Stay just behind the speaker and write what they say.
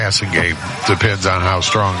passing game. Depends on how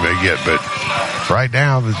strong they get. But right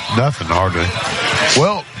now, there's nothing hardly.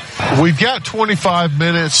 Well, we've got 25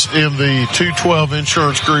 minutes in the 212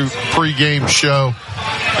 Insurance Group pregame show,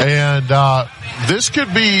 and this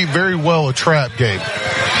could be very well a trap game.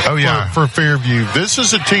 Oh, yeah. For Fairview. This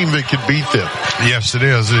is a team that could beat them. Yes, it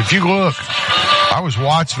is. If you look, I was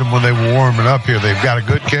watching them when they were warming up here. They've got a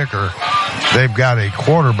good kicker. They've got a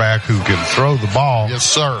quarterback who can throw the ball. Yes,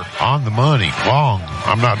 sir. On the money, long.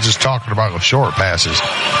 I'm not just talking about the short passes,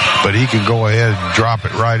 but he can go ahead and drop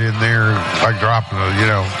it right in there, like dropping a,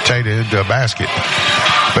 potato into a basket.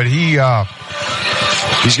 But he's got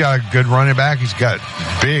a good running back. He's got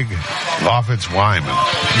big offensive linemen.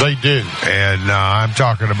 They do. And I'm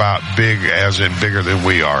talking about big as in bigger than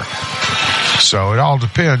we are. So it all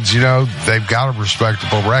depends. They've got a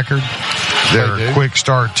respectable record. They're a quick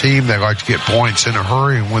start team. They like to get points in a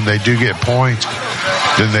hurry. And when they do get points,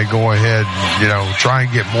 then they go ahead and, try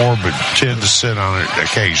and get more, but tend to sit on it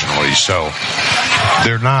occasionally. So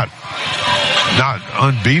they're not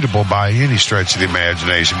unbeatable by any stretch of the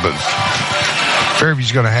imagination, but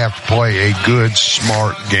Fairview's going to have to play a good,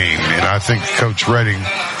 smart game. And I think Coach Redding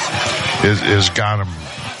is got them,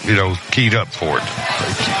 keyed up for it.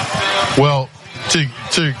 Well,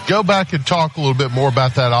 to go back and talk a little bit more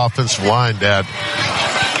about that offensive line, Dad,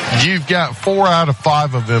 you've got 4 out of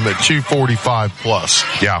 5 of them at 245 plus.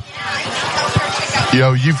 Yeah.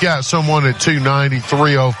 You've got someone at 290,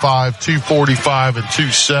 305, 245, and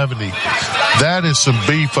 270. That is some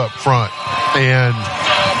beef up front. And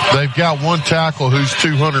they've got one tackle who's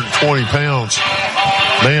 220 pounds.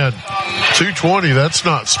 Man, 220, that's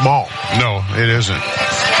not small. No, it isn't.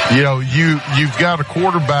 You've got a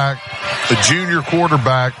quarterback, a junior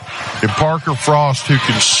quarterback in Parker Frost who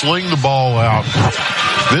can sling the ball out.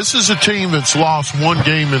 This is a team that's lost one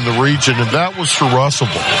game in the region, and that was for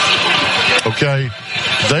Russellville. Okay?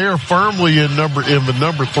 They are firmly in the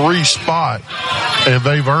number 3 spot, and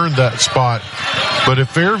they've earned that spot. But if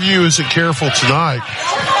Fairview isn't careful tonight,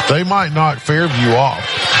 they might knock Fairview off.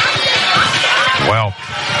 Well,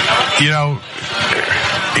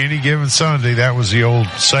 any given Sunday, that was the old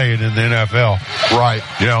saying in the NFL. Right.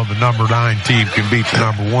 The number 9 team can beat the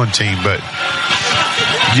number 1 team, but,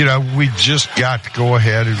 we just got to go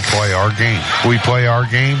ahead and play our game. If we play our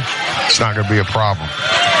game, it's not going to be a problem.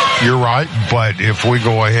 You're right. But if we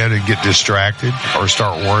go ahead and get distracted or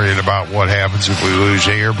start worrying about what happens if we lose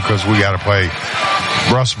here because we got to play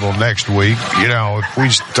Russellville next week, if we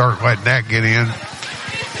start letting that get in,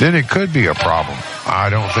 then it could be a problem. I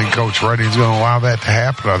don't think Coach Redding's going to allow that to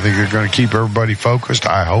happen. I think they're going to keep everybody focused.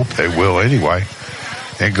 I hope they will anyway,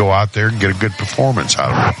 and go out there and get a good performance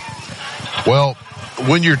out of it. Well,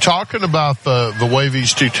 when you're talking about the way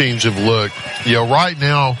these two teams have looked, right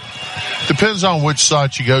now, depends on which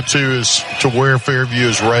site you go to as to where Fairview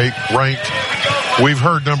is ranked. We've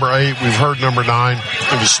heard number 8. We've heard number 9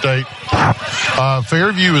 in the state.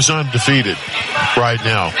 Fairview is undefeated right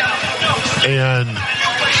now. And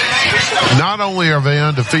not only are they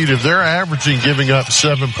undefeated, they're averaging giving up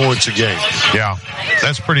 7 points a game. Yeah,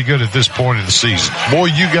 that's pretty good at this point in the season. Boy,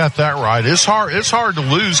 you got that right. It's hard to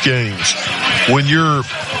lose games when your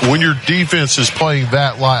defense is playing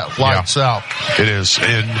that lights out. It is.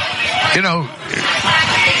 And,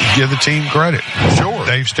 give the team credit. Sure.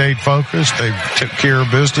 They've stayed focused. They've took care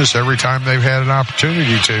of business every time they've had an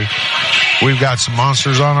opportunity to. We've got some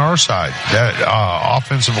monsters on our side. That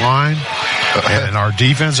offensive line and our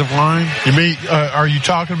defensive line. You mean, are you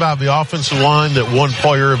talking about the offensive line that won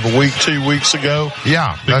Player of the Week 2 weeks ago?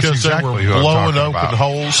 Yeah, because that's exactly they were blowing open about.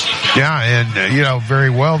 Holes. Yeah, and very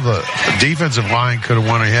well the defensive line could have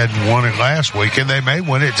went ahead and won it last week, and they may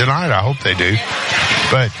win it tonight. I hope they do.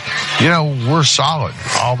 But we're solid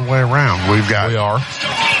all the way around. We are.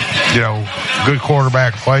 Good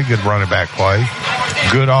quarterback play, good running back play,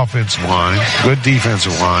 good offensive line, good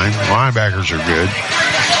defensive line. Linebackers are good.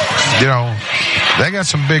 They got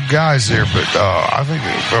some big guys there, but I think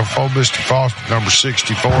if old Mr. Foster, number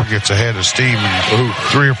 64, gets ahead of steam in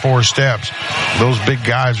 3 or 4 steps, those big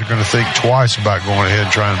guys are going to think twice about going ahead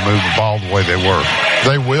and trying to move the ball the way they were.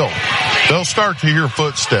 They will. They'll start to hear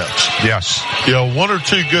footsteps. Yes. 1 or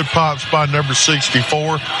 2 good pops by number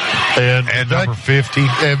 64 and number 50.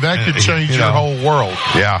 And that could change your whole world.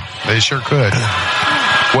 Yeah, they sure could.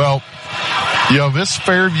 Well, this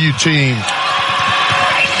Fairview team,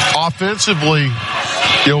 offensively,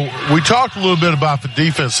 we talked a little bit about the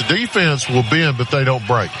defense. The defense will bend, but they don't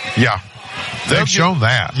break. Yeah. They've shown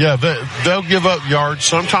that. Yeah, they'll give up yards.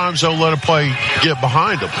 Sometimes they'll let a play get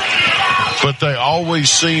behind them. But they always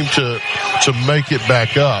seem to make it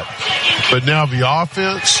back up. But now the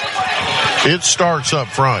offense, it starts up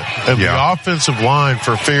front. And the offensive line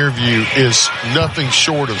for Fairview is nothing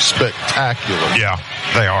short of spectacular. Yeah,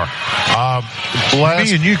 they are.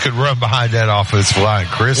 Me and you could run behind that offensive line,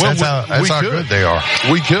 Chris. Well, that's how good they are.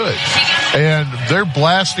 We could. And they're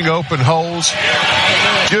blasting open holes.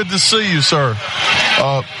 Good to see you, sir.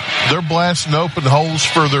 They're blasting open holes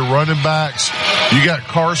for their running backs. You got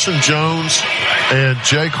Carson Jones and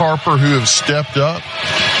Jake Harper who have stepped up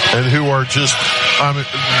and who are just,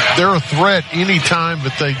 they're a threat anytime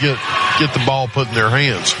that they get the ball put in their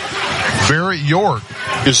hands. Barrett York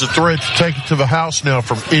is a threat to take it to the house now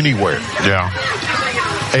from anywhere. Yeah.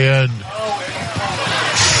 And,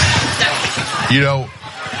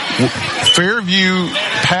 Fairview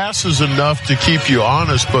passes enough to keep you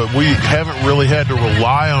honest, but we haven't really had to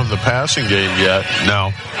rely on the passing game yet.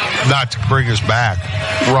 No, not to bring us back.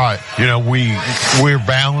 Right. We're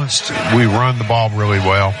balanced. We run the ball really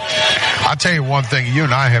well. I'll tell you one thing. You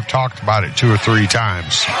and I have talked about it 2 or 3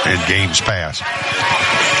 times in games past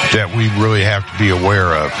that we really have to be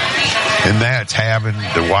aware of. And that's having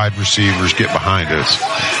the wide receivers get behind us.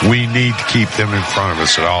 We need to keep them in front of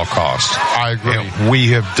us at all costs. I agree. And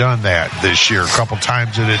we have done that this year. A couple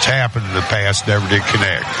times that it's happened in the past, never did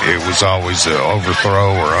connect. It was always an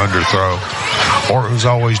overthrow or underthrow, or it was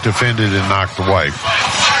always defended and knocked away.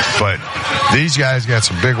 But these guys got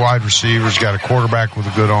some big wide receivers, got a quarterback with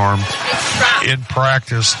a good arm. In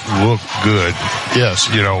practice, looked good. Yes.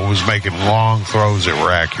 Was making long throws that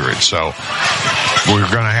were accurate. So we're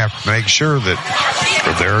going to have to make sure that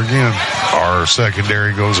there again, our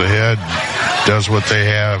secondary goes ahead, does what they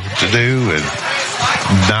have to do, and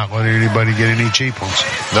not let anybody get any cheap ones.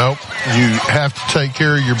 Nope. You have to take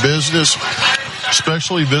care of your business,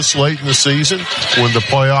 especially this late in the season when the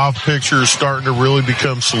playoff picture is starting to really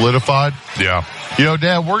become solidified. Yeah.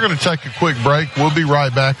 Dad, we're going to take a quick break. We'll be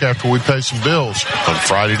right back after we pay some bills on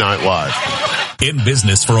Friday Night Live. In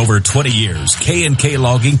business for over 20 years, K&K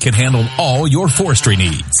Logging can handle all your forestry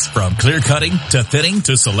needs. From clear cutting to thinning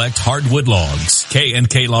to select hardwood logs.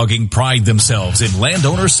 K&K Logging pride themselves in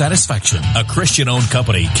landowner satisfaction. A Christian-owned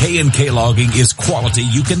company, K&K Logging is quality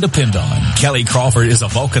you can depend on. Kelly Crawford is a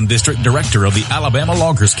Vulcan District Director of the Alabama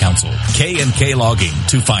Loggers Council. K&K Logging,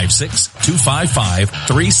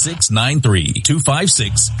 256-255-3693.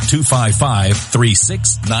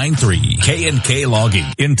 256-255-3693. K&K Logging.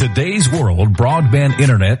 In today's world, broadband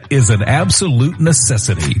internet is an absolute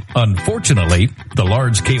necessity. Unfortunately, the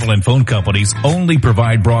large cable and phone companies only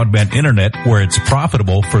provide broadband internet where it's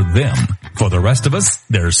profitable for them. For the rest of us,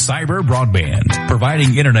 there's Cyber Broadband.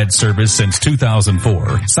 Providing internet service since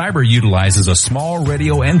 2004, Cyber utilizes a small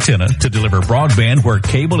radio antenna to deliver broadband where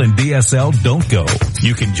cable and DSL don't go.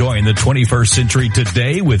 You can join the 21st century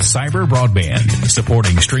today with Cyber Broadband,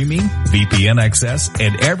 supporting streaming, VPN access,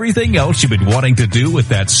 and everything else you've been wanting to do with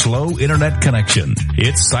that slow internet connection.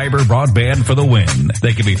 It's Cyber Broadband for the win.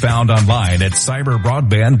 They can be found online at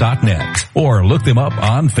cyberbroadband.net or look them up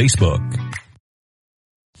on Facebook.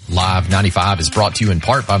 Live 95 is brought to you in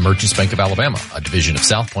part by Merchants Bank of Alabama, a division of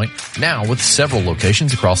South Point, now with several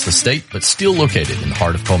locations across the state, but still located in the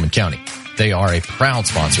heart of Coleman County. They are a proud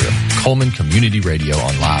sponsor of Coleman Community Radio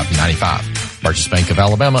on Live 95. Merchants Bank of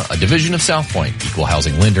Alabama, a division of South Point, equal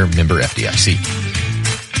housing lender, member FDIC.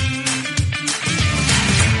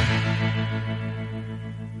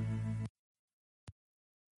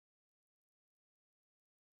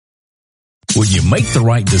 When you make the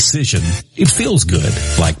right decision, it feels good,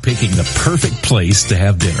 like picking the perfect place to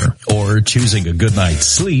have dinner or choosing a good night's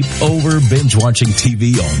sleep over binge watching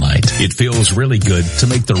TV all night. It feels really good to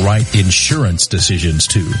make the right insurance decisions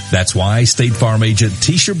too. That's why State Farm agent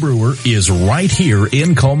Tisha Brewer is right here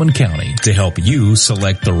in Coleman County to help you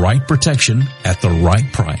select the right protection at the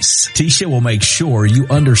right price. Tisha will make sure you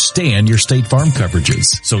understand your State Farm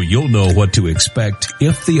coverages so you'll know what to expect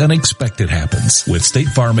if the unexpected happens. With State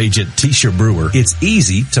Farm agent Tisha Brewer, it's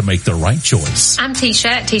easy to make the right choice. I'm Tisha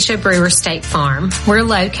at Tisha Brewer State Farm. We're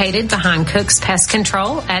located behind Cook's Pest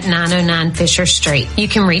Control at 909 Fisher Street. You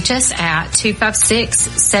can reach us at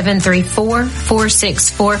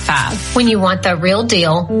 256-734-4645. When you want the real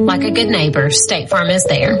deal, like a good neighbor, State Farm is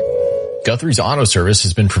there. Guthrie's Auto Service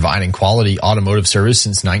has been providing quality automotive service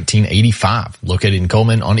since 1985. Located in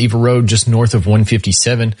Coleman on Eva Road, just north of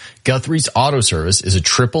 157, Guthrie's Auto Service is a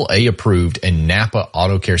AAA approved and Napa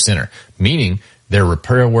Auto Care Center, meaning Their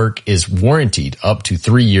repair work is warranted up to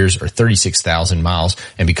 3 years or 36,000 miles.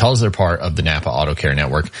 And because they're part of the Napa Auto Care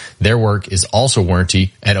Network, their work is also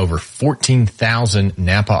warranted at over 14,000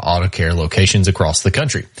 Napa Auto Care locations across the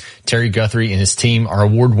country. Terry Guthrie and his team are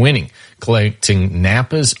award-winning, collecting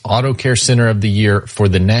Napa's Auto Care Center of the Year for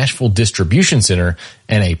the Nashville Distribution Center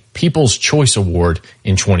and a People's Choice Award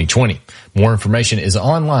in 2020. More information is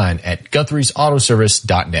online at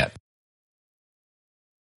Guthrie'sAutoservice.net.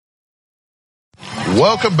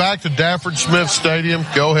 Welcome back to Dafford Smith Stadium.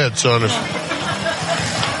 Go ahead, son.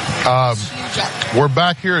 We're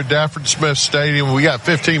back here at Dafford Smith Stadium. We got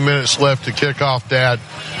 15 minutes left to kick off, Dad.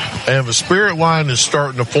 And the spirit line is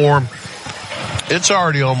starting to form. It's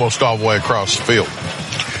already almost all the way across the field.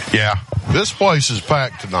 Yeah. This place is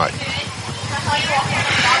packed tonight.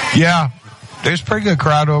 Yeah. There's a pretty good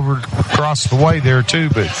crowd over across the way there, too.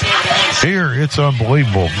 But here, it's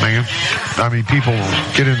unbelievable, man. I mean, people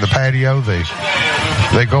get in the patio. They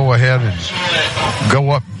go ahead and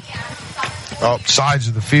go up sides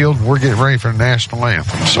of the field. We're getting ready for the national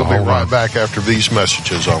anthem. So we'll be right back after these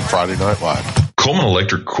messages on Friday Night Live. Coleman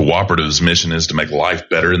Electric Cooperative's mission is to make life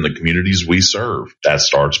better in the communities we serve. That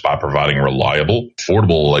starts by providing reliable,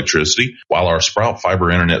 affordable electricity, while our Sprout Fiber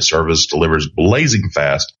Internet service delivers blazing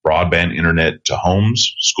fast broadband internet to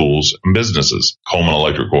homes, schools, and businesses. Coleman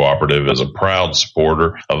Electric Cooperative is a proud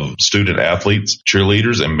supporter of student athletes,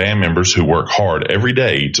 cheerleaders, and band members who work hard every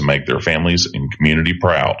day to make their families and community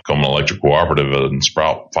proud. Coleman Electric Cooperative and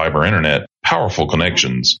Sprout Fiber Internet, powerful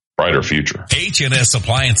connections, brighter future. H&S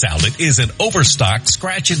Appliance Outlet is an overstocked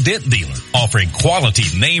scratch and dent dealer offering quality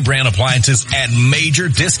name brand appliances at major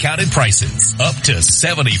discounted prices, up to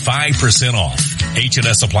 75% off.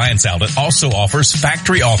 H&S Appliance Outlet also offers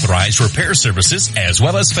factory authorized repair services as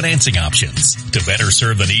well as financing options. To better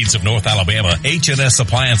serve the needs of North Alabama, H&S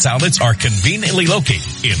Appliance Outlets are conveniently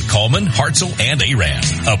located in Coleman, Hartselle, and Arab.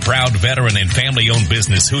 A proud veteran and family owned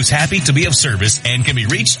business who's happy to be of service and can be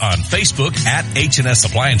reached on Facebook at H&S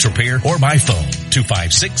Appliance Repair or by phone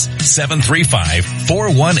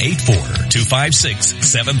 256-735-4184.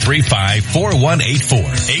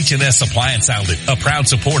 256-735-4184. H&S Appliance Outlet, a proud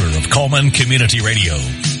supporter of Coleman Community Radio.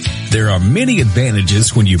 There are many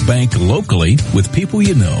advantages when you bank locally with people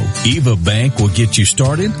you know. Eva Bank will get you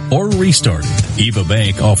started or restarted. Eva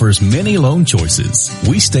Bank offers many loan choices.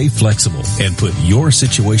 We stay flexible and put your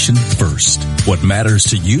situation first. What matters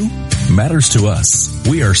to you matters to us.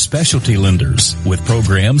 We are specialty lenders with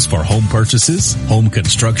programs for home purchases, home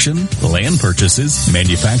construction, land purchases,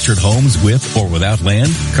 manufactured homes with or without land,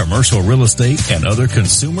 commercial real estate, and other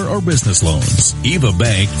consumer or business loans. Eva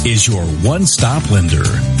Bank is your one-stop lender.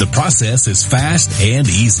 The process is fast and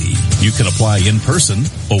easy. You can apply in person,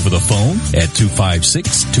 over the phone at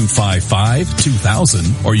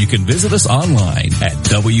 256-255-2000, or you can visit us online at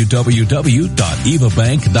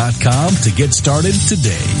www.evabank.com to get started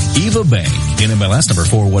today. Eva Bank, NMLS number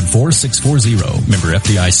 414640, member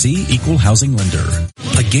FDIC, equal housing lender.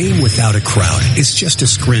 A game without a crowd is just a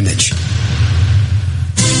scrimmage.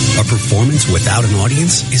 A performance without an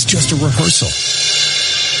audience is just a rehearsal.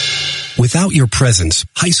 Without your presence,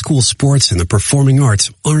 high school sports and the performing arts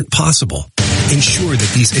aren't possible. Ensure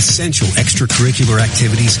that these essential extracurricular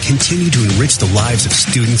activities continue to enrich the lives of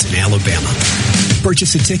students in Alabama.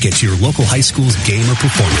 Purchase a ticket to your local high school's game or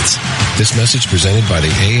performance. This message presented by the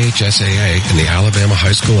AHSAA and the Alabama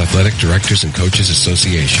High School Athletic Directors and Coaches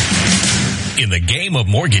Association. In the game of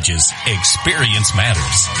mortgages, experience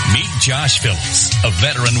matters. Meet Josh Phillips, a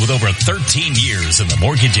veteran with over 13 years in the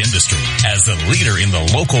mortgage industry. As a leader in the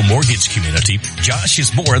local mortgage community, Josh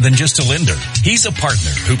is more than just a lender. He's a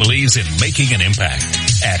partner who believes in making an impact.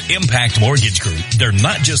 At Impact Mortgage Group, they're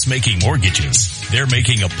not just making mortgages. They're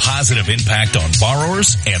making a positive impact on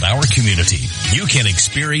borrowers and our community. You can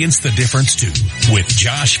experience the difference too with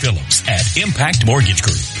Josh Phillips at Impact Mortgage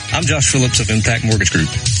Group. I'm Josh Phillips of Impact Mortgage Group.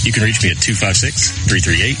 You can reach me at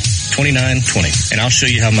 256-338-2920, and I'll show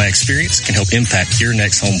you how my experience can help impact your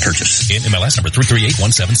next home purchase. NMLS number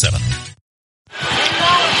 338177.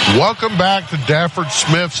 Welcome back to Dafford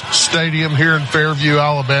Smith's Stadium here in Fairview,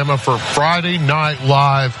 Alabama for Friday Night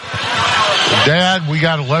Live. Dad, we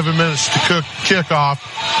got 11 minutes to kick off,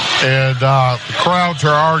 and the crowds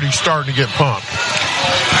are already starting to get pumped.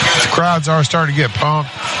 The crowds are starting to get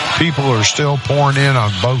pumped. People are still pouring in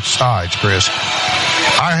on both sides, Chris.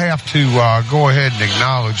 I have to go ahead and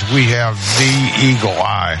acknowledge we have the eagle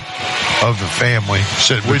eye of the family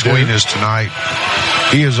sitting between us tonight.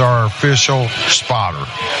 He is our official spotter.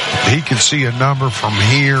 He can see a number from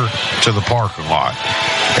here to the parking lot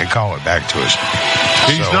and call it back to us.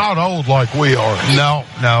 He's not old like we are.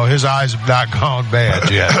 No, his eyes have not gone bad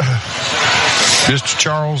yet. Mr.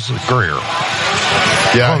 Charles Greer.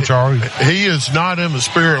 Yeah, Hello, Charlie. He is not in the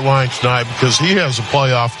spirit line tonight because he has a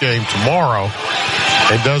playoff game tomorrow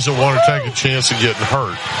and doesn't want to take a chance of getting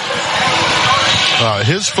hurt.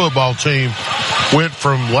 His football team went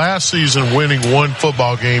from last season winning one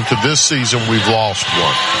football game to this season we've lost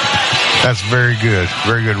one. That's very good.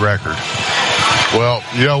 Very good record. Well,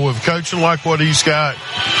 with coaching like what he's got,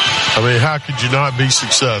 I mean, how could you not be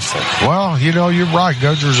successful? Well, you're right.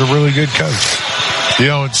 Goder's a really good coach.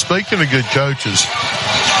 And speaking of good coaches,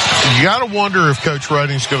 you got to wonder if Coach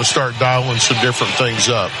Redding's going to start dialing some different things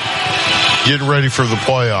up, getting ready for the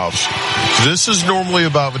playoffs. This is normally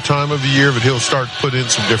about the time of the year that he'll start to put in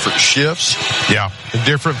some different shifts. Yeah. And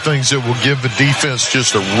different things that will give the defense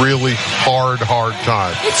just a really hard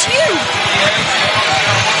time. It's you.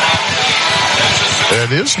 That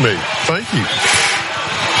is me. Thank you.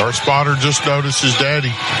 Our spotter just noticed his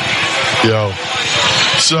daddy.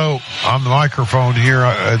 So on the microphone here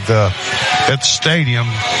at the stadium,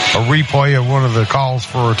 a replay of one of the calls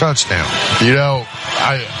for a touchdown.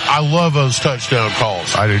 I love those touchdown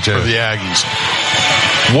calls. I do too. For the Aggies.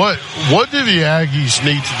 What do the Aggies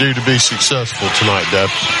need to do to be successful tonight, Deb?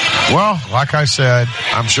 Well, like I said,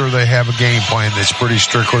 I'm sure they have a game plan that's pretty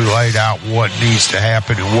strictly laid out what needs to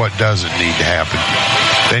happen and what doesn't need to happen.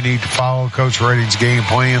 They need to follow Coach Redding's game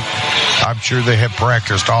plan. I'm sure they have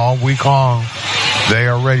practiced all week long. They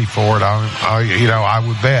are ready for it. I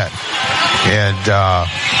would bet. And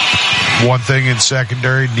one thing in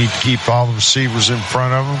secondary, need to keep all the receivers in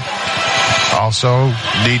front of them. Also,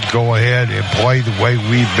 need to go ahead and play the way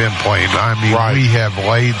we've been playing. I mean, right. We have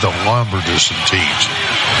laid the lumber to some teams.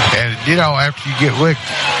 And, after you get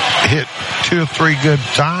hit 2 or 3 good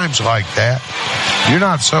times like that, you're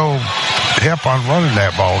not so hip on running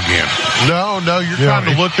that ball again. No, you're kind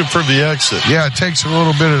of looking for the exit. Yeah, it takes a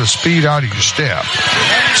little bit of the speed out of your step.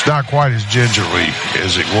 It's not quite as gingerly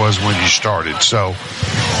as it was when you started. So,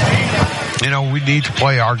 we need to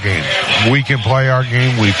play our game. We can play our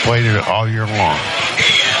game. We've played it all year long.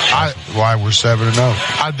 That's why we're 7-0.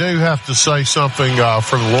 I do have to say something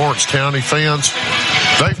for the Lawrence County fans.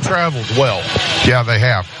 They've traveled well. Yeah, they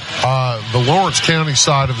have. The Lawrence County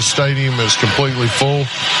side of the stadium is completely full.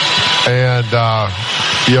 And,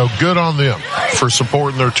 good on them for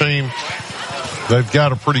supporting their team. They've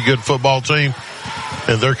got a pretty good football team,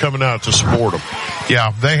 and they're coming out to support them.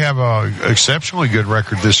 Yeah, they have an exceptionally good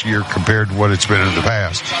record this year compared to what it's been in the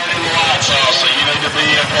past.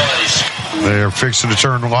 They're fixing to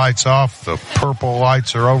turn the lights off. The purple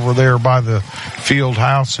lights are over there by the field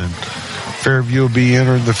house, and Fairview will be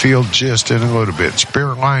entering the field just in a little bit.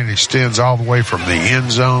 Spirit line extends all the way from the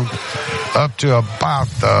end zone up to about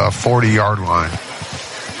the 40-yard line,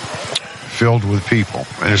 filled with people.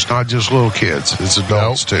 And it's not just little kids. It's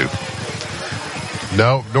adults, too.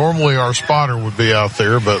 No, normally our spotter would be out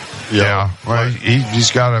there, but well,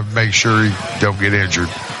 he's got to make sure he don't get injured.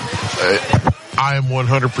 I am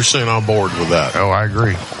 100% on board with that. Oh, I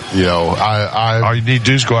agree. All you need to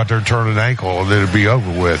do is go out there and turn an ankle, and it'll be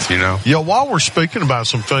over with. While we're speaking about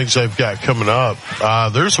some things they've got coming up,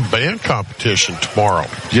 there's a band competition tomorrow.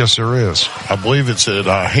 Yes, there is. I believe it's at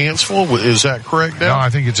Hansville. Is that correct, Dan? No, I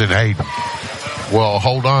think it's in Hayden. Well,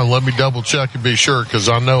 hold on. Let me double check and be sure, because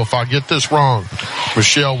I know if I get this wrong,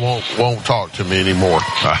 Michelle won't talk to me anymore.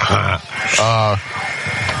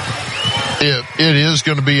 It is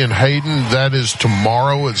going to be in Hayden. That is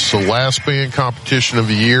tomorrow. It's the last band competition of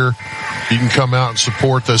the year. You can come out and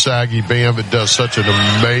support this Aggie band that does such an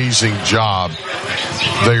amazing job.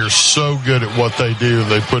 They are so good at what they do,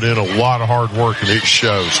 and they put in a lot of hard work, and it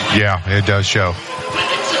shows. Yeah, it does show.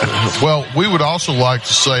 Well, we would also like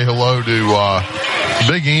to say hello to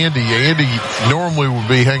Big Andy. Andy normally would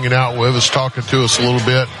be hanging out with us, talking to us a little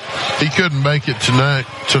bit. He couldn't make it tonight.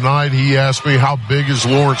 He asked me, how big is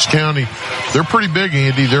Lawrence County? They're pretty big,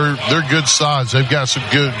 Andy. They're good size. They've got some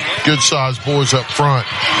good sized boys up front.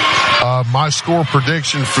 My score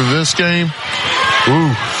prediction for this game,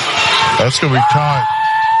 that's going to be tight.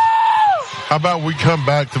 How about we come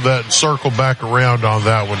back to that and circle back around on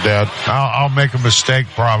that one, Dad? I'll make a mistake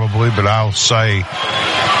probably, but I'll say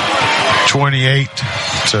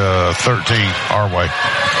 28-13 our way.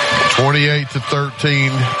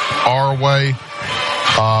 28-13 our way.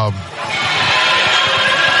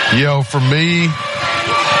 For me,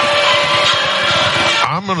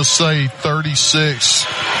 I'm going to say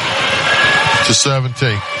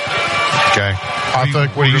 36-17. Okay. I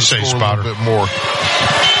think what do you say, Spotter? A little bit more.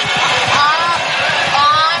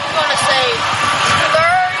 I'm going to say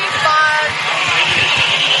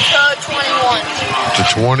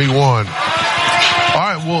 35-21. All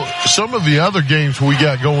right, well, some of the other games we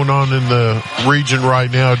got going on in the region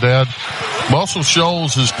right now, Dad, Muscle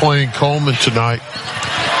Shoals is playing Coleman tonight.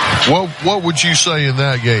 What would you say in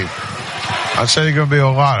that game? I'd say there's going to be a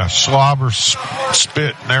lot of slobber,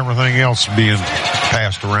 spit, and everything else being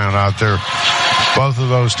passed around out there. Both of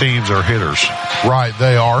those teams are hitters. Right,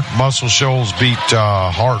 they are. Muscle Shoals beat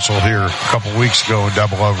Hartselle here a couple weeks ago in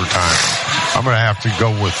double overtime. I'm going to have to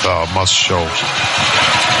go with Muscle Shoals.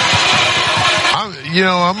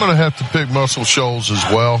 I'm going to have to pick Muscle Shoals as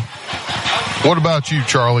well. What about you,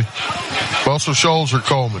 Charlie? Muscle Shoals or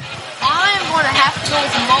Coleman? I'm going to have to go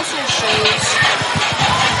with Muscle Shoals.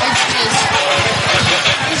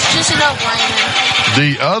 It's just a no-brainer.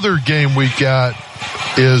 The other game we got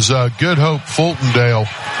is Good Hope Fultondale.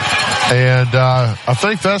 And I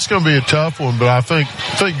think that's going to be a tough one, but I think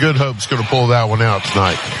Good Hope's going to pull that one out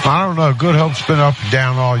tonight. I don't know. Good Hope's been up and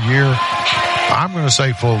down all year. I'm going to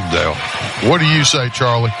say Fultondale. What do you say,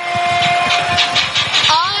 Charlie? I'm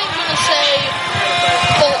going to say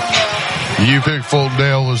Fultondale. You pick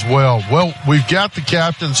Fultondale as well. Well, we've got the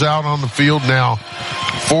captains out on the field now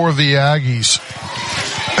for the Aggies.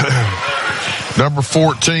 Number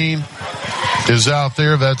 14 is out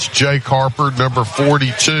there. That's Jake Harper. Number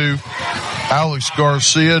 42, Alex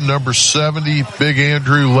Garcia. Number 70, Big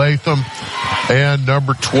Andrew Latham. And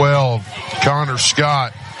number 12, Connor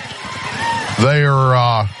Scott. They're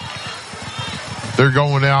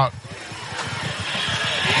going out.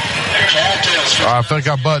 I think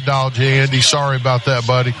I butt dialed you, Andy. Sorry about that,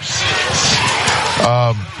 buddy.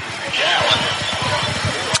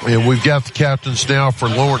 And we've got the captains now for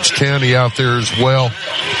Lawrence County out there as well.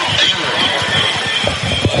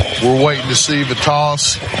 We're waiting to see the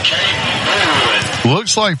toss.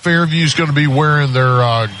 Looks like Fairview's going to be wearing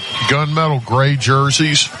their gunmetal gray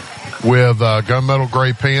jerseys with gunmetal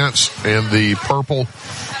gray pants and the purple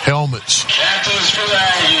helmets.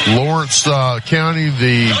 Lawrence County,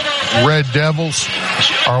 the Red Devils,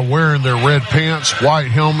 are wearing their red pants, white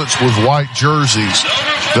helmets with white jerseys.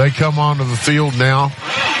 They come onto the field now,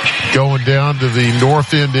 going down to the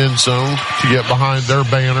north end zone to get behind their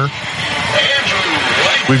banner.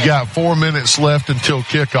 We've got 4 minutes left until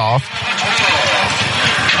kickoff.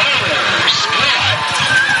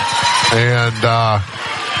 And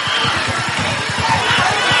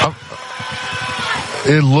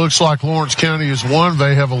it looks like Lawrence County has won.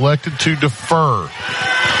 They have elected to defer.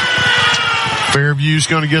 Fairview's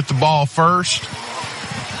going to get the ball first.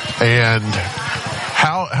 And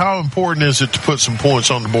how important is it to put some points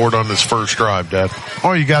on the board on this first drive, Dad?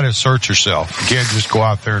 Oh, you got to assert yourself. You can't just go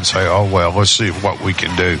out there and say, oh, well, let's see what we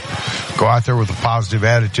can do. Go out there with a positive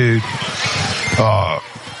attitude.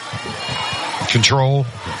 Control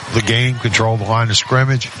the game, control the line of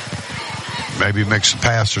scrimmage. Maybe mix a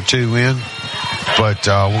pass or two in. But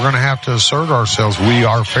we're going to have to assert ourselves. We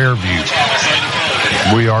are Fairview.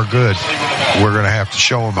 We are good. We're going to have to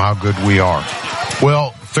show them how good we are.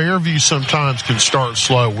 Well, Fairview sometimes can start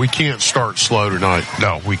slow. We can't start slow tonight.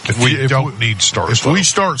 No, we don't need to start slow. If we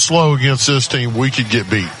start slow against this team, we could get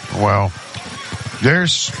beat. Well,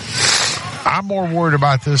 I'm more worried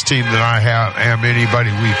about this team than I am anybody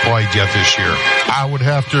we've played yet this year. I would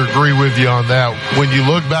have to agree with you on that. When you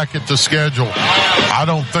look back at the schedule, I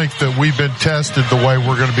don't think that we've been tested the way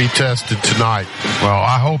we're going to be tested tonight. Well,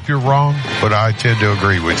 I hope you're wrong, but I tend to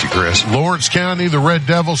agree with you, Chris. Lawrence County, the Red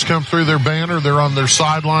Devils come through their banner. They're on their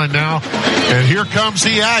sideline now. And here comes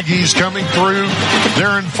the Aggies coming through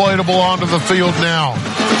their inflatable onto the field now.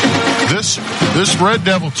 This Red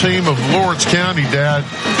Devil team of Lawrence County, Dad,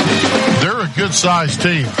 they're a good-sized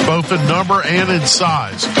team, both in number and in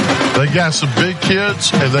size. They got some big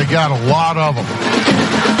kids, and they got a lot of them.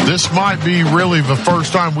 This might be really the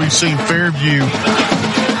first time we've seen Fairview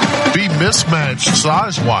be mismatched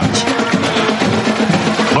size-wise.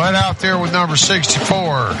 Right out there with number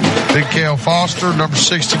 64, Big Cale Foster, number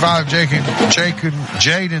 65,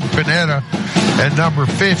 Jaden Panetta, and number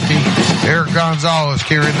 50, Eric Gonzalez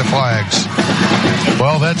carrying the flags.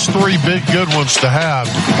 Well, that's three big good ones to have,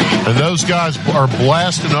 and those guys are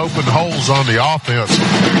blasting open holes on the offense.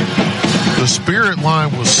 The Spirit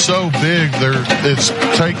line was so big, it's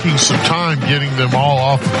taking some time getting them all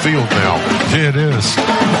off the field now. It is.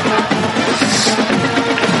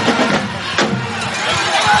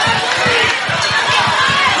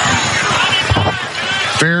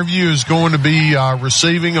 Fairview is going to be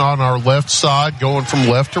receiving on our left side, going from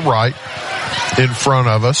left to right in front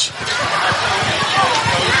of us.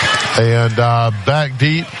 And back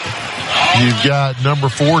deep, you've got number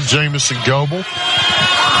 4, Jamison Goebel.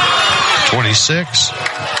 26,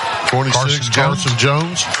 Carson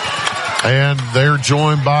Jones. And they're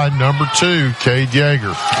joined by number 2, Cade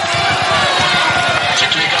Yeager.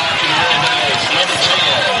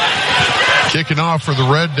 Kicking off for the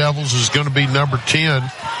Red Devils is going to be number 10.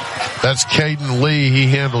 That's Caden Lee. He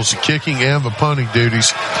handles the kicking and the punting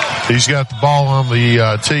duties. He's got the ball on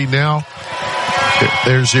the tee now.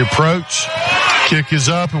 There's the approach. Kick is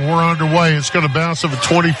up and we're underway. It's going to bounce over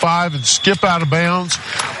 25 and skip out of bounds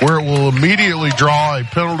where it will immediately draw a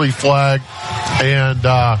penalty flag. And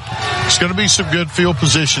it's going to be some good field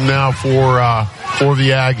position now for the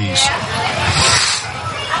Aggies.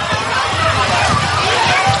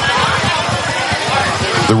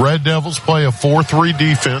 The Red Devils play a 4-3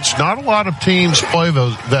 defense. Not a lot of teams play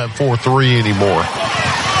that 4-3 anymore.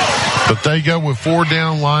 But they go with 4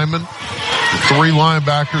 down linemen, 3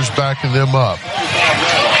 linebackers backing them up.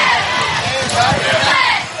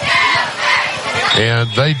 And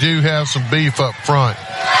they do have some beef up front.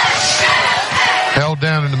 Held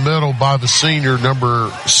down in the middle by the senior, number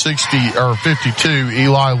 52,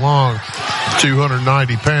 Eli Long,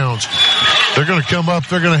 290 pounds. They're going to come up.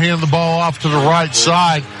 They're going to hand the ball off to the right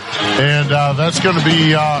side. And that's going to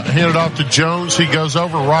be handed off to Jones. He goes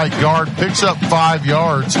over right guard, picks up 5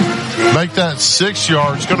 yards. Make that 6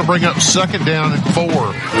 yards. Going to bring up 2nd down and 4.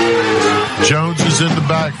 Jones is in the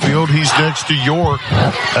backfield. He's next to York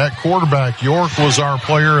at quarterback. York was our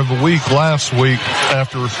player of the week last week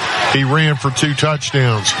after he ran for 2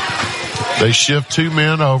 touchdowns. They shift 2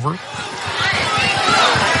 men over.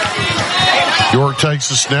 York takes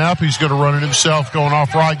the snap. He's going to run it himself, going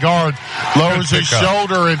off right guard. Lowers his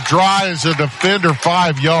shoulder and drives a defender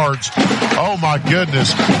 5 yards. Oh, my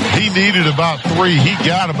goodness. He needed about 3. He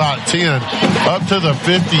got about 10. Up to the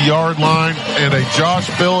 50-yard line, and a Josh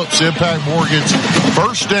Phillips Impact Mortgage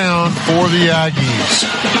first down for the Aggies.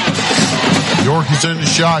 York is in the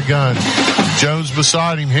shotgun. Jones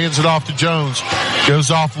beside him, hands it off to Jones.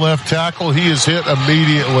 Goes off left tackle. He is hit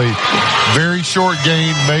immediately. Very short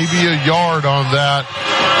gain, maybe a yard on that.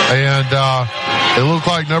 And it looked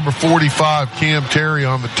like number 45, Cam Terry,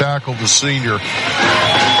 on the tackle, the senior,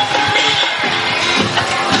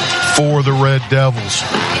 for the Red Devils.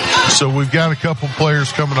 So we've got a couple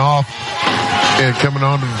players coming off and coming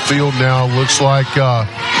onto the field now. Looks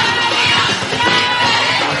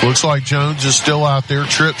like Jones is still out there.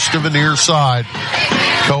 Trips to the near side.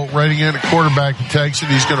 Colt Redding in at quarterback. He takes it.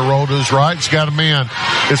 He's going to roll to his right. He's got a man.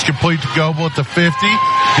 It's complete to Goebel at the 50.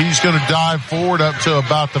 He's going to dive forward up to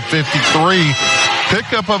about the 53.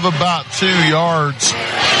 Pickup of about 2 yards.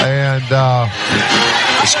 And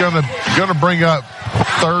it's going to bring up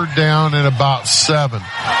 3rd down and about 7.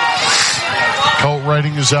 Colt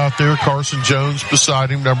Redding is out there. Carson Jones beside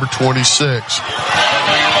him, number 26.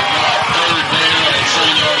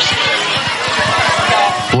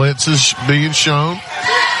 Blitz is being shown.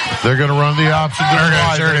 They're going to run the option to the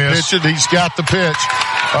right. There it is. He's got the pitch.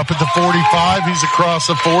 Up at the 45. He's across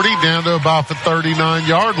the 40 down to about the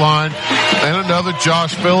 39-yard line. And another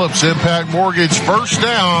Josh Phillips Impact Mortgage first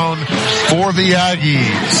down for the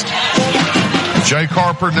Aggies. Jake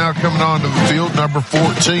Harper now coming onto the field, number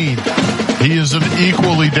 14. He is an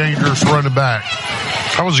equally dangerous running back.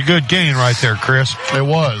 That was a good gain right there, Chris. It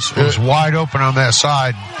was. It was wide open on that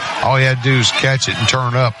side. All he had to do is catch it and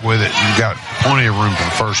turn up with it, and got plenty of room for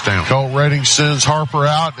the first down. Colt Redding sends Harper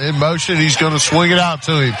out in motion. He's going to swing it out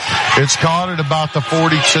to him. It's caught at about the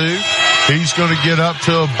 42. He's going to get up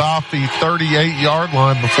to about the 38-yard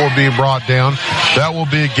line before being brought down. That will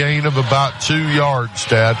be a gain of about 2 yards,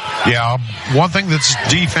 Dad. Yeah, one thing that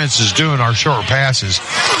defense is doing, our short passes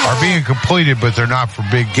are being completed, but they're not for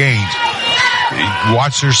big gains.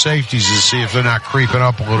 Watch their safeties and see if they're not creeping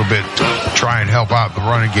up a little bit to try and help out the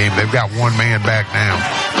running game. They've got 1 man back now.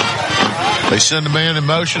 They send a man in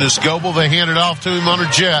motion. It's Goebel. They hand it off to him on a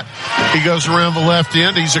jet. He goes around the left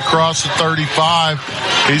end. He's across the 35.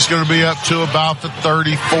 He's going to be up to about the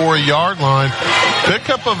 34-yard line.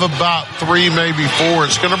 Pickup of about 3, maybe 4.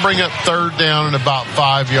 It's going to bring up 3rd down and about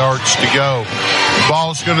 5 yards to go. The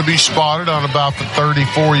ball's going to be spotted on about the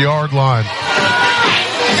 34-yard line.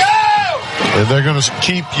 And they're going to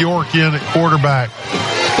keep York in at quarterback.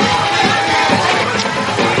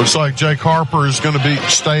 Looks like Jake Harper is going to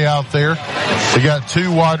stay out there. They got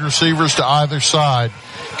 2 wide receivers to either side,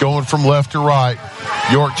 going from left to right.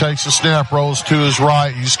 York takes the snap, rolls to his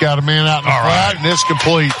right. He's got a man out in the flat, and it's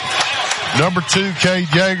complete. Number 2, Cade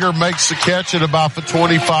Yeager, makes the catch at about the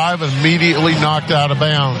 25, immediately knocked out of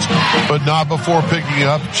bounds, but not before picking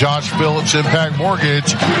up Josh Phillips Impact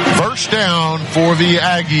Mortgage. First down for the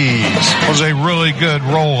Aggies. It was a really good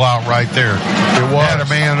rollout right there. It was. Had a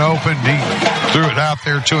man open. He threw it out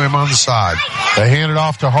there to him on the side. They hand it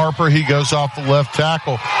off to Harper. He goes off the left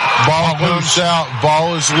tackle. Ball comes out.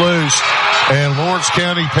 Ball is loose. And Lawrence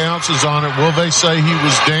County pounces on it. Will they say he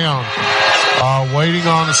was down? Waiting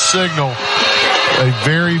on a signal. a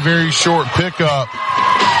very, very short pickup.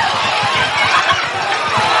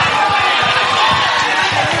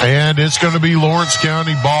 And it's going to be Lawrence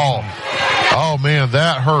County ball. Oh, man,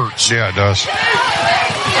 that hurts. Yeah, it does.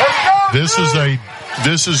 This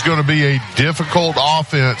is going to be a difficult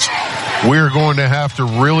offense. We're going to have to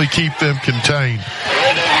really keep them contained.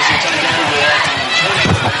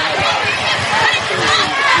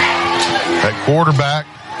 At quarterback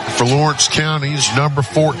for Lawrence County is number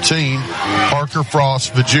 14, Parker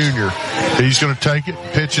Frost, the junior. He's going to take it,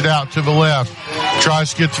 pitch it out to the left.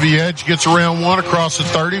 Tries to get to the edge, gets around one across the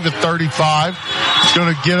 30, the 35. He's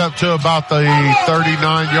going to get up to about the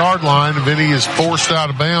 39-yard line, and then he is forced out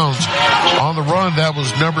of bounds. On the run, that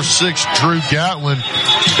was number 6, Drew Gatlin,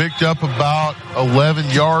 picked up about 11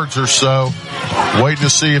 yards or so. Waiting to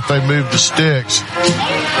see if they move the sticks.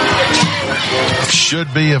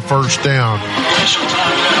 Should be a first down.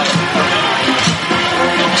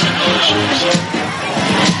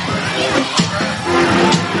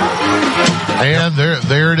 And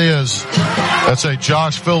there it is. That's a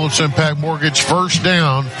Josh Phillips Impact Mortgage first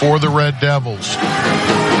down for the Red Devils.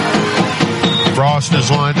 Frost is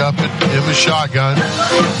lined up in the shotgun.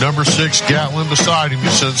 Number 6, Gatlin beside him. He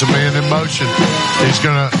sends a man in motion. He's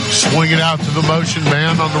going to swing it out to the motion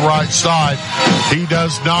man on the right side. He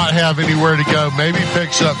does not have anywhere to go. Maybe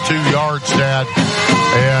picks up 2 yards, Dad.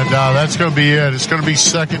 And that's going to be it. It's going to be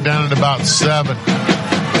second down at about 7.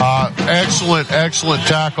 Excellent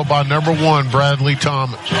tackle by number 1, Bradley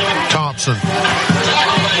Thompson.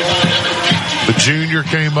 The junior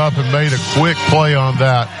came up and made a quick play on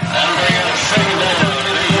that.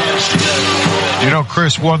 You know,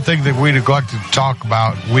 Chris, one thing that we neglected to talk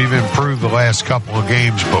about, we've improved the last couple of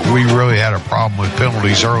games, but we really had a problem with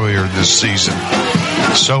penalties earlier this season.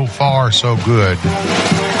 So far, so good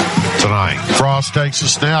tonight. Frost takes a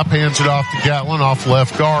snap, hands it off to Gatlin off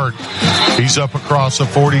left guard. He's up across the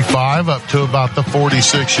 45, up to about the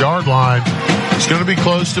 46-yard line. It's going to be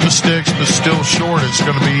close to the sticks, but still short. It's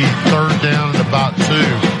going to be third down at about 2.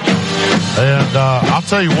 And I'll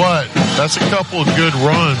tell you what, that's a couple of good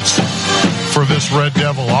runs for this Red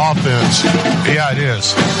Devil offense. Yeah, it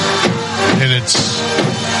is. And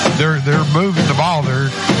they're moving the ball. They're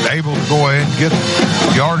able to go ahead and get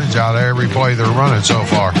yardage out of every play they're running so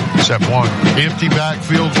far, except one. Empty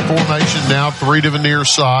backfield formation now, 3 to the near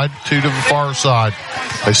side, 2 to the far side.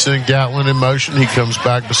 They send Gatlin in motion. He comes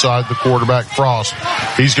back beside the quarterback, Frost.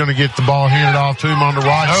 He's going to get the ball handed off to him on the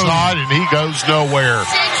right side, and he goes nowhere.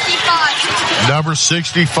 65. Number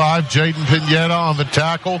 65, Jaden Pineda on the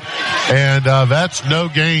tackle, and that's no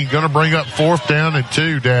gain. Going to bring up fourth down and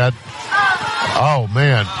 2, Dad. Oh,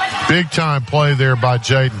 man. Big-time play there by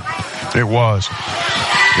Jaden. It was.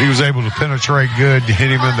 He was able to penetrate good,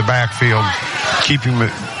 hit him in the backfield, keep him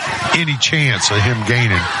any chance of him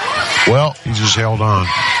gaining. Well, he just held on.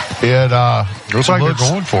 It looks like they're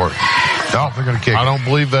going for it. No, they're going to kick it. I don't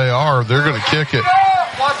believe they are. They're going to kick it.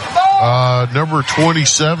 Number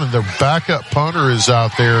 27, the backup punter is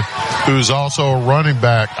out there, who is also a running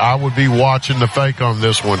back. I would be watching the fake on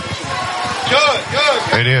this one. Good.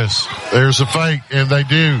 It is. There's a fake, and they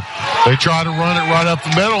do. They try to run it right up the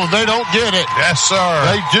middle, and they don't get it. Yes, sir.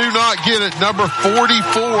 They do not get it. Number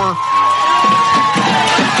 44.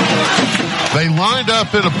 They lined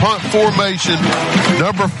up in a punt formation.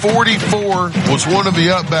 Number 44 was one of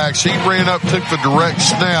the upbacks. He ran up, took the direct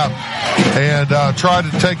snap, and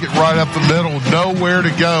tried to take it right up the middle. Nowhere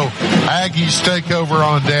to go. Aggies take over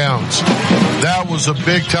on downs. That was a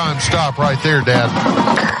big-time stop right there, Dad.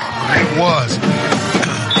 It was.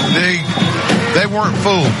 They weren't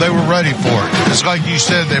fooled. They were ready for it. It's like you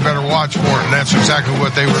said, they better watch for it, and that's exactly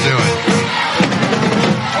what they were doing.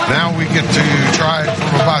 Now we get to try it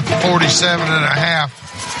from about the 47 and a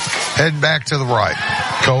half, heading back to the right.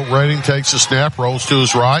 Colt Redding takes a snap, rolls to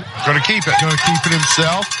his right. Going to keep it. Going to keep it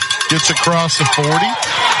himself. Gets across the 40.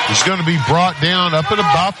 He's going to be brought down up at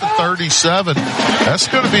about the 37. That's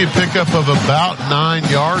going to be a pickup of about 9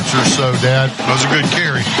 yards or so, Dad. That was a good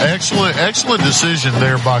carry. Excellent decision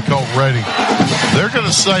there by Colt Redding. They're going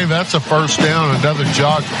to say that's a first down. Another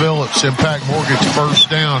Josh Phillips Impact Mortgage first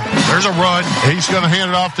down. There's a run. He's going to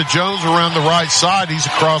hand it off to Jones around the right side. He's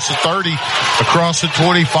across the 30, across the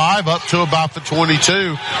 25, up to about the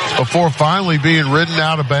 22, before finally being ridden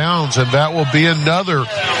out of bounds. And that will be another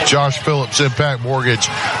Josh Phillips Impact Mortgage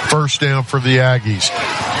first down for the Aggies.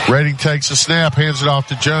 Redding takes a snap, hands it off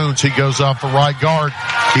to Jones. He goes off the right guard.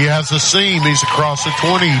 He has a seam. He's across the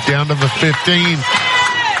 20, down to the 15.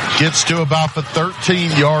 Gets to about the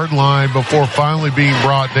 13-yard line before finally being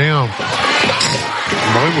brought down.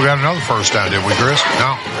 I believe we got another first down, didn't we, Chris?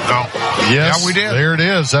 No. Yes, yeah, we did. There it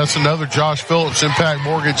is. That's another Josh Phillips Impact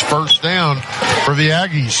Mortgage first down for the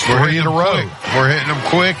Aggies. 3 in a row. We're hitting them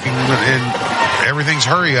quick, and everything's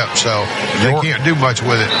hurry up, so they can't do much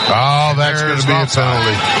with it. Oh, that's going to be a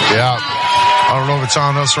penalty. Yeah. I don't know if it's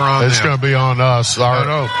on us or on them. It's going to be on us. I don't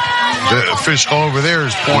know. The official over there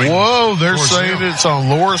is pointing. Whoa, they're saying it's on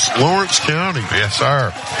Lawrence County. Yes,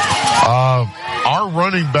 sir. Our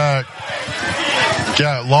running back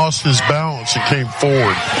lost his balance and came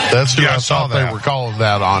forward. That's who I thought they were calling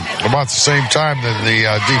that on. About the same time that the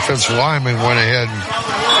defensive lineman went ahead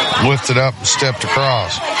and lifted up and stepped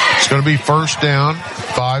across. It's going to be first down,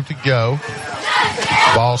 5 to go.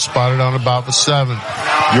 Ball spotted on about the 7.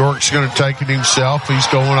 York's going to take it himself. He's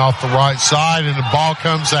going off the right side, and the ball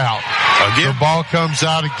comes out. Again? The ball comes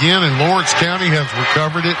out again, and Lawrence County has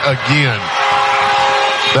recovered it again.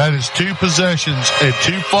 That is 2 possessions and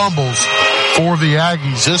 2 fumbles for the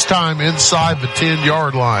Aggies, this time inside the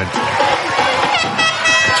 10-yard line.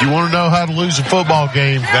 If you want to know how to lose a football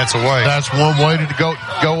game, that's a way. That's one way to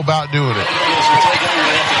go about doing it.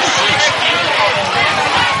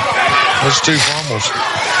 That's 2 fumbles.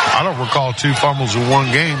 I don't recall 2 fumbles in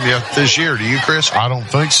one game yet this year. Do you, Chris? I don't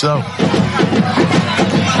think so.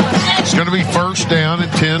 It's going to be first down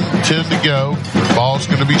and 10 to go. Ball's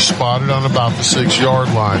going to be spotted on about the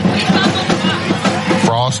 6-yard line.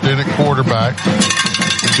 Frost in at quarterback.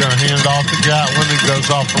 He's going to hand it off to Gatlin and goes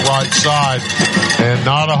off the right side. And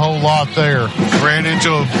not a whole lot there. Ran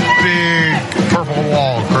into a big purple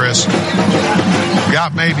wall, Chris.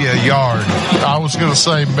 Got maybe a yard. I was going to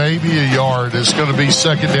say maybe a yard. It's going to be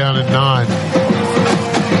second down and 9.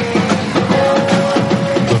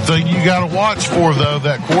 The thing you got to watch for, though,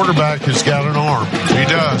 that quarterback has got an arm. He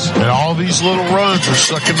does. And all these little runs are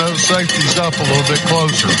sucking those safeties up a little bit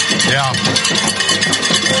closer. Yeah.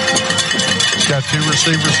 He's got 2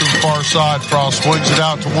 receivers to the far side. Frost swings it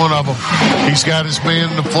out to one of them. He's got his man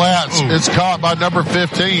in the flats. Ooh. It's caught by number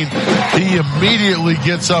 15. He immediately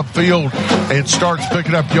gets upfield and starts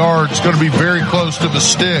picking up yards. Going to be very close to the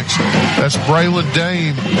sticks. That's Braylon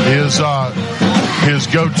Dame, his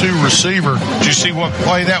go-to receiver. Did you see what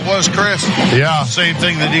play that was, Chris? Yeah. Same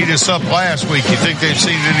thing that eat us up last week. You think they've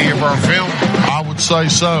seen any of our film? I would say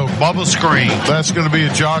so. Bubble screen. That's going to be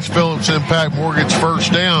a Josh Phillips Impact Mortgage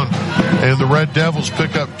first down. And the Red Devils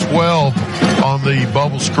pick up 12 on the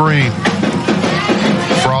bubble screen.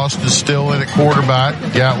 Frost is still in at quarterback.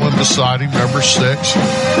 Gatlin beside him, number 6.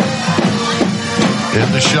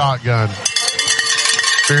 In the shotgun.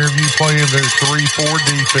 Fairview playing their 3-4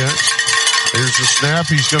 defense. Here's the snap.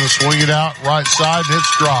 He's going to swing it out right side, and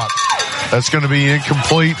it's dropped. That's going to be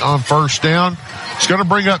incomplete on first down. It's going to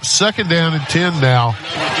bring up second down and 10 now.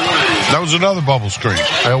 That was another bubble screen.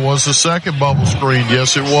 That was the second bubble screen.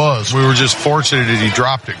 Yes, it was. We were just fortunate that he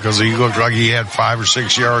dropped it because he looked like he had 5 or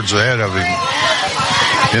 6 yards ahead of him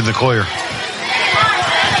in the clear.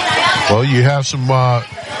 Well, you have some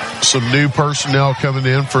new personnel coming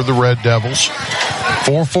in for the Red Devils.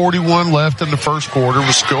 4:41 left in the first quarter.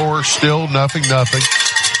 The score still 0-0.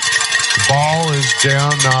 The ball is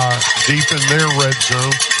down deep in their red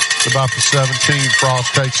zone. It's about the 17.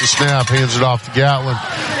 Frost takes a snap, hands it off to Gatlin.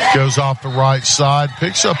 Goes off the right side,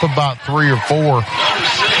 picks up about 3 or 4.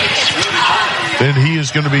 Then he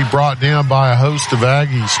is going to be brought down by a host of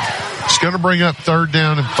Aggies. It's going to bring up third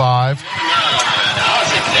down and 5.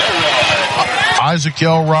 Isaac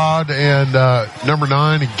Elrod and number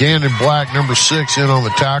 9, and Gannon Black, number 6, in on the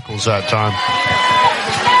tackles that time.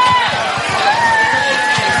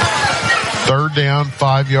 Third down,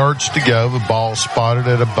 5 yards to go. The ball spotted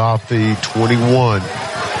at about the 21.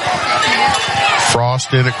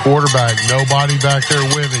 Frost in at quarterback. Nobody back there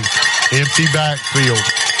with him. Empty backfield.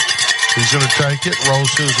 He's going to take it,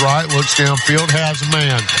 rolls to his right, looks downfield, has a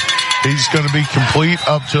man. He's going to be complete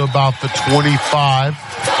up to about the 25.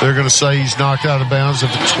 They're going to say he's knocked out of bounds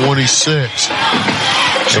at the 26.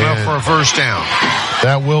 It's enough for a first down.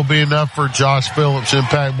 That will be enough for Josh Phillips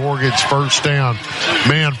Impact Mortgage first down.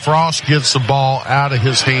 Man, Frost gets the ball out of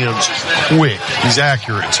his hands quick. He's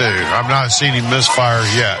accurate too. I've not seen him misfire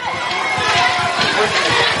yet.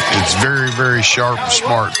 It's very, very sharp,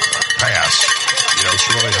 smart pass. You know, it's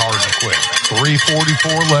really hard to quit.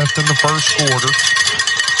 3:44 left in the first quarter.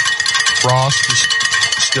 Frost is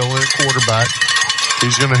still in at quarterback.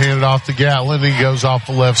 He's going to hand it off to Gatlin. He goes off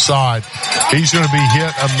the left side. He's going to be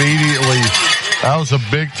hit immediately. That was a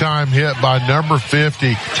big-time hit by number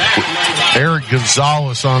 50, Eric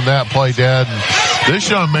Gonzalez, on that play, Dad. And this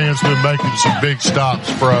young man's been making some big stops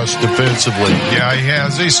for us defensively. Yeah, he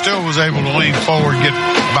has. He still was able to lean forward and get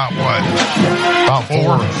about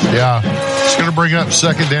about 4. Yeah. It's going to bring up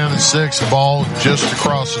second down and 6. Ball just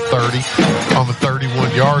across the 30 on the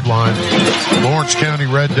 31-yard line. Lawrence County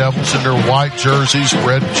Red Devils in their white jerseys,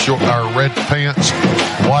 red pants,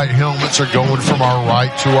 white helmets are going from our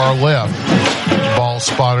right to our left. Ball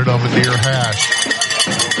spotted on the near hash.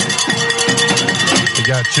 He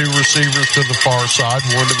got 2 receivers to the far side,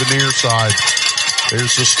 1 to the near side.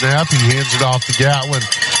 There's the snap. He hands it off to Gatlin.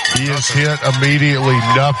 He is hit immediately.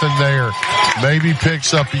 Nothing there. Maybe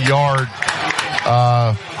picks up a yard.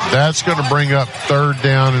 That's going to bring up third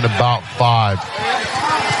down and about 5.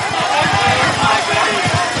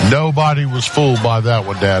 Nobody was fooled by that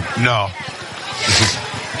one, Dad. No.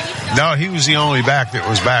 No, he was the only back that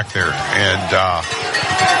was back there, and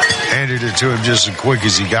handed it to him just as quick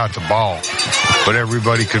as he got the ball. But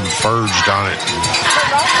everybody converged on it and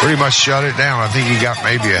pretty much shut it down. I think he got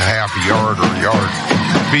maybe a half a yard or a yard.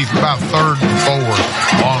 Be about 3rd and 4,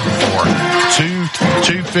 long 4.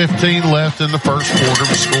 2:15 left in the first quarter.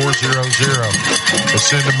 The score 0-0. They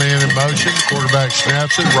send a man in motion. Quarterback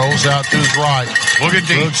snaps it, rolls out to his right. Look at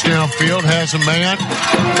deep. Looks downfield, has a man,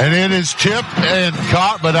 and it is tipped and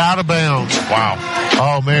caught, but out of bounds. Wow.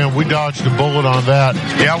 Oh, man, we dodged a bullet on that.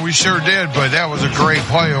 Yeah, we sure did, but that was a great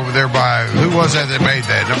play over there by, who was that made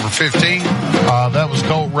that? Number 15? That was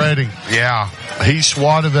Colt Redding. Yeah. He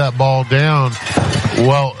swatted that ball down.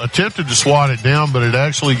 Well, attempted to swat it down, but it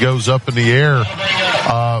actually goes up in the air.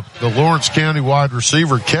 The Lawrence County wide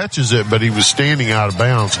receiver catches it, but he was standing out of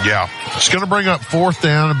bounds. Yeah. It's going to bring up 4th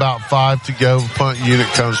down, about 5 to go. Punt unit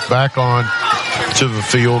comes back on to the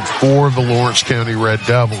field for the Lawrence County Red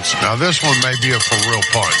Devils. Now, this one may be a for real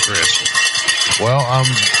punt, Chris. Well,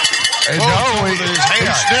 he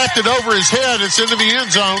snapped it over his head. It's into the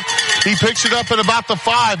end zone. He picks it up at about the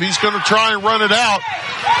 5. He's going to try and run it out.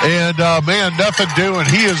 And, man, nothing doing.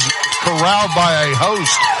 He is corralled by a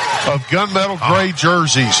host of gunmetal gray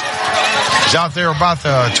jerseys. He's out there about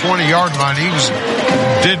the 20-yard line. He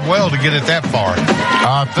did well to get it that far.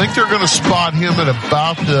 I think they're going to spot him at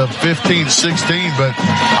about the 15, 16, but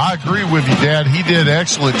I agree with you, Dad. He did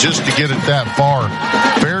excellent just to get it that far.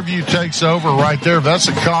 Fairview takes over right there. That's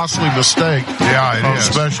a costly mistake on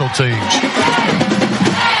special teams.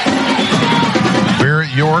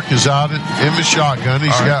 Barrett York is out in the shotgun.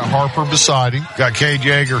 He's got Harper beside him. Got Cade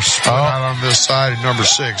Yeager split out on this side at number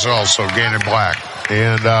 6 also, Gannon Black.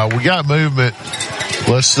 And we got movement.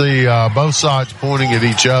 Let's see, both sides pointing at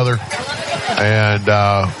each other. And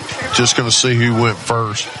just going to see who went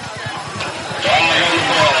first.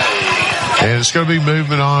 And it's going to be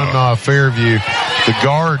movement on Fairview. The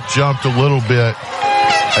guard jumped a little bit,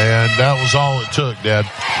 and that was all it took, Dad.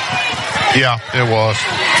 Yeah, it was.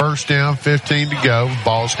 First down, 15 to go.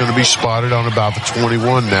 Ball's going to be spotted on about the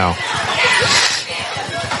 21 now.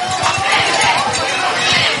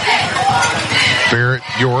 Barrett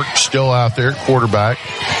York still out there, quarterback.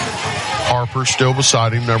 Harper still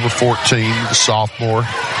beside him, number 14, the sophomore,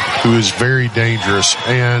 who is very dangerous.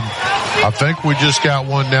 And I think we just got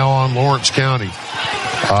one now on Lawrence County.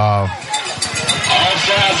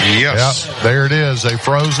 Yes. Yeah, there it is. They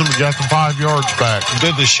froze him and got the 5 yards back.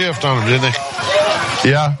 Did the shift on him, didn't they?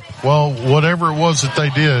 Yeah. Well, whatever it was that they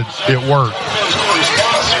did, it worked.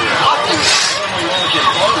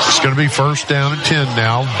 It's going to be first down and 10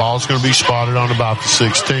 now. Ball's going to be spotted on about the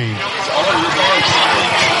 16.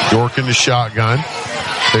 York in the shotgun.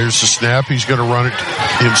 There's the snap. He's going to run it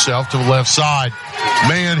himself to the left side.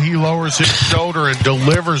 Man, he lowers his shoulder and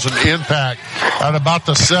delivers an impact at about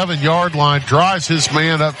the 7-yard line. Drives his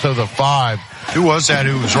man up to the 5. Who was that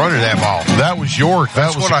who was running that ball? That was York.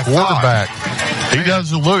 That was a quarterback. He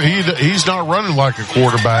doesn't look. He's not running like a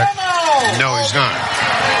quarterback. No, he's not.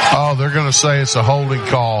 Oh, they're going to say it's a holding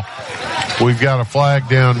call. We've got a flag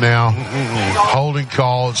down now. Holding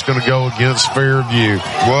call. It's going to go against Fairview.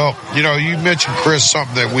 Well, you mentioned, Chris,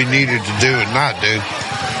 something that we needed to do and not do.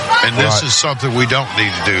 And this is something we don't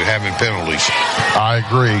need to do, having penalties. I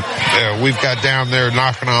agree. We've got down there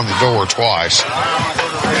knocking on the door twice.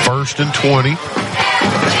 First and 20.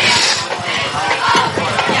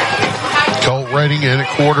 Colt Redding in at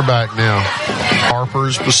quarterback now.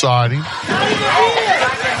 Harper's beside him.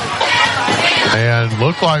 And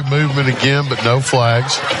looked like movement again, but no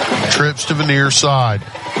flags. Trips to the near side.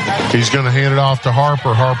 He's going to hand it off to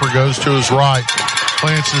Harper. Harper goes to his right.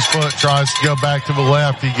 Plants his foot, tries to go back to the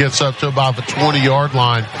left. He gets up to about the 20-yard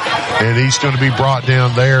line, and he's going to be brought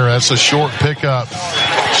down there. That's a short pickup.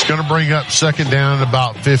 It's going to bring up second down and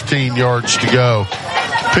about 15 yards to go.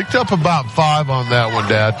 Picked up about 5 on that one,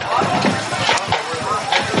 Dad.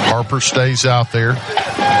 Harper stays out there.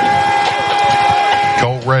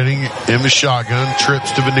 Colt Redding in the shotgun,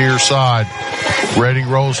 trips to the near side. Redding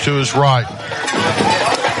rolls to his right.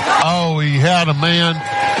 Oh, he had a man.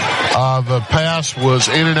 The pass was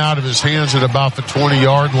in and out of his hands at about the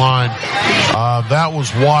 20-yard line. That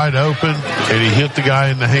was wide open, and he hit the guy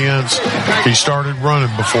in the hands. He started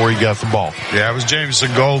running before he got the ball. Yeah, it was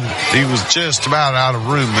Jameson Golden. He was just about out of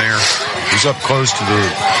room there. He was up close to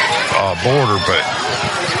the border, but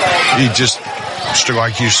he just,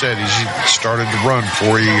 like you said, he started to run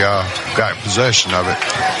before he got possession of it.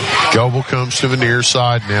 Goebel comes to the near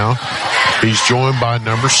side now. He's joined by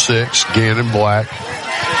number 6, Gannon Black.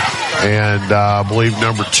 And I believe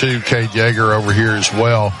number 2, Cade Yeager, over here as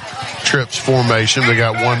well. Trips formation. They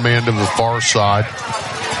got one man to the far side.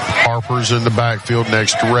 Harper's in the backfield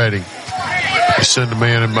next to Redding. They send a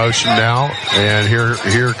man in motion now, and here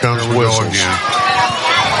comes whistles. Again.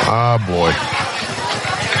 Ah, boy.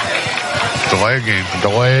 Delay a game.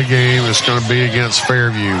 Delay a game. It's going to be against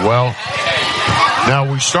Fairview. Well,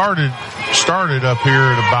 now we started up here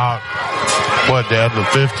at about, what, Dad, the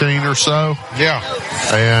 15 or so? Yeah.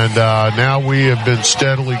 And now we have been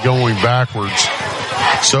steadily going backwards.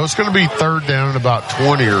 So it's going to be third down at about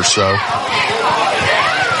 20 or so.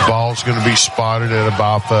 Ball's going to be spotted at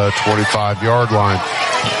about the 25-yard line.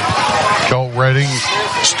 Colt Redding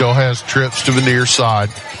still has trips to the near side.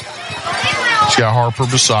 He's got Harper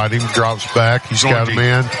beside him, drops back. He's got a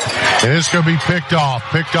man, and it's going to be picked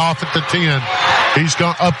off at the 10. He's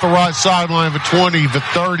gone up the right sideline, the 20, the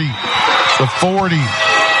 30, the 40.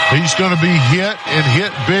 He's going to be hit and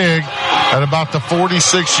hit big at about the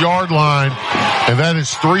 46-yard line, and that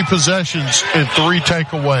is 3 possessions and 3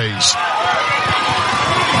 takeaways.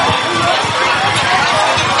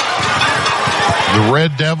 The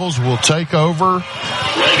Red Devils will take over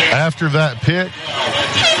after that pick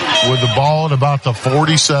with the ball at about the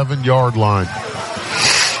 47-yard line.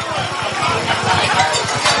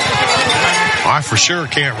 I for sure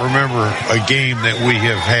can't remember a game that we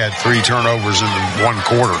have had 3 turnovers in the one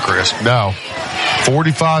quarter, Chris. No.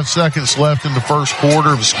 45 seconds left in the first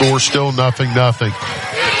quarter. The score still 0-0.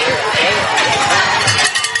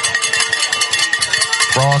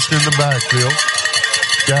 Frost in the backfield.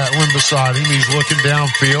 Gatlin beside him. He's looking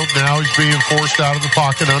downfield. Now he's being forced out of the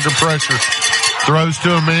pocket under pressure. Throws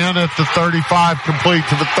to a man at the 35, complete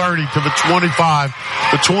to the 30, to the 25.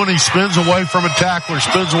 The 20 spins away from a tackler,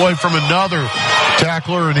 spins away from another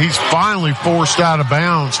tackler, and he's finally forced out of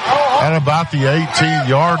bounds at about the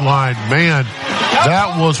 18-yard line. Man,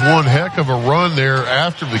 that was one heck of a run there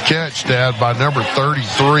after the catch, Dad, by number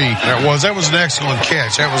 33. That was an excellent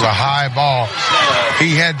catch. That was a high ball.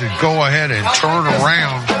 He had to go ahead and turn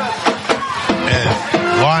around and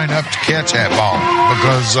line up to catch that ball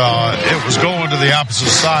because it was going to the opposite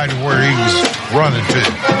side of where he was running to.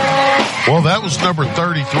 Well, that was number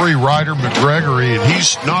 33, Ryder McGregory, and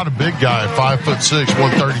he's not a big guy, 5'6",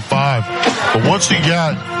 135. But once he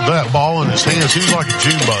got that ball in his hands, he was like a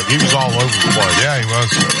June bug. He was all over the place. Yeah, he was.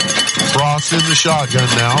 Frost in the shotgun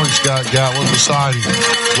now. He's got Gatlin beside him.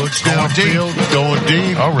 Looks downfield, going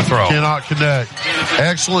deep. Overthrow. Cannot connect.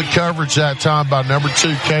 Excellent coverage that time by number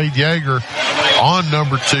 2, Cade Yeager, on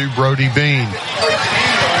number 2, Brody Bean.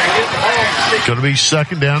 Going to be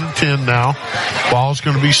second down and 10 now. Ball's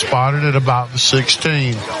going to be spotted at about the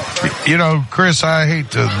 16. You know, Chris, I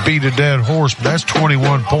hate to beat a dead horse, but that's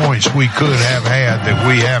 21 points we could have had that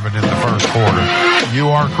we haven't in the first quarter. You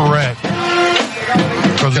are correct.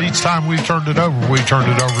 Because each time we turned it over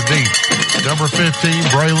deep. Number 15,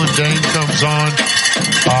 Braylon Dane comes on.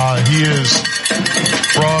 He is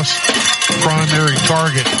Frost's primary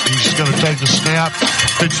target. He's going to take the snap,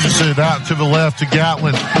 pitches it out to the left to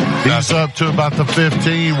Gatlin. He's up to about the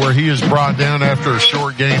 15 where he is brought down after a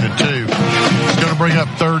short gain of 2. He's going to bring up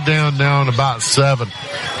third down now in about 7.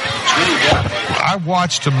 I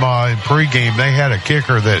watched him in pregame. They had a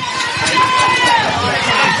kicker that,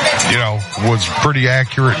 was pretty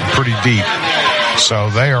accurate and pretty deep. So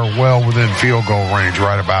they are well within field goal range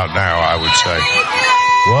right about now, I would say.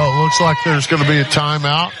 Well, it looks like there's going to be a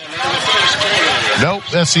timeout. Nope,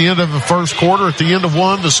 that's the end of the first quarter. At the end of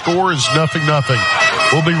one, the score is 0-0.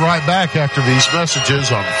 We'll be right back after these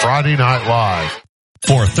messages on Friday Night Live.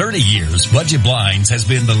 For 30 years, Budget Blinds has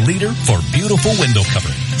been the leader for beautiful window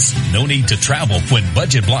coverings. No need to travel when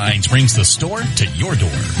Budget Blinds brings the store to your door.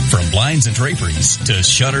 From blinds and draperies to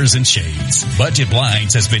shutters and shades, Budget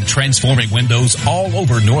Blinds has been transforming windows all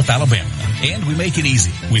over North Alabama. And we make it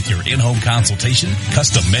easy with your in-home consultation,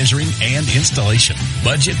 custom measuring, and installation.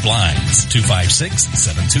 Budget Blinds,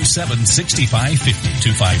 256-727-6550,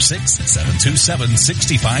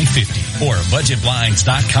 256-727-6550, or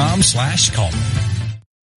budgetblinds.com/call.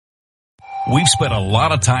 We've spent a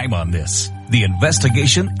lot of time on this. The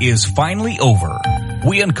investigation is finally over.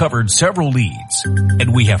 We uncovered several leads,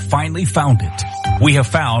 and we have finally found it. We have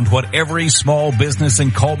found what every small business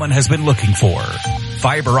in Coleman has been looking for.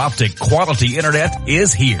 Fiber optic quality internet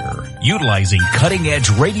is here. Utilizing cutting-edge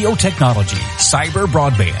radio technology, Cyber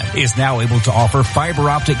Broadband is now able to offer fiber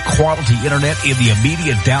optic quality internet in the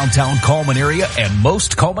immediate downtown Coleman area and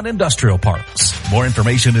most Coleman industrial parks. More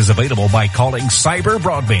information is available by calling Cyber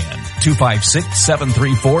Broadband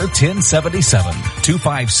 256-734-1077,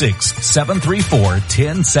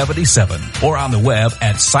 256-734-1077, or on the web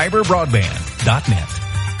at cyberbroadband.net.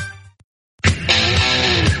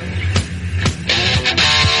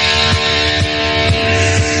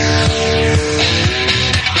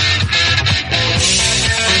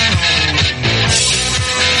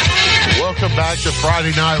 Welcome back to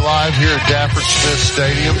Friday Night Live here at Dafford Smith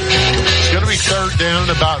Stadium. It's going to be third down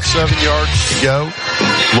and about 7 yards to go.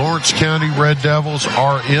 Lawrence County Red Devils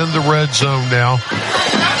are in the red zone now.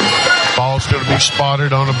 Ball's going to be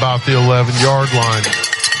spotted on about the 11-yard line.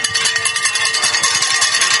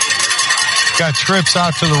 Got trips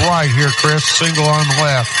out to the right here, Chris. Single on the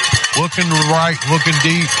left. Looking to the right, looking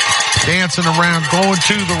deep, dancing around, going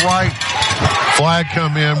to the right. Flag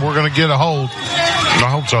come in. We're going to get a hold. I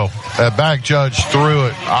hope so. That back judge threw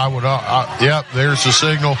it. Yep, there's the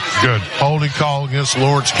signal. Good. Holding call against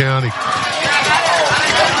Lawrence County.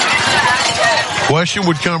 Question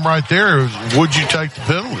would come right there. Would you take the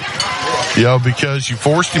penalty? Because you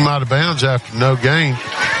forced him out of bounds after no gain.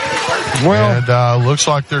 Well, and looks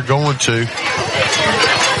like they're going to.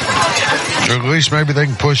 Or at least maybe they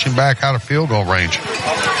can push him back out of field goal range.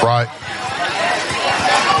 Right.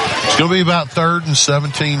 It's going to be about 3rd and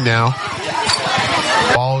 17 now.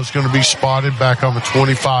 Ball is going to be spotted back on the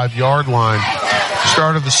 25-yard line.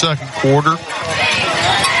 Start of the second quarter.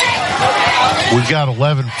 We've got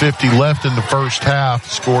 11:50 left in the first half. The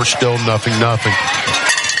score still 0-0.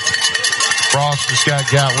 Frost has got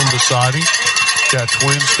Gatlin beside him. Got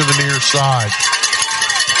Twins to the near side.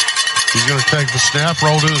 He's going to take the snap,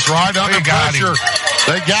 roll to his right, under pressure.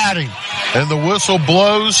 They got him. And the whistle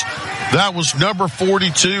blows. That was number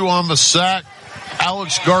 42 on the sack,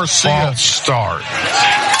 Alex Garcia. False start.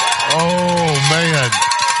 Oh, man.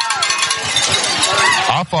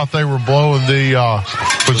 I thought they were blowing the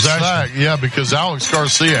possession. Sack. Yeah, because Alex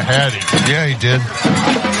Garcia had him. Yeah, he did.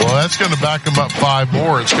 Well, that's going to back him up 5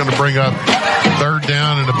 more. It's going to bring up third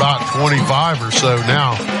down and about 25 or so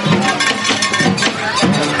now.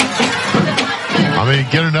 I mean,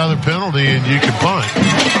 get another penalty and you can punt.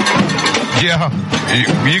 Yeah,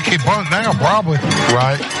 you can punt now, probably.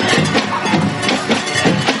 Right.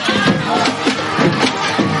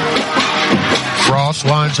 Frost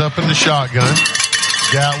lines up in the shotgun.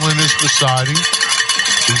 Gatlin is beside him.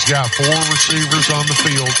 He's got 4 receivers on the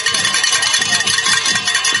field.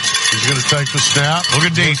 He's going to take the snap. Look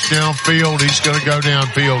at deep downfield. He's going to go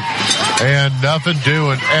downfield. And nothing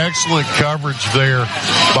doing. Excellent coverage there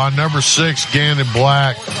by number 6, Gannon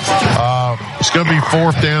Black. It's going to be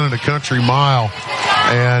 4th down in a country mile.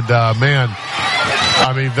 And, man,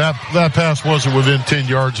 I mean, that pass wasn't within 10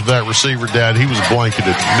 yards of that receiver, Dad. He was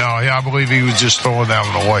blanketed. No, I believe he was just throwing that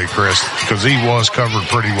one away, Chris, because he was covered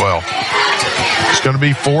pretty well. It's going to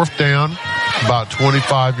be 4th down. About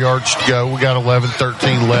 25 yards to go. We got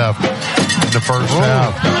 11-13 left in the first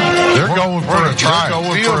half. They're going for a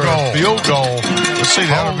field goal. Let's see,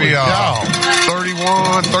 that'll be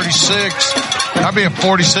 31, 36. That'll be a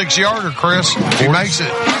 46-yarder, Chris. If he makes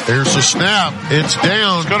it. There's the snap. It's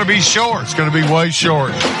down. It's going to be short. It's going to be way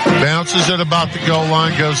short. Bounces at about the goal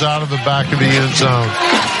line, goes out of the back of the end zone.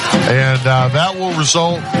 And that will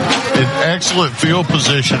result in excellent field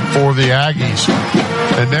position for the Aggies.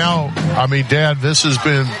 And now, I mean, Dad, this has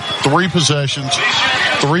been 3 possessions,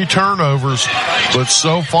 3 turnovers, but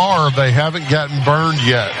so far they haven't gotten burned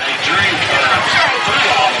yet.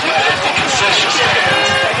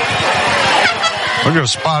 They're going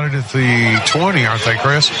to spot it at the 20, aren't they,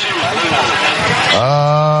 Chris?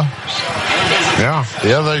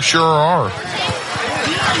 Yeah, they sure are.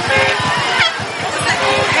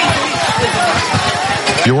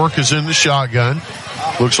 York is in the shotgun.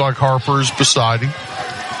 Looks like Harper is beside him.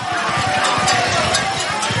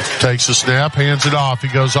 Takes the snap, hands it off. He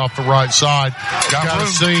goes off the right side. Got a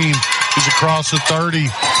seam. He's across the 30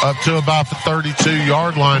 up to about the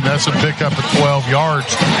 32-yard line. That's a pickup of 12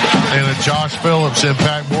 yards. And a Josh Phillips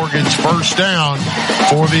Impact Mortgage first down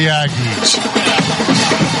for the Aggies.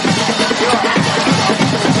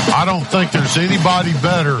 I don't think there's anybody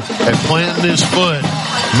better at planting his foot,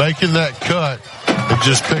 making that cut, and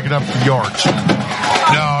just picking up the yards.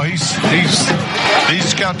 No,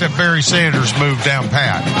 he's got that Barry Sanders move down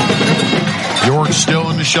pat. York still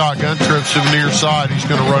in the shotgun, trips to the near side. He's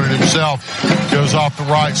going to run it himself. Goes off the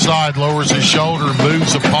right side, lowers his shoulder,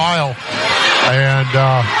 moves a pile. And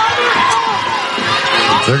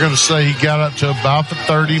they're going to say he got up to about the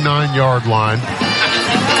 39-yard line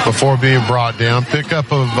before being brought down.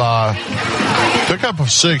 Pickup of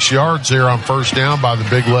 6 yards there on first down by the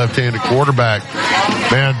big left-handed quarterback.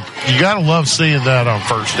 Man, you got to love seeing that on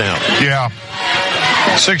first down. Yeah.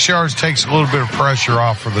 6 yards takes a little bit of pressure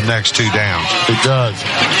off for the next 2 downs. It does.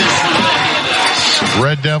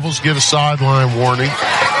 Red Devils get a sideline warning.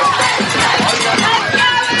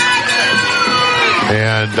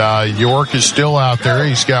 And York is still out there.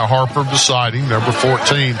 He's got Harper beside him, number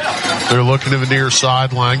 14. They're looking to the near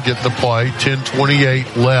sideline, getting the play.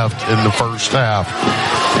 10:28 left in the first half.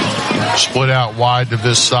 Split out wide to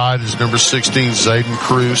this side is number 16, Zayden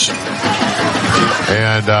Cruz.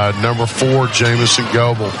 And number 4, Jamison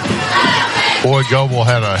Goebel. Boy, Goebel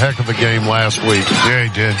had a heck of a game last week. Yeah, he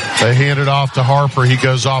did. They hand it off to Harper. He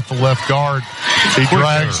goes off the left guard. He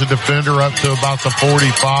drags the defender up to about the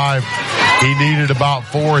 45. He needed about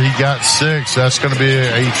 4. He got 6. That's going to be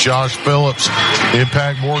a Josh Phillips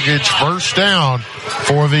Impact Mortgage first down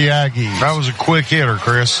for the Aggies. That was a quick hitter,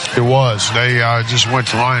 Chris. It was. They just went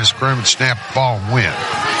to the line of scrimmage, snapped the ball, and went.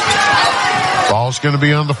 Ball's going to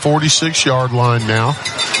be on the 46-yard line now.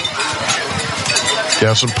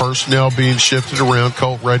 Got some personnel being shifted around.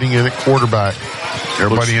 Colt Redding in at quarterback.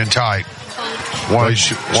 Everybody in tight. One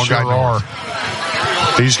guy are.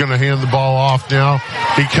 He's going to hand the ball off now.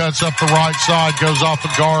 He cuts up the right side, goes off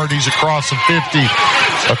the guard. He's across the 50,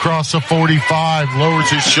 across the 45, lowers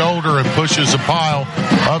his shoulder and pushes the pile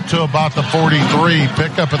up to about the 43.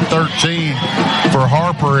 Pick up at 13 for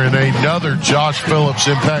Harper and another Josh Phillips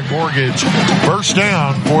Impact Mortgage. First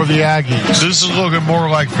down for the Aggies. This is looking more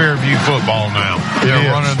like Fairview football now.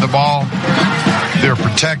 They're running the ball, they're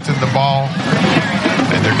protecting the ball,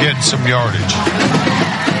 and they're getting some yardage.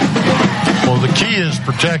 Well, the key is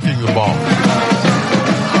protecting the ball.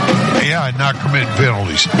 Yeah, and not committing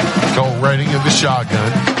penalties. Colt Redding in the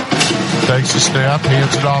shotgun. Takes the snap,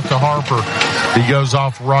 hands it off to Harper. He goes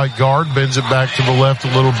off right guard, bends it back to the left a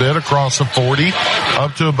little bit, across the 40,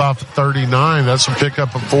 up to about the 39. That's a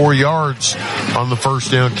pickup of 4 yards on the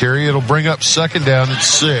first down carry. It'll bring up second down at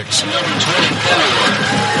 6.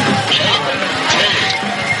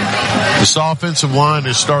 This offensive line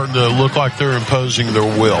is starting to look like they're imposing their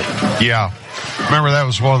will. Yeah. Remember, that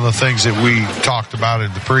was one of the things that we talked about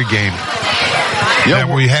in the pregame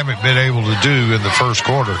that we haven't been able to do in the first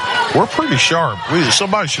quarter. We're pretty sharp.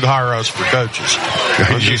 Somebody should hire us for coaches.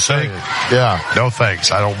 You think? Yeah. No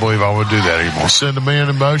thanks. I don't believe I would do that anymore. Send a man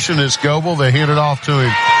in motion. It's Goebel. They hand it off to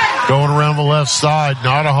him. Going around the left side.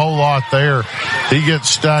 Not a whole lot there. He gets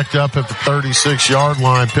stacked up at the 36-yard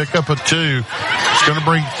line. Pick up a 2. It's going to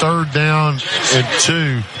bring third down and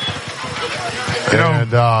 2.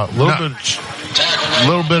 And a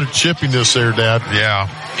little bit of chippiness there, Dad. Yeah.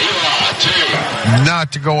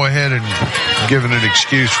 Not to go ahead and give it an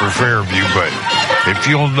excuse for Fairview, but if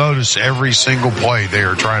you'll notice, every single play they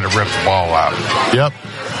are trying to rip the ball out. Yep.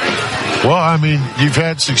 Well, I mean, you've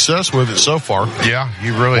had success with it so far. Yeah,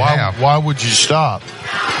 you really have. Why would you stop?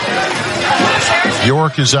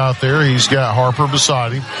 York is out there. He's got Harper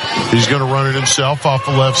beside him. He's going to run it himself off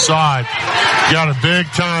the left side. Got a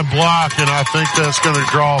big-time block, and I think that's going to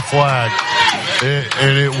draw a flag.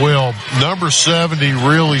 And it will. Number 70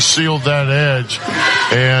 really sealed that edge.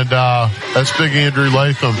 And that's Big Andrew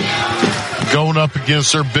Latham going up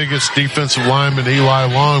against their biggest defensive lineman, Eli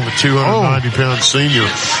Long, with 290-pound senior.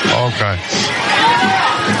 Okay.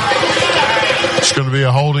 It's going to be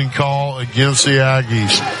a holding call against the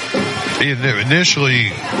Aggies. He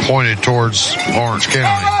initially pointed towards Lawrence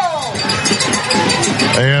County.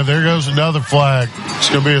 And there goes another flag. It's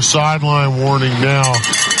going to be a sideline warning now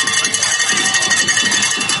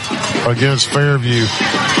against Fairview.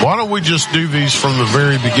 Why don't we just do these from the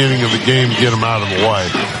very beginning of the game and get them out of the way?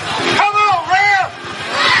 Come on,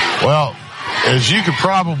 Ralph! Well, as you could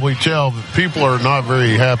probably tell, the people are not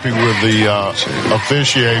very happy with the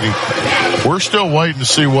officiating. We're still waiting to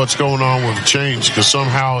see what's going on with the change, because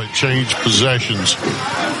somehow it changed possessions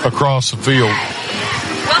across the field.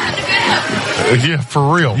 Yeah,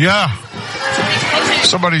 for real. Yeah.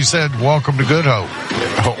 Somebody said, welcome to Good Hope.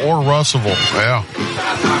 Or Russellville. Yeah.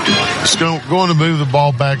 It's going to move the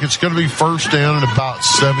ball back. It's going to be first down and about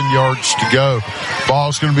 7 yards to go.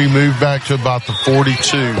 Ball's going to be moved back to about the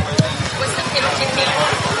 42.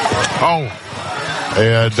 Oh.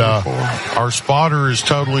 And our spotter is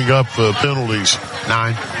totaling up the penalties.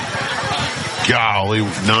 9. Golly,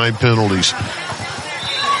 9 penalties.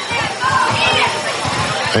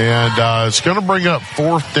 And it's going to bring up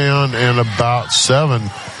 4th down and about 7.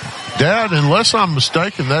 Dad, unless I'm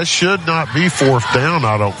mistaken, that should not be 4th down,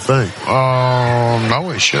 I don't think. No,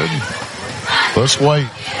 it shouldn't. Let's wait.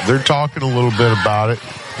 They're talking a little bit about it.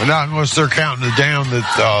 But not unless they're counting it down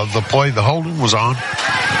that the play the holding was on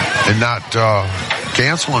and not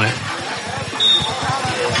canceling it.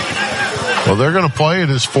 Well, they're going to play it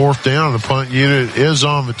as 4th down. The punt unit is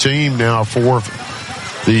on the team now for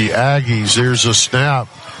the Aggies. There's a snap.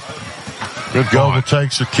 Good Goebel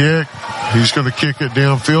takes a kick. He's going to kick it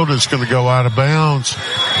downfield. It's going to go out of bounds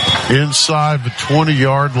inside the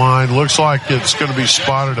 20-yard line. Looks like it's going to be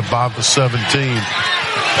spotted about the 17.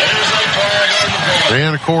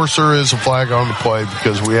 And, of course, there is a flag on the play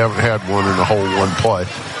because we haven't had one in the whole one play.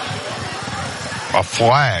 A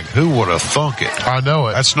flag? Who would have thunk it? I know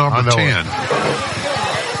it. That's number 10.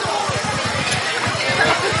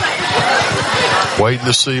 Waiting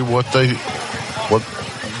to see what the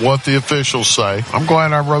officials say. I'm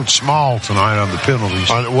glad I wrote small tonight on the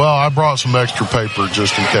penalties. I brought some extra paper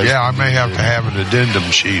just in case. Yeah, I may have to have an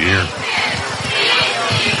addendum sheet here.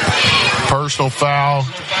 Personal foul,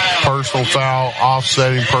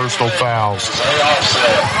 offsetting personal fouls.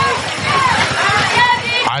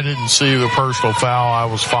 I didn't see the personal foul. I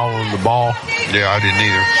was following the ball. Yeah, I didn't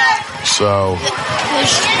either. So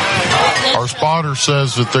our spotter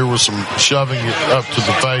says that there was some shoving it up to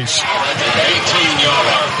the face.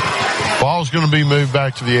 Ball's going to be moved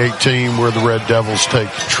back to the 18 where the Red Devils take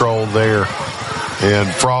control there. And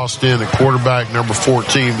Frost in at quarterback, number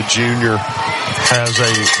 14, the junior, has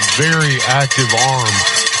a very active arm.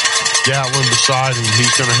 Gatlin beside him.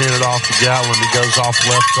 He's going to hand it off to Gatlin. He goes off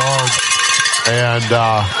left guard and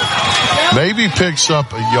maybe picks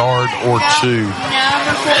up a yard or two.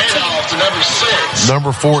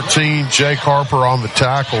 Number 14, Jake Harper on the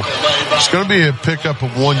tackle. It's going to be a pickup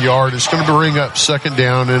of 1 yard. It's going to bring up 2nd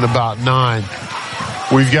down and about 9.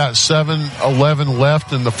 We've got 7:11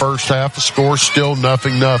 left in the first half. The score still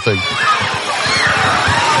 0-0.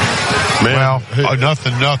 Man, well,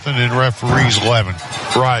 nothing in referees 11.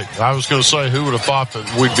 Right. I was going to say, who would have thought that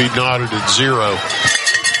we'd be knotted at 0?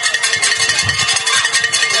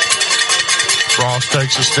 Frost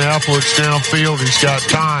takes a snap, looks downfield. He's got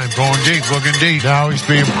time. Going deep, looking deep. Now he's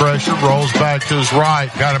being pressured, rolls back to his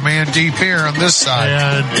right. Got a man deep here on this side.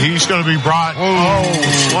 And he's going to be brought,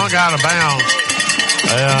 swung out of bounds.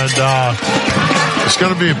 And it's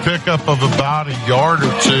going to be a pickup of about a yard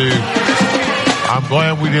or two. I'm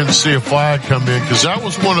glad we didn't see a flag come in because that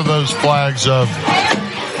was one of those flags of.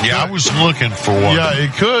 Yeah, I was looking for one. Yeah,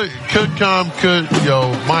 it could come,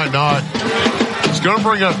 might not. It's going to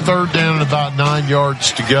bring up 3rd down and about 9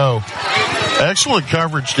 yards to go. Excellent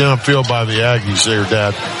coverage downfield by the Aggies there,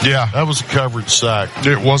 Dad. Yeah. That was a coverage sack.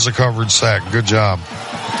 It was a coverage sack. Good job.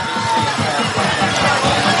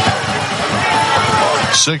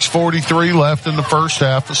 6:43 left in the first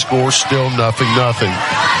half. The score still 0-0.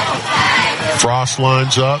 Frost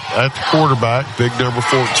lines up at the quarterback. Big number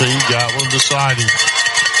 14, Gatlin beside him.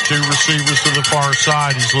 2 receivers to the far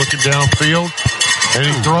side. He's looking downfield. And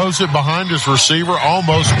he throws it behind his receiver,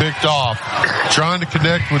 almost picked off. Trying to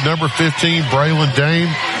connect with number 15, Braylon Dame.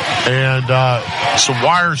 And some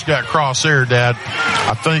wires got crossed there, Dad.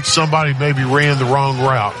 I think somebody maybe ran the wrong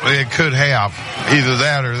route. It could have. Either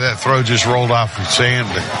that or that throw just rolled off the sand,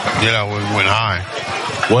 and went high.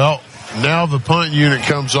 Well, now the punt unit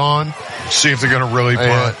comes on. See if they're going to really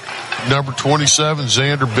punt. Number 27,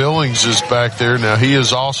 Xander Billings, is back there. Now, he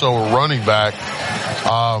is also a running back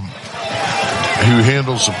who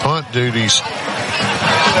handles the punt duties.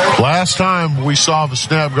 Last time we saw the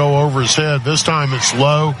snap go over his head. This time it's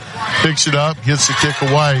low, picks it up, gets the kick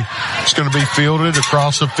away. It's going to be fielded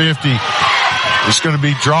across the 50. It's going to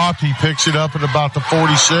be dropped. He picks it up at about the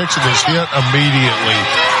 46 and is hit immediately.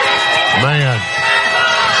 Man,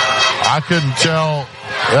 I couldn't tell.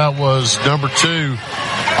 That was number 2,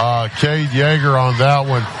 Cade Yeager on that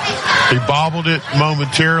one. He bobbled it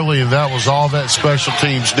momentarily, and that was all that special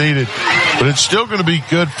teams needed. But it's still going to be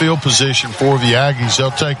good field position for the Aggies.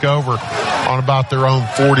 They'll take over on about their own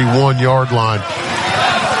 41-yard line.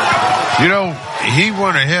 He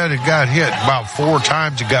went ahead and got hit about 4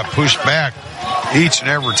 times and got pushed back each and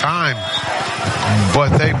every time.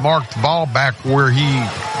 But they marked the ball back where he,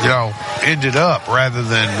 ended up rather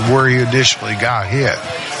than where he initially got hit.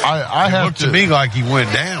 It looked to me like he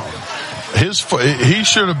went down. He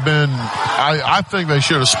should have been, I think they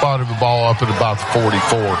should have spotted the ball up at about the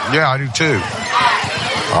 44. Yeah, I do too.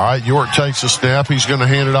 All right, York takes a snap. He's going to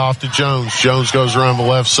hand it off to Jones. Jones goes around the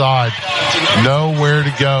left side. Nowhere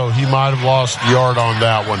to go. He might have lost a yard on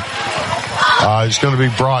that one. He's going to be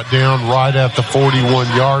brought down right at the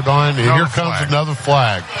 41-yard line. And here comes another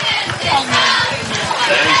flag.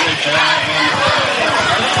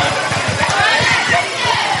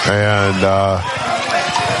 And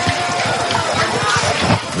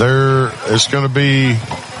there is going to be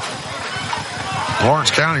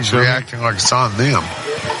Lawrence County's reacting like it's on them.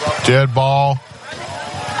 Dead ball,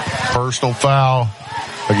 personal foul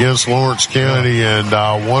against Lawrence County, and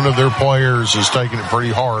one of their players is taking it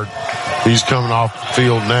pretty hard. He's coming off the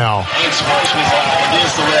field now.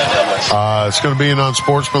 It's going to be an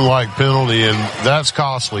unsportsmanlike penalty, and that's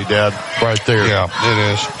costly, Dad, right there. Yeah, it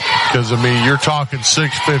is. Because, you're talking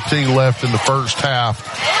 6:15 left in the first half.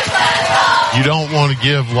 You don't want to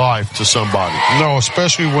give life to somebody. No,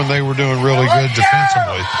 especially when they were doing really good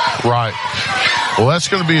defensively. Right. Well, that's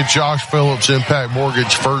going to be a Josh Phillips Impact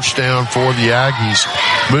Mortgage first down for the Aggies.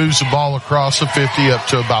 Moves the ball across the 50 up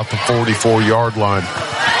to about the 44-yard line.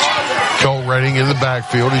 Colt Redding in the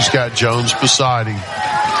backfield. He's got Jones beside him.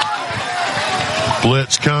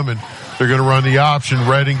 Blitz coming. They're going to run the option.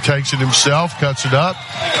 Redding takes it himself, cuts it up,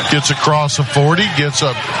 gets across the 40, gets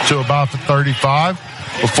up to about the 35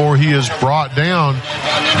 before he is brought down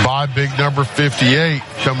by big number 58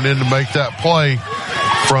 coming in to make that play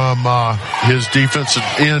from his defensive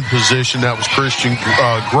end position. That was Christian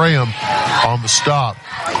Graham on the stop.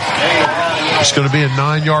 It's going to be a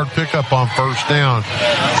 9-yard pickup on first down.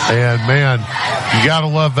 And, man, you got to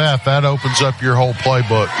love that. That opens up your whole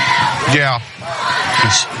playbook. Yeah.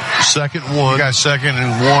 Second one. You got second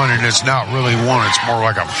and one, and it's not really one. It's more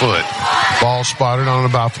like a foot. Ball spotted on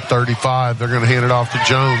about the 35. They're going to hand it off to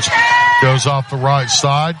Jones. Goes off the right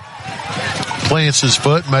side. Plants his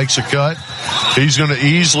foot, makes a cut. He's going to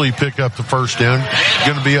easily pick up the first down.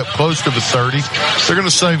 Going to be up close to the 30. They're going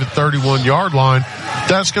to save the 31-yard line.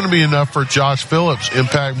 That's going to be enough for Josh Phillips,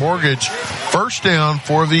 Impact Mortgage. First down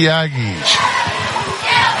for the Aggies.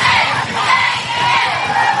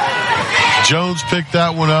 Jones picked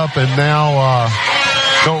that one up, and now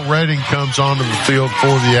Colt Redding comes onto the field for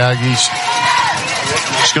the Aggies.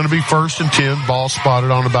 It's going to be first and 10. Ball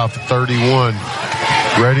spotted on about the 31.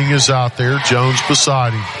 Redding is out there. Jones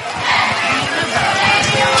beside him.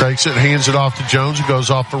 Takes it, hands it off to Jones, who goes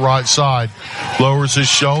off the right side. Lowers his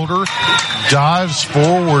shoulder, dives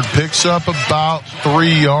forward, picks up about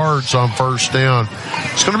 3 yards on first down.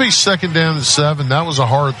 It's going to be second down and 7. That was a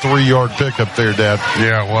hard 3-yard pickup there, Dad.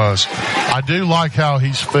 Yeah, it was. I do like how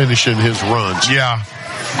he's finishing his runs. Yeah.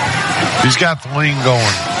 He's got the lean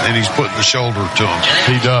going, and he's putting the shoulder to him.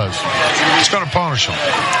 He does. It's going to punish him.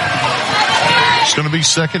 It's going to be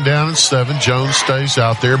second down and 7. Jones stays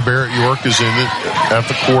out there. Barrett York is in it at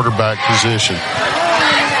the quarterback position.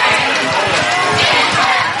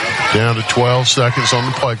 Down to 12 seconds on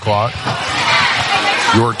the play clock.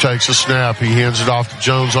 York takes a snap. He hands it off to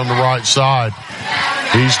Jones on the right side.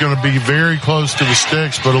 He's going to be very close to the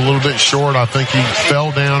sticks, but a little bit short. I think he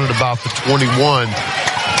fell down at about the 21.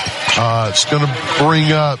 It's going to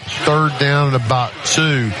bring up third down at about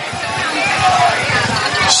 2.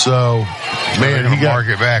 So, man, he got mark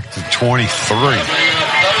it back to 23.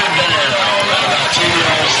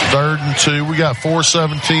 Third and 2. We got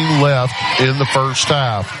 4:17 left in the first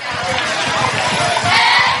half.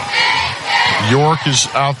 York is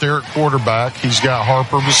out there at quarterback. He's got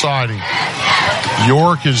Harper beside him.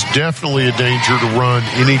 York is definitely a danger to run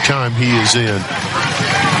anytime he is in.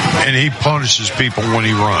 And he punishes people when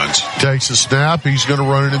he runs. Takes a snap. He's going to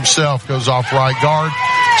run it himself. Goes off right guard.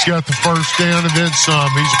 He's got the first down and then some.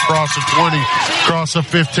 He's across the 20, across the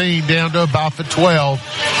 15, down to about the 12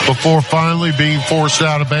 before finally being forced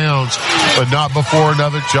out of bounds. But not before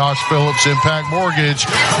another Josh Phillips Impact Mortgage.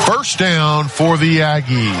 First down for the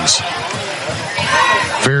Aggies.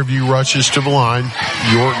 Fairview rushes to the line.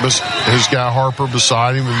 York has got Harper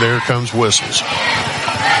beside him, and there comes whistles.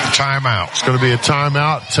 Timeout. It's going to be a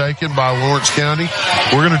timeout taken by Lawrence County.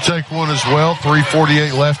 We're going to take one as well.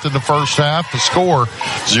 3:48 left in the first half. The score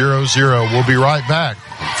 0-0. We'll be right back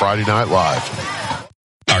on Friday Night Live.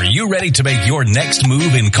 Are you ready to make your next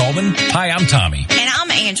move in Coleman? Hi, I'm Tommy. And I'm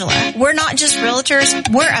Angela. We're not just realtors.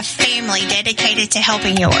 We're a family dedicated to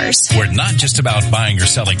helping yours. We're not just about buying or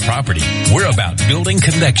selling property. We're about building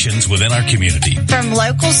connections within our community. From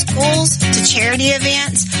local schools to charity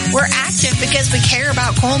events, we're active because we care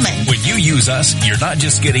about Coleman. When you use us, you're not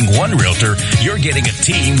just getting one realtor, you're getting a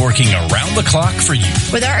team working around the clock for you.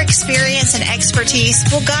 With our experience and expertise,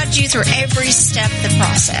 we'll guide you through every step of the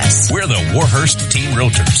process. We're the Warhurst Team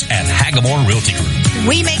Realtors at Hagamore Realty Group.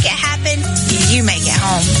 We make it happen happen, you make it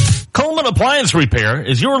home. Coleman Appliance Repair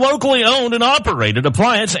is your locally owned and operated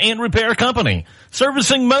appliance and repair company.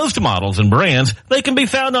 Servicing most models and brands, they can be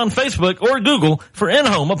found on Facebook or Google for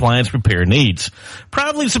in-home appliance repair needs.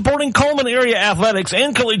 Proudly supporting Coleman area athletics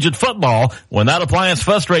and collegiate football, when that appliance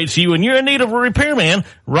frustrates you and you're in need of a repairman,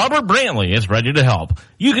 Robert Brantley is ready to help.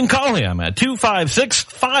 You can call him at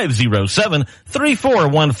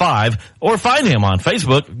 256-507-3415 or find him on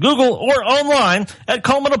Facebook, Google, or online at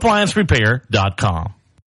ColemanApplianceRepair.com.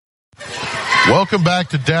 Welcome back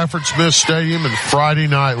to Dafford Smith Stadium and Friday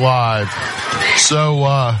Night Live.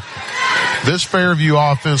 So, this Fairview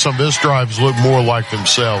offense on this drive has looked more like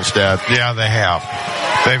themselves, Dad. Yeah, they have.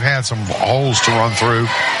 They've had some holes to run through.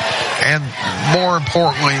 And more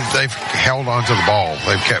importantly, they've held onto the ball.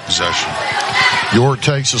 They've kept possession. York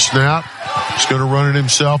takes a snap. He's going to run it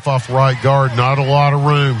himself off right guard. Not a lot of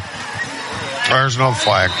room. There's no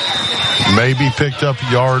flag. Maybe picked up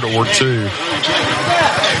a yard or two.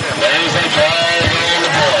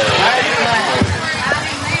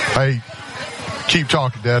 Hey, keep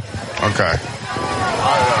talking, Dad. Okay.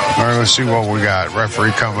 All right, let's see what we got.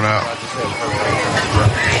 Referee coming up.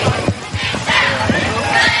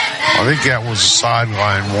 I think that was a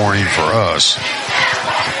sideline warning for us.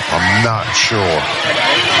 I'm not sure.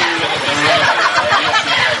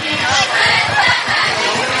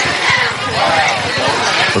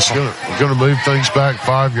 We're going to move things back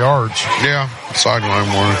 5 yards. Yeah,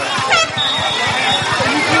 sideline warning.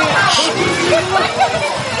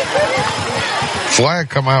 Flag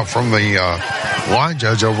come out from the line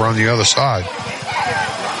judge over on the other side.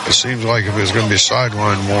 It seems like if it was going to be a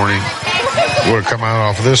sideline warning, it would have come out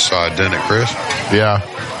off this side, didn't it, Chris? Yeah.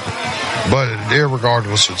 But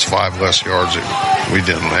irregardless, it's 5 less yards that we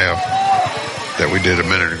didn't have that we did a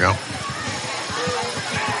minute ago.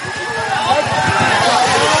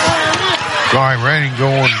 All right, Randy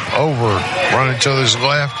going over, running to his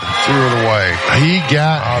left, and threw it away. He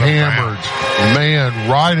got hammered. Man,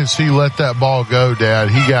 right as he let that ball go, Dad,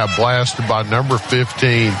 he got blasted by number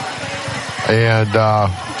 15. And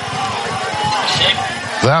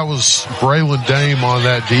that was Braylon Dame on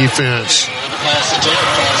that defense.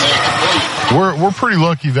 We're pretty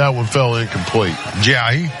lucky that one fell incomplete.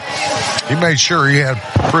 Yeah, he made sure he had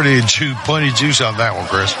plenty of juice on that one,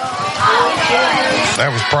 Chris.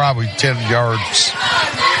 That was probably 10 yards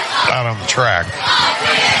out on the track.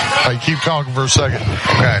 Hey, keep talking for a second.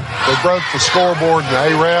 Okay. They broke the scoreboard in the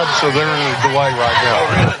ARAB, so they're in a delay right now.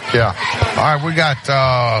 Yeah. All right, we got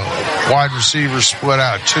wide receivers split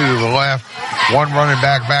out, 2 to the left. One running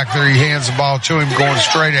back there. He hands the ball to him going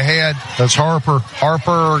straight ahead. That's Harper.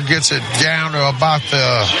 Harper gets it down to about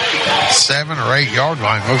the 7 or 8 yard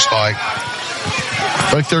line, looks like.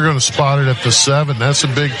 I think they're going to spot it at the 7. That's a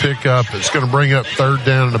big pickup. It's going to bring up 3rd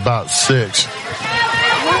down at about 6.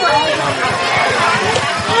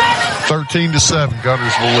 13-7,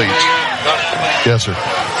 Gunners will lead. Yes, sir.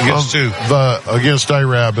 Against who? Against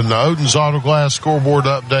ARAB. And the Odin's Auto Glass scoreboard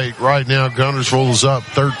update right now, Gunnersville is up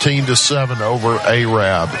 13-7 over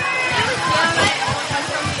ARAB.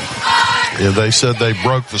 Yeah, they said they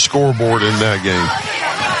broke the scoreboard in that game.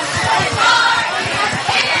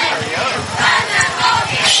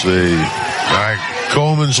 Let's see. All right.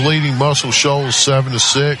 Coleman's leading Muscle Shoals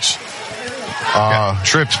 7-6.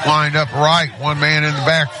 Trips lined up right. One man in the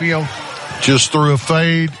backfield. Just threw a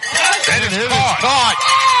fade. And it is caught.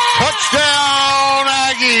 Touchdown,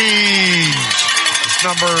 Aggies. It's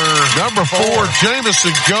number 4,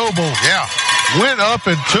 Jamison Goebel. Yeah. Went up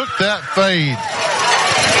and took that fade.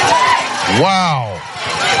 Wow.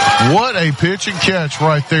 What a pitch and catch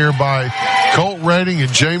right there by Colt Redding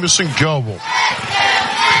and Jamison Goebel.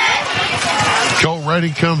 Colt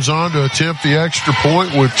Redding comes on to attempt the extra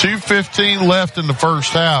point with 2:15 left in the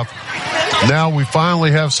first half. Now we finally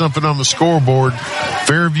have something on the scoreboard.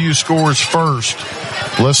 Fairview scores first.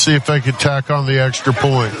 Let's see if they can tack on the extra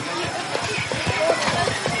point.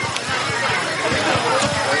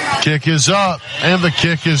 Kick is up, and the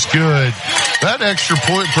kick is good. That extra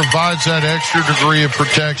point provides that extra degree of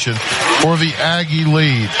protection for the Aggie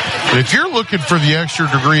lead. And if you're looking for the extra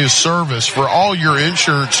degree of service for all your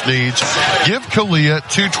insurance needs, give Kalia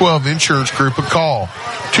 212 Insurance Group a call.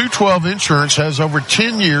 212 Insurance has over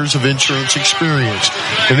 10 years of insurance experience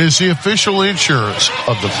and is the official insurance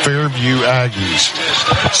of the Fairview Aggies.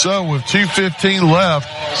 So with 2:15 left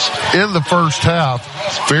in the first half,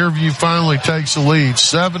 Fairview finally takes the lead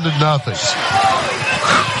 7-0.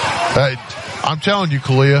 I'm telling you,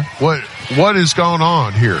 Kalia, what is going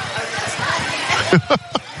on here?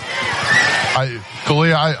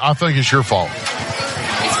 Kalia, I think it's your fault.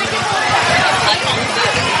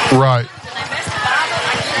 Right.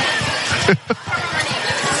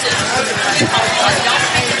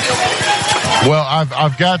 Well,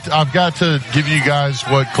 I've got to give you guys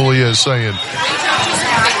what Kalia is saying.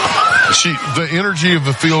 The energy of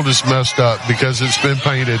the field is messed up because it's been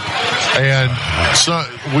painted, and so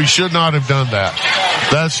we should not have done that.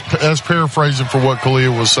 That's paraphrasing for what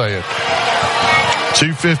Kalia was saying.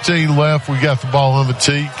 2:15 left. We got the ball on the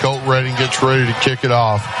tee. Colt Redding gets ready to kick it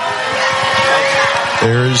off.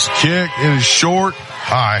 There is kick. It is short.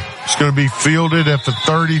 High. It's going to be fielded at the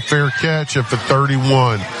 30. Fair catch at the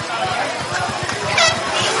 31.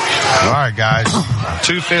 All right, guys.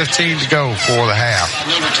 2:15 to go for the half.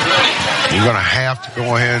 You're going to have to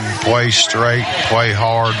go ahead and play straight, play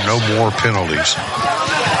hard, no more penalties.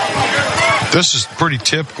 This is pretty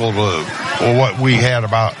typical of what we had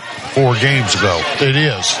about 4 games ago. It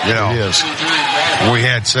is. You know, it is. We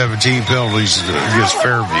had 17 penalties against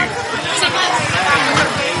Fairview.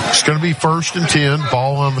 It's going to be 1st and 10.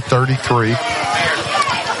 Ball on the 33.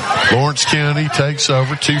 Lawrence County takes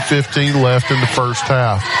over. 2:15 left in the first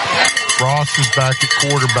half. Frost is back at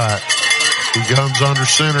quarterback. He comes under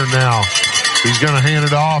center now. He's going to hand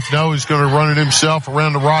it off. No, he's going to run it himself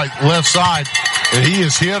around the left side. And he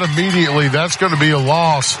is hit immediately. That's going to be a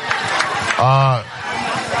loss.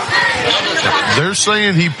 They're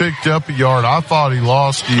saying he picked up a yard. I thought he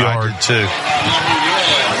lost a yard. I did too.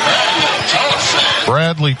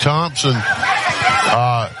 Bradley Thompson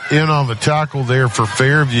in on the tackle there for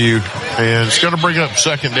Fairview, and it's going to bring up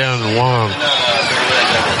 2nd down and long.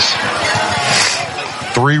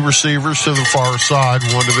 3 receivers to the far side,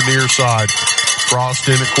 1 to the near side. Frost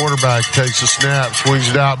in at quarterback, takes a snap, swings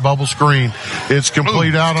it out, bubble screen. It's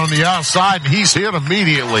complete out on the outside, and he's hit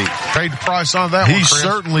immediately. Paid the price on that one, He Chris.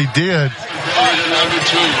 certainly did.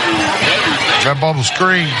 That bubble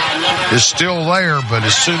screen is still there, but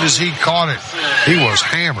as soon as he caught it, he was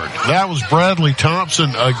hammered. That was Bradley Thompson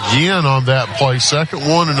again on that play. 2nd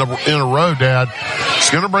one in a row, Dad. It's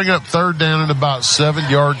going to bring up 3rd down and about 7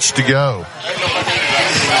 yards to go.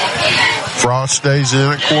 Frost stays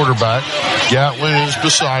in at quarterback. Gatlin is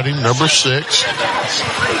beside him, number 6.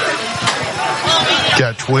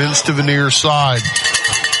 Got twins to the near side.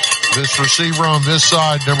 This receiver on this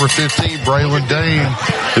side, number 15, Braylon Dane,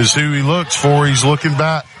 is who he looks for. He's looking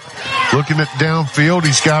back, looking at downfield.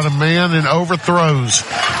 He's got a man and overthrows.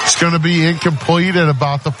 It's going to be incomplete at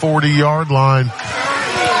about the 40-yard line.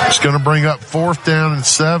 It's going to bring up 4th down and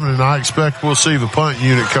 7, and I expect we'll see the punt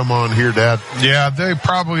unit come on here, Dad. Yeah, they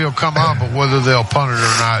probably will come on, but whether they'll punt it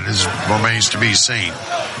or not remains to be seen.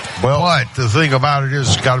 Well, but the thing about it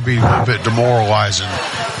is it's got to be a little bit demoralizing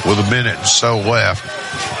with a minute and so left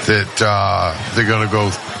that they're going to go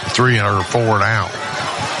 3 or 4 and out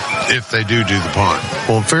if they do the punt.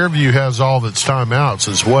 Well, Fairview has all of its timeouts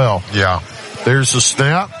as well. Yeah. There's the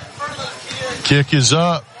snap. Kick is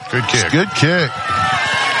up. Good kick. Good kick.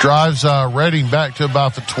 Drives Redding back to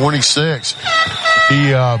about the 26.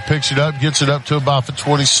 He picks it up, gets it up to about the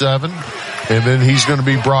 27, and then he's going to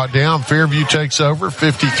be brought down. Fairview takes over.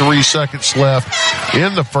 53 seconds left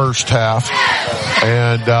in the first half.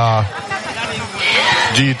 And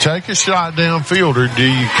do you take a shot downfield, or do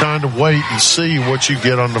you kind of wait and see what you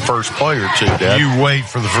get on the first play or two, Dad? You wait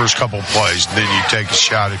for the first couple of plays, and then you take a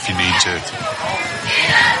shot if you need to.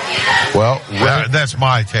 Well, that's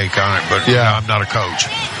my take on it, but yeah. I'm not a coach.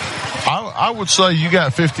 I would say you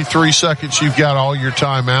got 53 seconds. You've got all your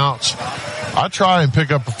timeouts. I try and pick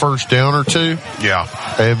up a first down or 2. Yeah.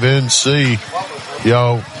 And then see,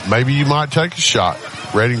 maybe you might take a shot.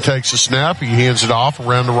 Redding takes a snap. He hands it off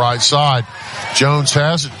around the right side. Jones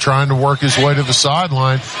has it, trying to work his way to the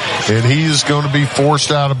sideline, and he is going to be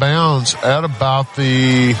forced out of bounds at about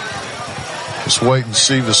the, let's wait and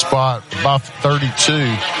see the spot, about the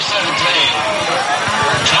 32.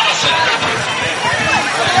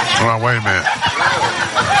 Well, wait a minute.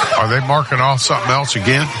 Are they marking off something else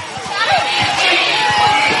again?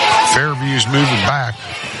 Fairview's moving back.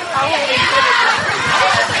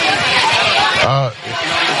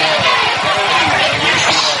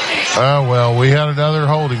 Well, we had another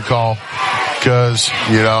holding call because,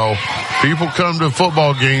 people come to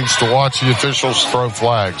football games to watch the officials throw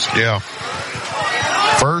flags. Yeah.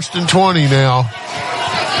 1st and 20 now.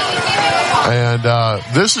 And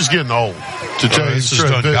this is getting old. To tell you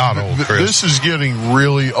the truth, this is getting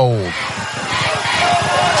really old.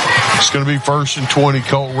 It's going to be 1st and 20.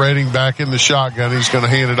 Colt Redding back in the shotgun. He's going to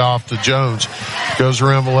hand it off to Jones. Goes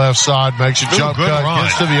around the left side, makes a jump cut,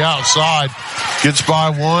 gets to the outside, gets by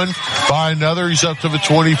one, by another. He's up to the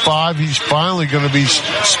 25. He's finally going to be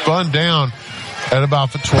spun down at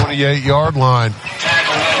about the 28-yard line.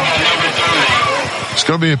 It's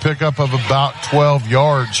going to be a pickup of about 12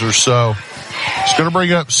 yards or so. It's going to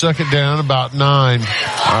bring up second down, about 9.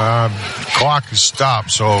 Clock is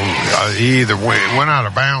stopped, so he either went out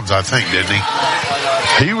of bounds, I think, didn't he?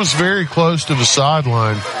 He was very close to the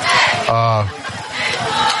sideline.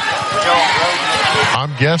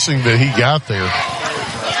 I'm guessing that he got there.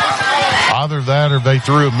 Either that or they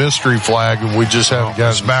threw a mystery flag and we just haven't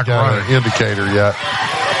got an indicator yet.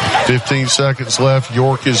 15 seconds left.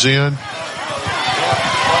 York is in.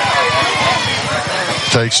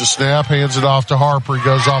 Takes a snap, hands it off to Harper. He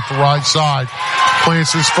goes off the right side.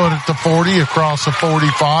 Plants his foot at the 40, across the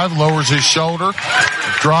 45, lowers his shoulder,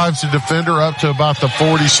 drives the defender up to about the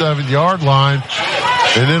 47-yard line,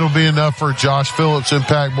 and it'll be enough for Josh Phillips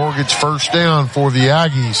Impact Mortgage first down for the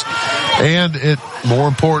Aggies. And it, more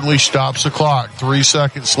importantly, stops the clock. 3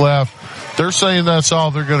 seconds left. They're saying that's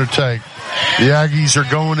all they're going to take. The Aggies are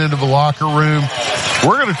going into the locker room.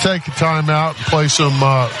 We're going to take a timeout and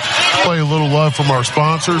play a little love from our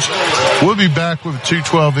sponsors. We'll be back with the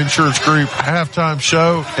 212 Insurance Group halftime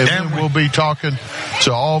show, and then we'll be talking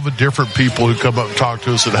to all the different people who come up and talk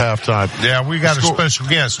to us at halftime. Yeah, we got a special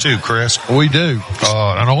guest too, Chris. We do.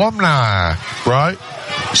 An alumni. Right?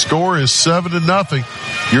 The score is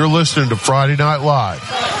 7-0. You're listening to Friday Night Live.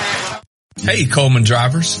 Hey, Coleman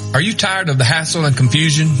drivers. Are you tired of the hassle and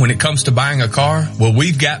confusion when it comes to buying a car? Well,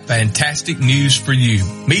 we've got fantastic news for you.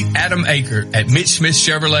 Meet Adam Aker at Mitch Smith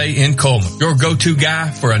Chevrolet in Coleman, your go-to guy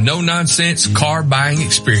for a no-nonsense car buying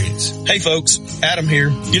experience. Hey, folks. Adam here.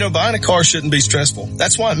 You know, buying a car shouldn't be stressful.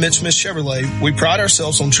 That's why at Mitch Smith Chevrolet, we pride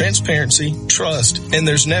ourselves on transparency, trust, and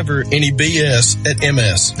there's never any BS at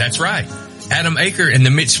MS. That's right. Adam Aker and the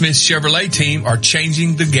Mitch Smith Chevrolet team are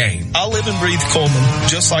changing the game. I live and breathe Coleman,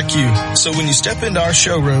 just like you. So when you step into our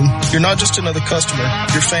showroom, you're not just another customer,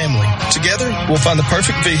 you're family. Together, we'll find the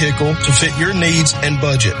perfect vehicle to fit your needs and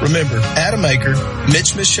budget. Remember, Adam Aker, Mitch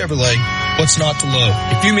Smith Chevrolet, what's not to love?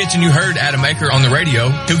 If you mention you heard Adam Aker on the radio,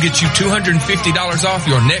 he'll get you $250 off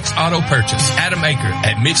your next auto purchase. Adam Aker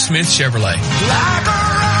at Mitch Smith Chevrolet.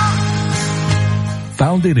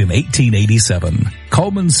 Founded in 1887,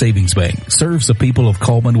 Coleman Savings Bank serves the people of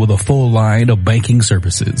Coleman with a full line of banking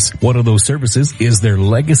services. One of those services is their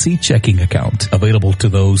Legacy Checking Account, available to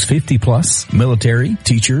those 50-plus, military,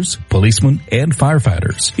 teachers, policemen, and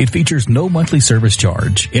firefighters. It features no monthly service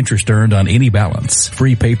charge, interest earned on any balance,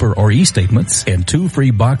 free paper or e-statements, and 2 free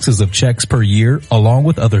boxes of checks per year, along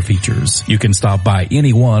with other features. You can stop by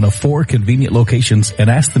any one of 4 convenient locations and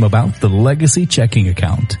ask them about the Legacy Checking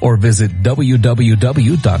Account, or visit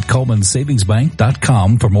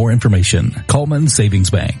www.colemansavingsbank.com for more information. Coleman Savings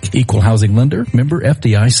Bank. Equal housing lender. Member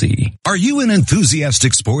FDIC. Are you an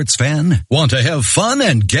enthusiastic sports fan? Want to have fun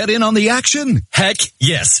and get in on the action? Heck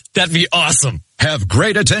yes. That'd be awesome. Have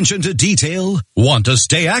great attention to detail? Want to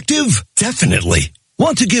stay active? Definitely.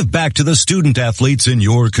 Want to give back to the student athletes in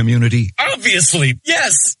your community? Obviously.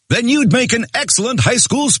 Yes. Then you'd make an excellent high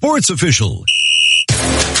school sports official.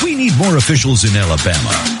 We need more officials in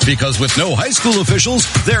Alabama, because with no high school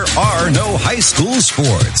officials, there are no high school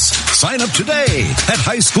sports. Sign up today at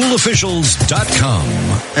highschoolofficials.com.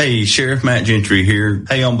 Hey, Sheriff Matt Gentry here.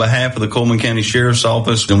 Hey, on behalf of the Coleman County Sheriff's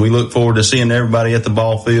Office, and we look forward to seeing everybody at the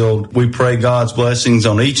ball field. We pray God's blessings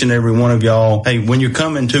on each and every one of y'all. Hey, when you're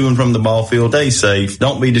coming to and from the ball field, stay safe.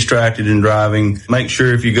 Don't be distracted in driving. Make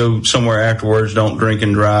sure if you go somewhere afterwards, don't drink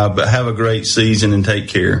and drive, but have a great season and take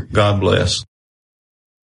care. God bless.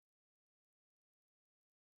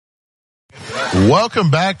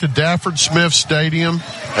 Welcome back to Dafford Smith Stadium,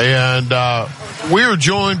 and we are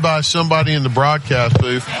joined by somebody in the broadcast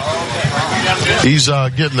booth. He's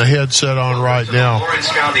getting the headset on right now. Lawrence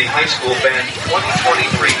County High School Band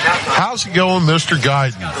 2023. How's it going, Mr.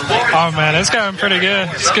 Guyton? Oh, man, it's going pretty good.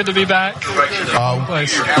 It's good to be back.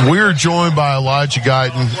 We're joined by Elijah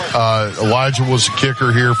Guyton. Elijah was a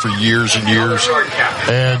kicker here for years and years,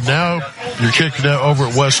 and now you're kicking it over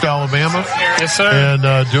at West Alabama. Yes, sir. And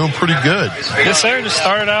doing pretty good. Yes, sir. Just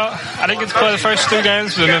started out. I didn't get to play the first 2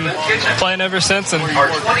 games, but been playing ever since and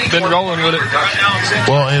been rolling with it.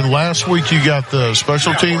 Well, and last week you got the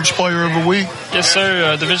Special Teams Player of the Week. Yes,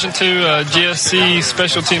 sir. Division II GSC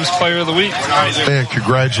Special Teams Player of the Week. Man,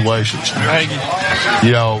 congratulations. Thank you.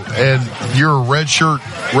 You know, and you're a redshirt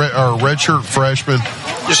freshman.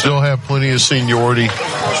 Yes, still sir. have plenty of seniority.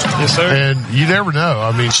 Yes, sir. And you never know.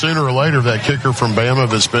 I mean, sooner or later, that kicker from Bama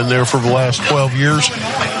that's been there for the last 12 years,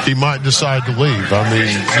 he might decide to leave. I mean,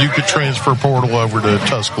 you could transfer portal over to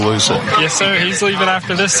Tuscaloosa. Yes, sir. He's leaving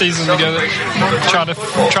after this season to go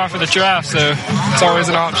try for the draft, so it's always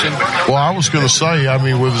an option. Well, I was going to say, I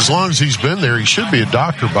mean, with as long as he's been there, he should be a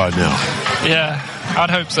doctor by now. Yeah,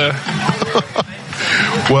 I'd hope so.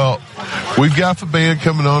 Well, we've got the band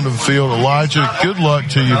coming onto the field. Elijah, good luck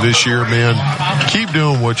to you this year, man. keep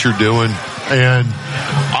doing what you're doing. And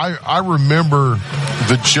I remember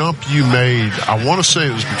the jump you made. I want to say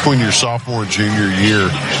it was between your sophomore and junior year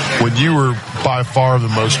when you were by far the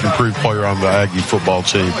most improved player on the Aggie football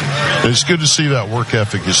team. And it's good to see that work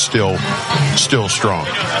ethic is still strong.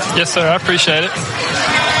 Yes, sir. I appreciate it.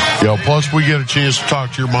 Plus we get a chance to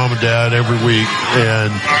talk to your mom and dad every week,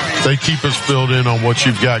 and they keep us filled in on what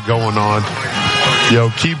you've got going on.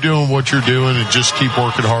 Keep doing what you're doing and just keep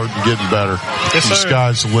working hard and getting better. Yes, sir. The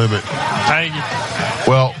sky's the limit. Thank you.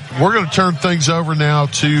 Well, we're going to turn things over now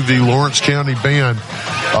to the Lawrence County Band.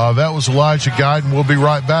 That was Elijah Guide, and we'll be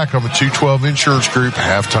right back on the 212 Insurance Group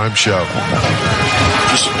halftime show.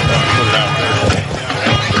 Just put it out there.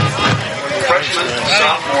 Freshman,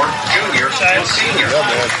 sophomore, junior, and senior.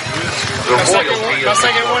 The royalty my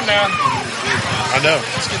second one down. I know.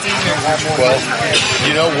 Well,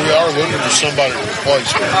 we are looking for somebody to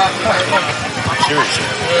replace me. Seriously.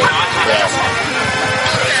 Yeah.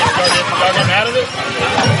 Are you out of it?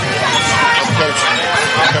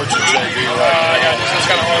 I'm coaching JV right now. It's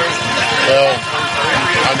kind of hard. Well,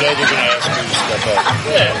 I know they're going to ask me to step up.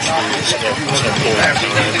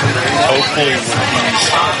 Hopefully when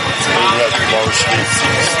he's moving up to varsity.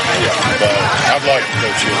 But I'd like to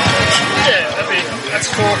coach you in varsity. Yeah, that's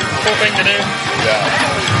a cool thing to do. Yeah.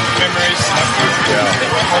 Memories.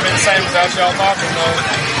 Yeah. I'll be the same without y'all talking, though.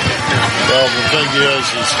 Well, the thing is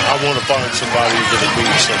I want to find somebody who's going to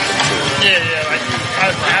mean something to me. Yeah.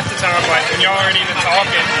 Half the time, when y'all aren't even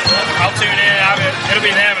talking, I'll tune in. It'll be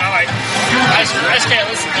them, and I just can't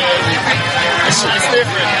listen to it. It's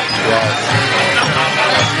different. Right.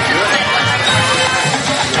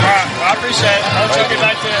 All right. Well, I appreciate it. I'll let you get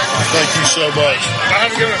back to it. Thank you so much. Have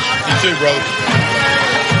a good one. You too, brother.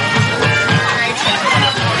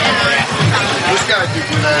 This guy did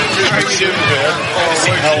good attitude.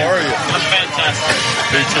 How are you? I'm fantastic.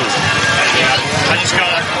 Me too. I just got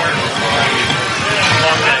off work.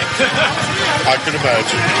 Long day. I can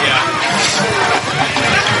imagine. Yeah.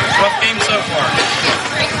 Rough game so far.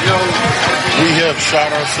 We have shot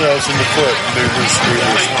ourselves in the foot numerous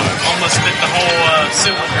times. Almost spit the whole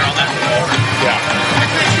cylinder on that ball.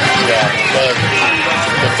 Yeah, but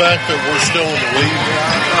the fact that we're still in the lead,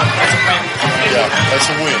 that's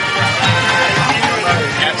a win.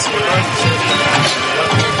 Absolutely.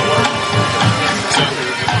 So,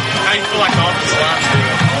 how do you feel like the offensive line's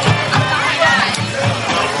doing?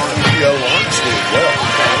 The O-line's doing well.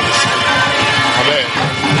 I mean,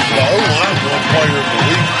 the O-line won player of the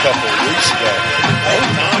league a couple of weeks ago.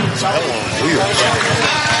 O-line is hell on wheels.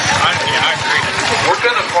 I agree. We're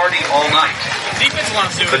going to party all night. Defensive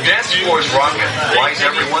line's doing The dance floor's rocking. Why is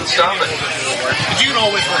everyone stopping? But you can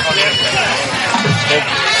always work on that. Well,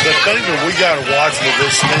 the thing that we got to watch with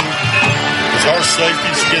this team is our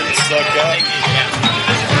safety's getting stuck up.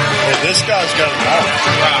 And this guy's got an out.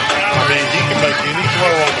 I mean, he can make any throw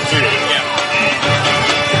on the field. Yeah.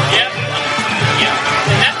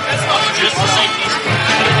 And that's not just the safeties.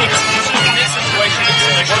 It's in this situation, it's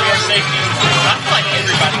to make sure our safeties. I feel like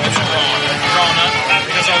everybody was drawn up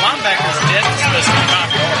because our linebackers dead is supposed to be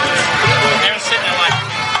 5 yards. They're sitting at like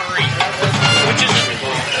 3, which is,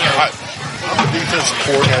 I'm a defensive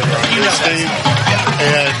coordinator on this team,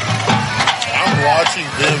 and I'm watching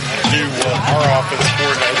them do what our offensive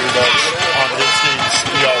coordinator does on his teams.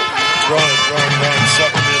 Run,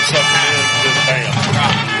 suck them in, then bam.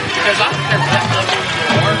 Because I don't care what level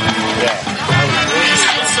you are. Yeah. You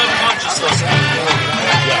still subconsciously stay.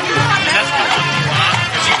 Yeah. And that's what I'm doing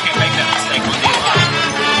because you can't make that mistake on D-line.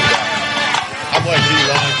 I like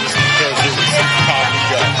D-line just because it was copy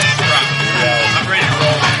guys. Right. Yeah. I'm ready to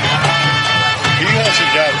roll. He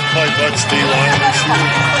hasn't got to play much D-line this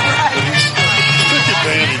year, but he's took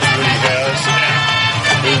advantage when he has.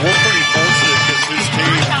 I mean, we're pretty fortunate because his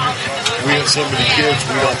team, we have so many kids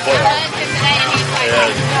we don't play.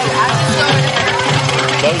 And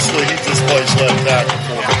mostly he just plays left tackle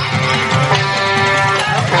for me.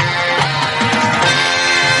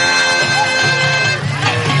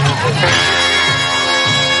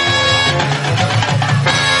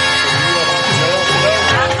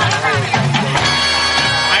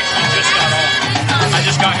 I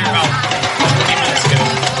just got here about 20 minutes ago,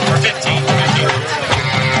 or 15 minutes.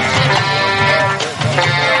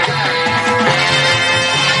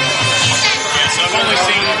 Yeah, so I've only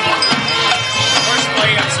seen the first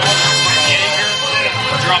play I saw from Yeager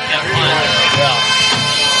drop that punt. Yeah.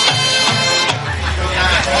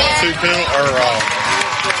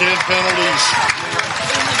 10 penalties,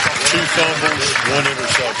 2 fumbles, 1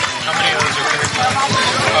 interception. How many of those are penalties?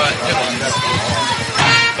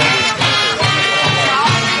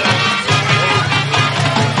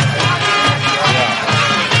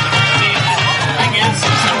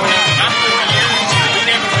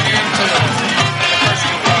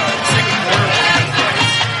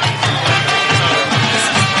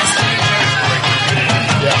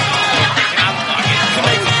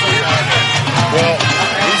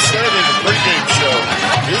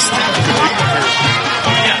 this team could compete here.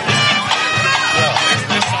 Yeah,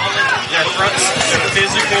 they're solid. Their fronts, they're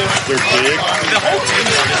physical. They're big. The whole team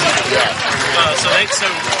is physical. Yeah. So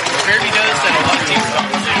Fairview does that a lot of teams don't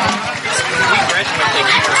do. When we graduate, they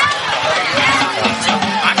keep us.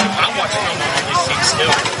 I watch film on these teams still,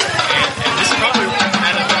 and this is probably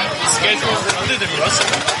out of the schedule, other than Russell,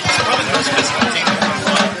 it's probably the most physical team in the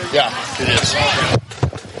world. Yeah, it is.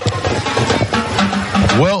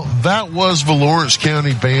 Well, that was Valorance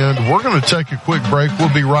County Band. We're going to take a quick break.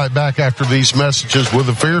 We'll be right back after these messages with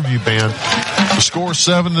the Fairview Band. The score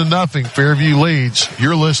 7-0. Fairview leads.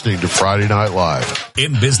 You're listening to Friday Night Live.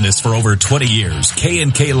 In business for over 20 years,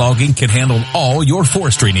 K&K Logging can handle all your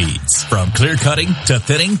forestry needs. From clear cutting to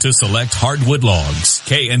thinning to select hardwood logs.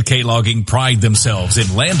 K&K Logging pride themselves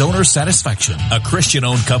in landowner satisfaction. A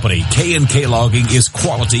Christian-owned company, K&K Logging is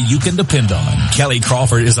quality you can depend on. Kelly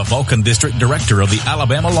Crawford is a Vulcan District Director of the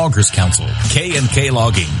Alabama Loggers Council. K&K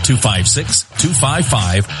Logging,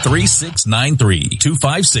 256-255-3693.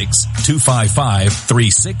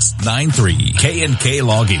 256-255-3693. K&K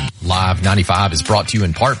Logging. Live 95 is brought to you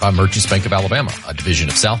in part by Merchants Bank of Alabama, a division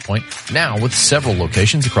of South Point, now with several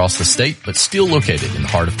locations across the state, but still located in the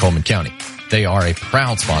heart of Coleman County. They are a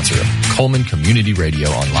proud sponsor of Coleman Community Radio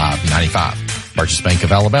on Live 95. Merchants Bank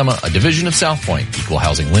of Alabama, a division of South Point, equal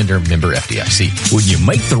housing lender, member FDIC. When you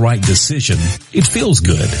make the right decision, it feels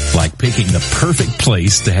good, like picking the perfect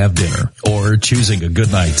place to have dinner or choosing a good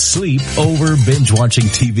night's sleep over binge watching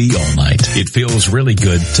TV all night. It feels really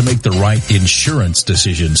good to make the right insurance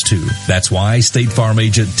decisions too. That's why State Farm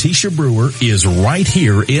agent Tisha Brewer is right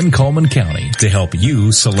here in Coleman County to help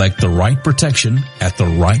you select the right protection at the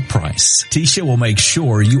right price. Tisha will make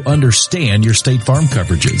sure you understand your State Farm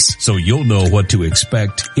coverages so you'll know what to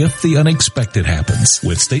expect if the unexpected happens.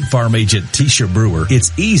 With State Farm agent Tisha Brewer,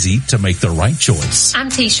 it's easy to make the right choice. I'm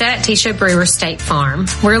Tisha at Tisha Brewer State Farm.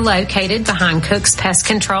 We're located behind Cook's Pest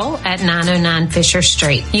Control at 909 Fisher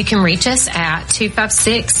Street. You can reach us at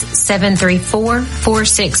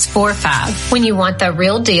 256-734-4645. When you want the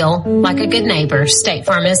real deal, like a good neighbor, State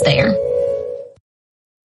Farm is there.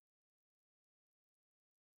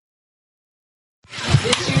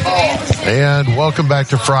 And welcome back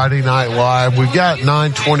to Friday Night Live. We've got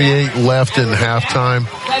 9:28 left in halftime.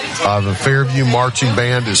 The Fairview Marching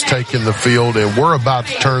Band is taking the field, and we're about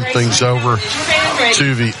to turn things over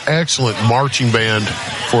to the excellent marching band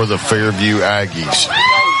for the Fairview Aggies.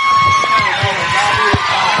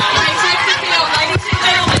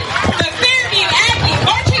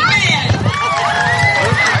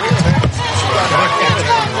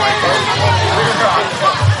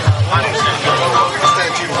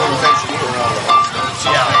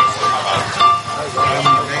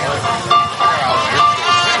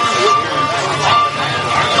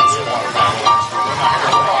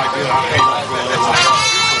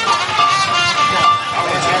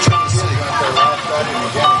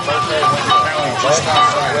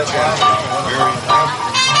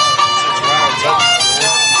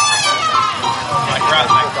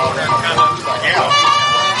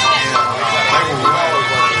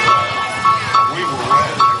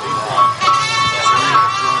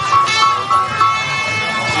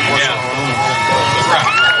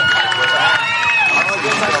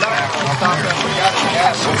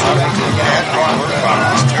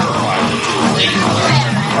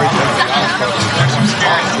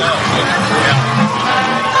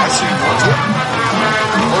 I see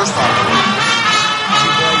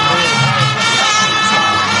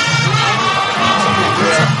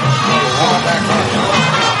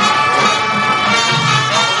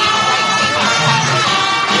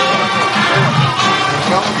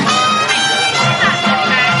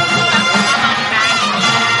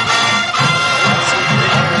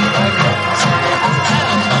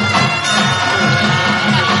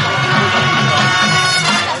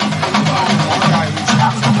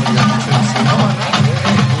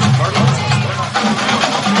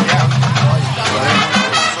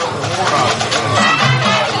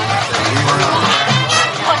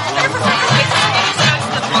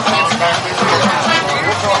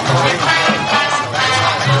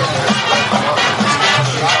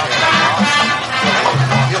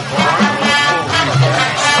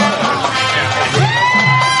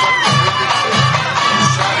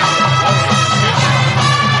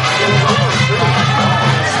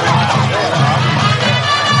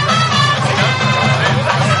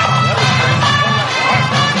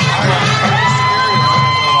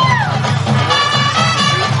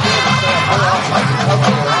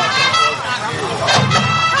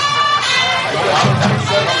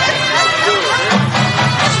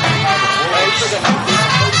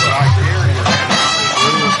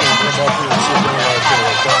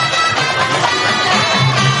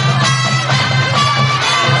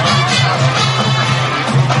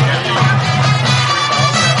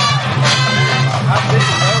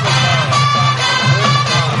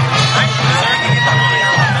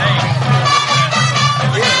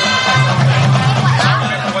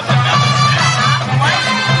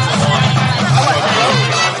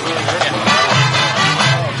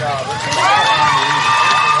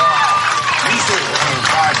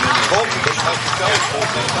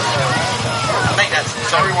I think that's it.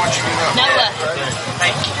 Sorry, why don't you get up? Noah.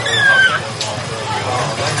 Thank you.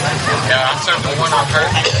 Yeah, I served the one on her.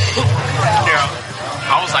 Yeah.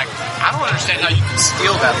 I was like, I don't understand how you can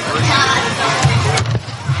steal that bush.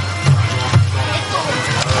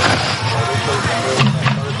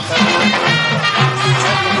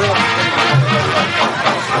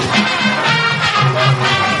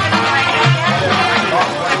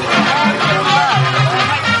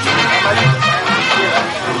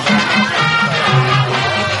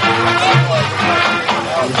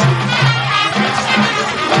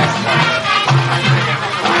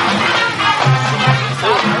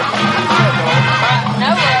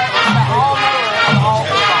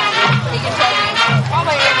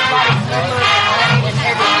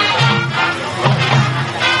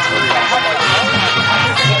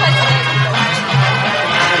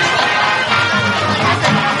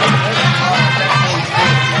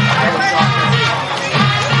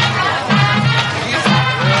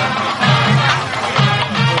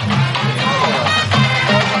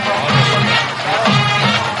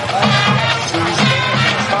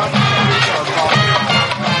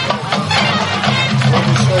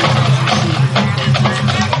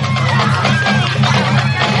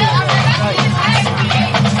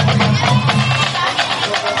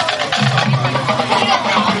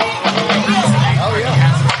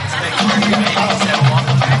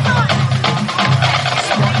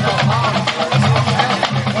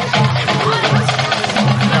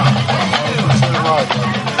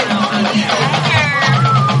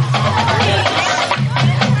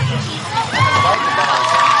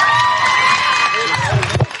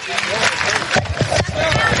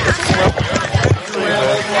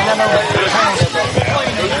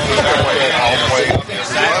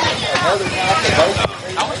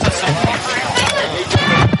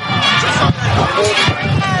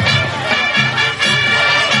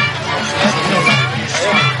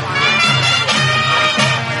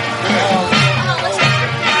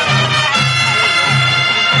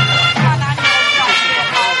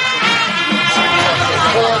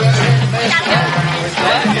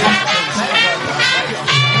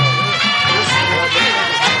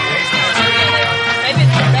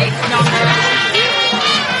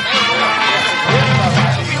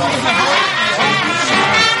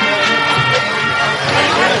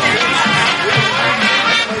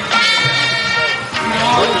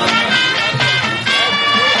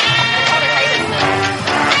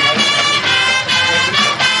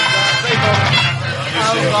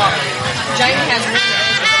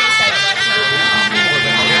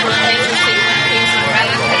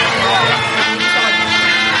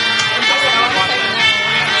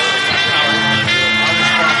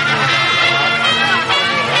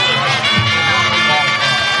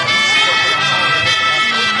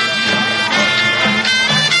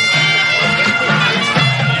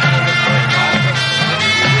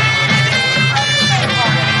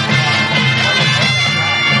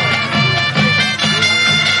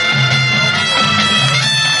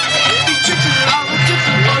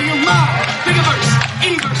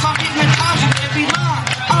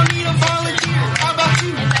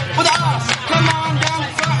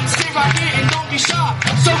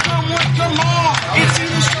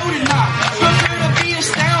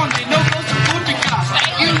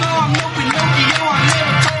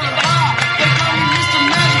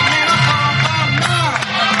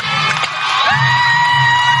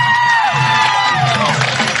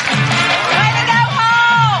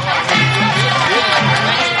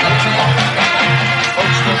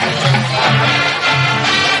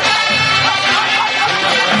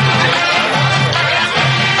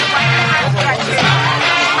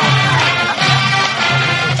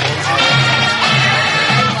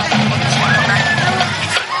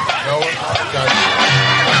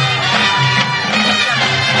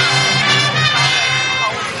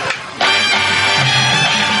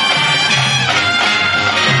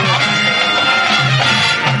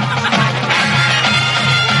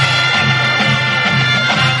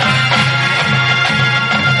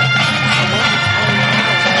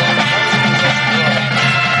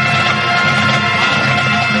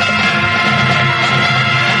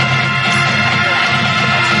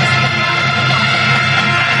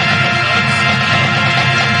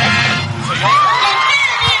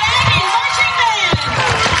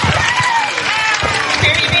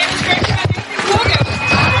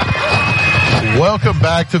 Welcome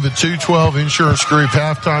back to the 212 Insurance Group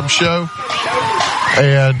halftime show.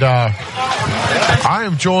 And I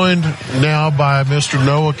am joined now by Mr.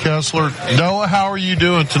 Noah Kessler. Noah, how are you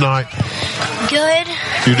doing tonight? Good.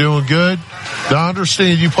 You're doing good? Now, I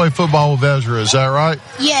understand you play football with Ezra. Is that right?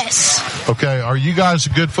 Yes. Okay, are you guys a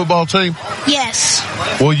good football team? Yes.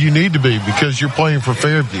 Well, you need to be because you're playing for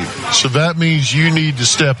Fairview. So that means you need to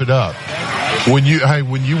step it up. When you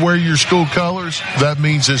wear your school colors, that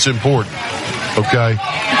means it's important. Okay?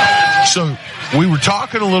 So we were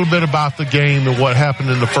talking a little bit about the game and what happened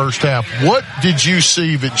in the first half. What did you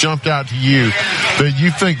see that jumped out to you that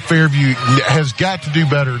you think Fairview has got to do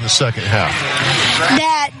better in the second half?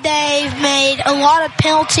 That they've made a lot of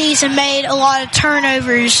penalties and made a lot of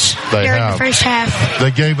turnovers during the first half.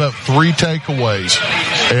 They gave up 3 takeaways,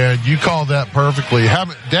 and you called that perfectly.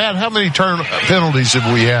 Dad, how many penalties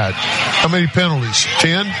have we had? How many penalties?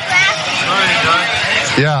 10?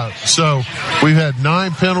 Yeah, so we've had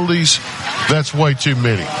 9 penalties. That's way too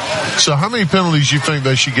many. So how many penalties do you think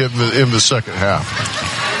they should get in the second half?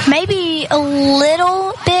 Maybe a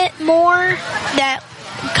little bit more,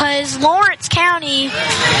 because Lawrence County,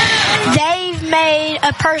 they've made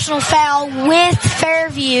a personal foul with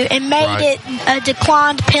Fairview and made it a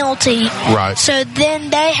declined penalty. Right. So then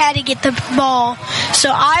they had to get the ball.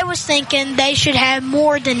 So I was thinking they should have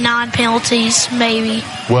more than 9 penalties, maybe.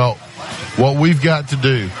 Well, what we've got to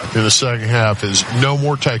do in the second half is no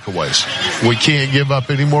more takeaways. We can't give up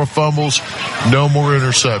any more fumbles, no more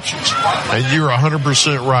interceptions. And you're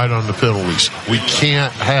 100% right on the penalties. We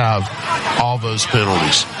can't have all those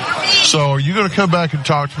penalties. So are you going to come back and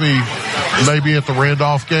talk to me maybe at the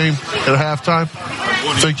Randolph game at halftime?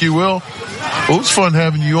 Think you will? Well, it's fun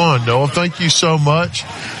having you on, Noah. Thank you so much.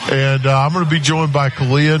 And I'm going to be joined by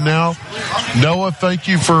Kalia now. Noah, thank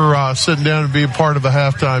you for sitting down and being part of the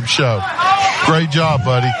halftime show. Great job,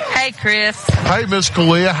 buddy. Hey, Chris. Hey, Miss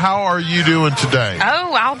Kalia, how are you doing today?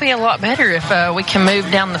 Oh, I'll be a lot better if we can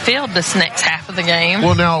move down the field this next half of the game.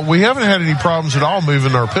 Well, now, we haven't had any problems at all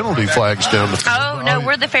moving our penalty flags down the field. Oh, no,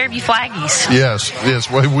 we're the Fairview Flaggies. Yes.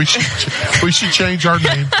 Well, we should change our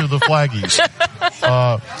name to the Flaggies.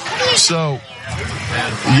 So,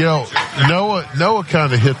 Noah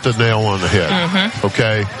kind of hit the nail on the head. Mm-hmm.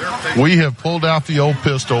 Okay, we have pulled out the old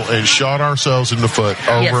pistol and shot ourselves in the foot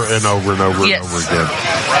over and over and over and over again.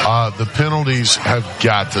 The penalties have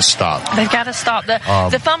got to stop. They've got to stop.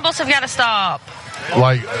 The fumbles have got to stop.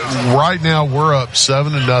 Like right now, we're up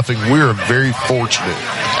 7-0. We are very fortunate.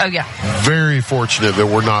 Oh yeah, very fortunate that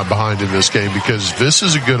we're not behind in this game because this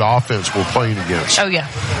is a good offense we're playing against. Oh yeah,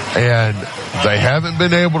 and they haven't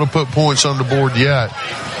been able to put points on the board yet,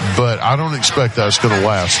 but I don't expect that's going to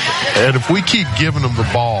last. And if we keep giving them the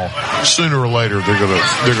ball, sooner or later they're going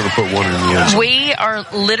to put one in the end zone. We are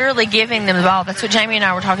literally giving them the ball. That's what Jamie and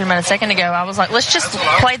I were talking about a second ago. I was like, let's just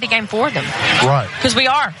play the game for them. Right. Because we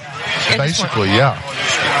are. Basically, yeah.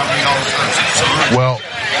 Well,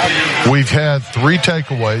 we've had 3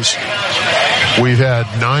 takeaways. We've had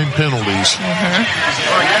 9 penalties.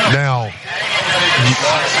 Mm-hmm. Now,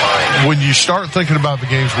 when you start thinking about the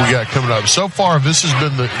games we got coming up, so far this has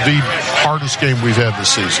been the hardest game we've had this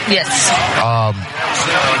season. Yes.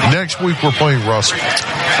 Next week we're playing Russell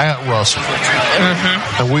at Russell.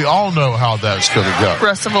 Mm-hmm. And we all know how that's going to go.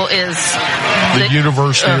 Russell is the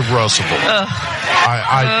University of Russell.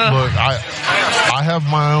 I have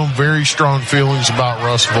my own very strong feelings about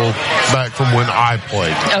Russell back from when I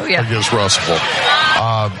played against Russell.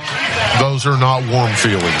 Those are not warm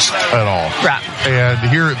feelings at all. Right. And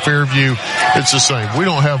here at Fairview, it's the same. We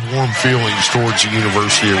don't have warm feelings towards the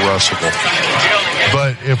University of Russell.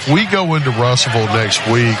 But if we go into Russell next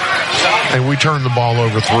week and we turn the ball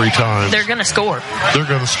over 3 times, they're going to score. They're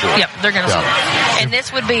going to score. Yep, they're going to score. And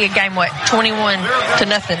this would be a game, 21-0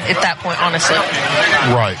 at that point, honestly.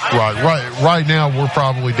 Right now, we're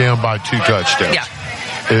probably down by 2 touchdowns. Yeah.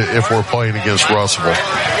 If we're playing against Russell.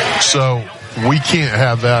 So we can't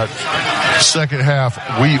have that. Second half,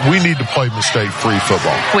 we need to play mistake-free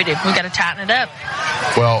football. We do. We've got to tighten it up.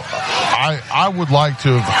 Well, I would like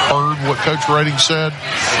to have heard what Coach Rating said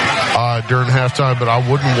during halftime, but I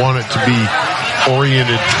wouldn't want it to be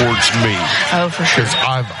oriented towards me. Oh, for sure. Because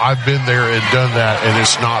I've been there and done that, and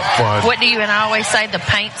it's not fun. What do you and I always say? The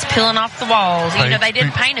paint's peeling off the walls. They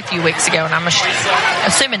didn't paint a few weeks ago, and I'm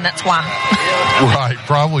assuming that's why. Right,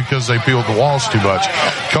 probably because they peeled the walls too much.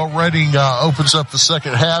 Coach Rating opens up the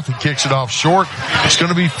second half. He kicks it off short. It's going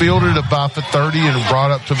to be fielded about the 30 and brought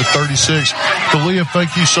up to the 36. Kalia,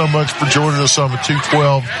 thank you so much for joining us on the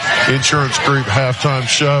 212 Insurance Group halftime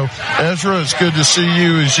show. Ezra, it's good to see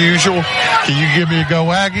you as usual. Can you give me a go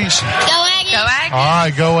Aggies? Go Aggies. Go Aggies. All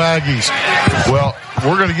right, go Aggies. Well,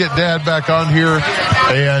 we're going to get Dad back on here.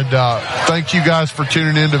 And thank you guys for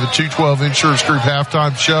tuning in to the 212 Insurance Group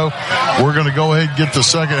halftime show. We're going to go ahead and get the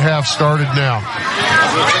second half started now.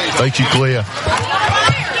 Thank you, Kalia.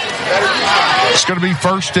 It's going to be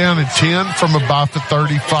first down and 10 from about the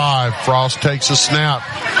 35. Frost takes a snap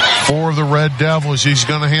for the Red Devils. He's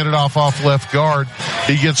going to hand it off left guard.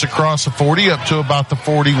 He gets across the 40 up to about the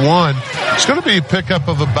 41. It's going to be a pickup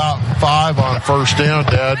of about 5 on first down,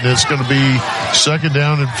 Dad, and it's going to be second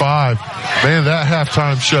down and 5. Man, that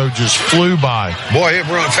halftime show just flew by. Boy, it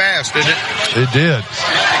run fast, didn't it? It did.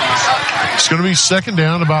 It's going to be second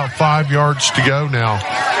down, about 5 yards to go now.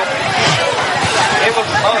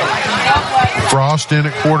 Frost in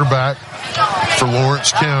at quarterback for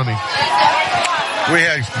Lawrence County. We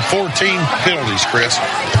had 14 penalties, Chris.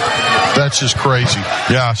 That's just crazy.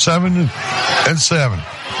 Yeah, 7 and 7.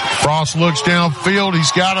 Frost looks downfield.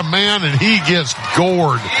 He's got a man, and he gets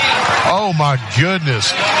gored. Oh, my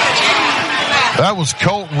goodness. That was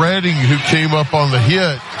Colt Redding who came up on the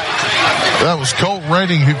hit. That was Colt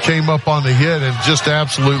Redding who came up on the hit and just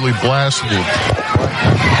absolutely blasted him.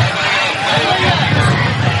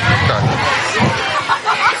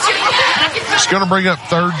 It's going to bring up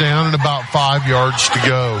third down and about 5 yards to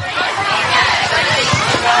go.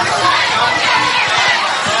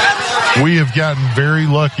 We have gotten very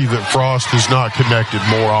lucky that Frost has not connected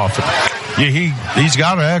more often. Yeah, he's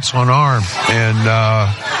got an excellent arm and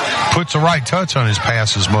puts the right touch on his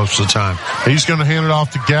passes most of the time. He's going to hand it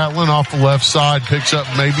off to Gatlin off the left side, picks up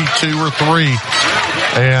maybe 2 or 3,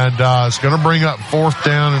 and it's going to bring up fourth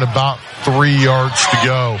down and about 3 yards to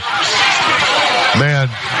go. Man,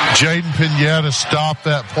 Jaden Pineda stopped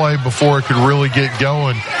that play before it could really get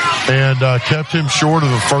going and kept him short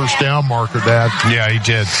of the first down marker, Dad. Yeah, he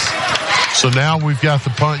did. So now we've got the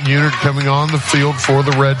punt unit coming on the field for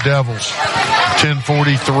the Red Devils.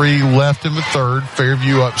 10:43 left in the third.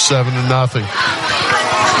 Fairview up 7-0.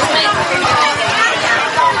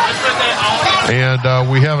 And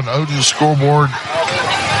we have an Odin scoreboard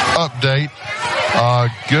update.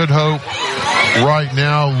 Good Hope right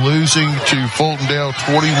now losing to Fultondale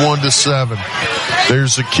 21-7.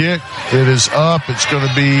 There's a kick. It is up. It's going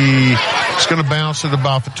to bounce at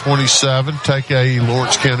about the 27. Take a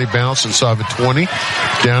Lawrence County bounce inside the 20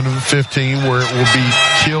 down to the 15 where it will be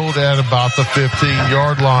killed at about the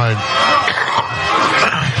 15-yard line.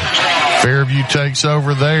 Fairview takes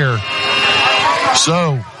over there.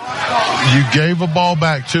 So you gave a ball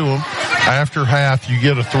back to them. After half, you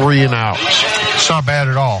get a 3 and out. It's not bad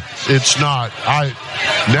at all. It's not.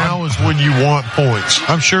 Now is when you want points.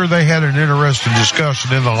 I'm sure they had an interesting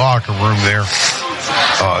discussion in the locker room there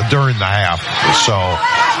during the half. So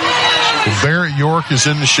Barrett York is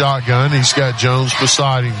in the shotgun. He's got Jones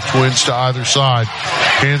beside him, twins to either side.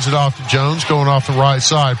 Hands it off to Jones, going off the right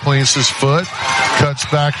side, plants his foot, cuts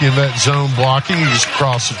back in that zone blocking. He's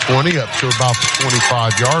across the 20 up to about the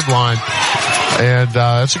 25-yard line. And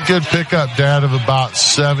that's a good pickup, Dad, of about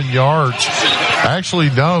 7 yards.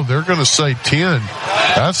 Actually, no, they're going to say 10.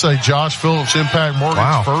 That's a Josh Phillips Impact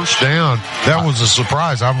Mortgage first down. That was a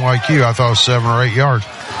surprise. I'm like you. I thought it was 7 or 8 yards.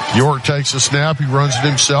 York takes a snap. He runs it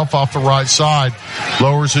himself off the right side,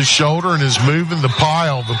 lowers his shoulder and is moving the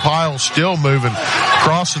pile. The pile's still moving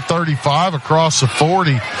across the 35, across the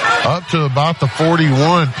 40, up to about the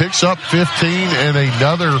 41, picks up 15 and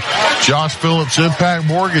another Josh Phillips Impact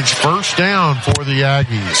Mortgage first down for the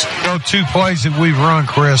Aggies. You know, 2 plays that we've run,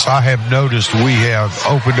 Chris, I have noticed we have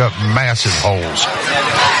opened up massive holes,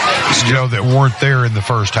 you know, that weren't there in the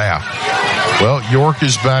first half. Well, York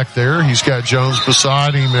is back there. He's got Jones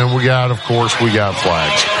beside him, and we got flags.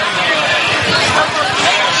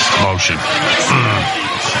 Motion.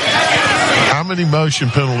 How many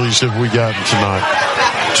motion penalties have we gotten tonight?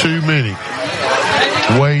 Too many.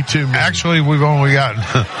 Way too many. Actually, we've only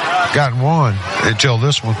gotten one until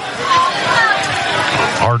this one.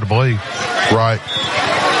 Hard to believe. Right.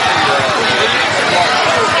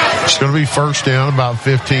 It's going to be first down, about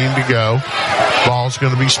 15 to go. Ball's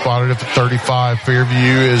going to be spotted at the 35.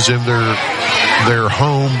 Fairview is in their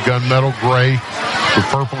home gunmetal gray with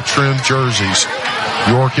purple trim jerseys.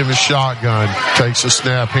 York in the shotgun, takes a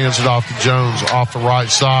snap, hands it off to Jones off the right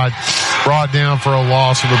side. Brought down for a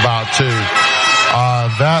loss of about 2.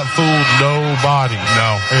 That fooled nobody.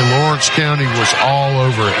 No. And Lawrence County was all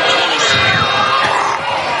over it.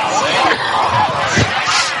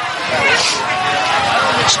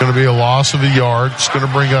 It's going to be a loss of a yard. It's going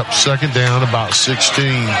to bring up second down, about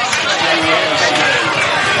 16.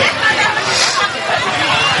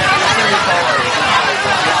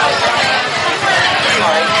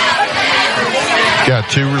 Got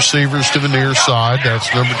 2 receivers to the near side.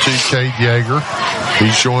 That's number 2, Cade Yeager.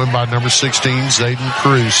 He's joined by number 16, Zayden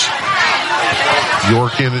Cruz.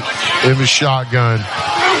 York in the shotgun.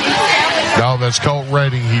 No, that's Colt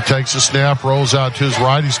Redding. He takes a snap, rolls out to his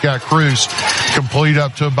right. He's got Cruz complete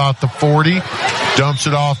up to about the 40. Dumps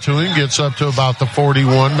it off to him, gets up to about the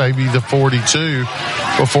 41, maybe the 42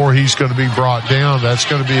 before he's going to be brought down. That's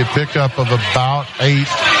going to be a pickup of about 8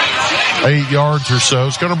 yards or so.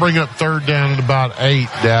 It's going to bring up third down at about 8,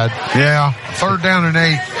 Dad. Yeah, third down and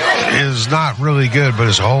 8 is not really good, but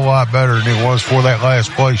it's a whole lot better than it was before that last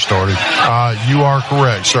play started. You are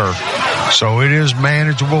correct, sir. So it is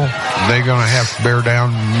manageable. They're going to have to bear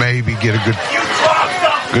down, maybe get a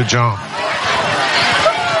good jump.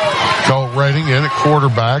 Colt Redding in at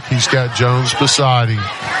quarterback. He's got Jones beside him.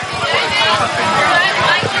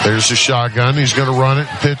 There's the shotgun. He's going to run it.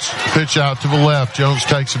 Pitch out to the left. Jones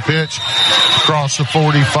takes a pitch across the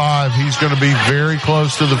 45. He's going to be very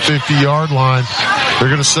close to the 50-yard line. They're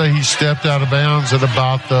going to say he stepped out of bounds at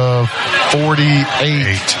about the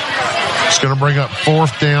 48. It's going to bring up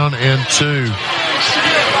fourth down and 2.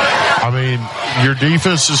 I mean, your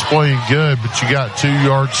defense is playing good, but you got 2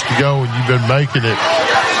 yards to go and you've been making it.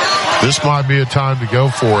 This might be a time to go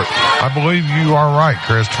for it. I believe you are right,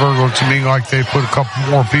 Christopher. It looks to me like they put a couple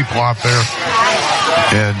more people out there.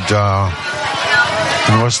 And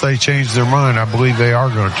unless they change their mind, I believe they are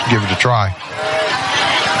going to give it a try.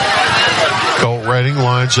 Colt Redding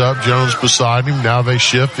lines up. Jones beside him. Now they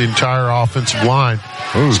shift the entire offensive line.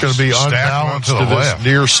 It's going to be unbalanced to this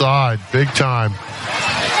near side. Big time.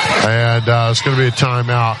 And it's going to be a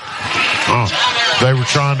timeout. They were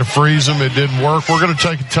trying to freeze them. It didn't work. We're going to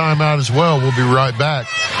take a timeout as well. We'll be right back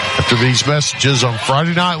after these messages on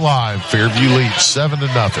Friday Night Live. Fairview leads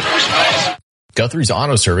 7-0. Guthrie's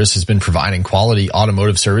Auto Service has been providing quality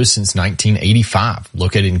automotive service since 1985.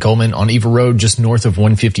 Located in Coleman on Eva Road, just north of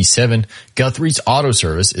 157, Guthrie's Auto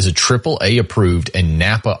Service is a AAA approved and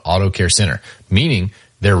Napa Auto Care Center, meaning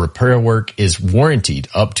their repair work is warranted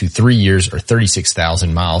up to 3 years or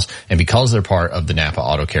 36,000 miles. And because they're part of the Napa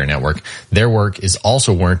Auto Care Network, their work is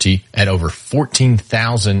also warranted at over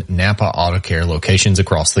 14,000 Napa Auto Care locations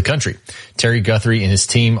across the country. Terry Guthrie and his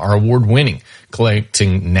team are award-winning,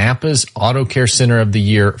 collecting Napa's Auto Care Center of the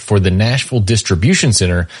Year for the Nashville Distribution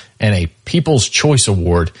Center and a People's Choice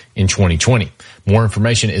Award in 2020. More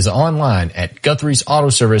information is online at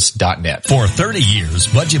Guthrie'sAutoservice.net. For 30 years,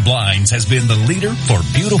 Budget Blinds has been the leader for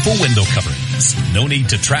beautiful window coverings. No need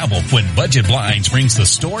to travel when Budget Blinds brings the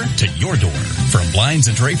store to your door. From blinds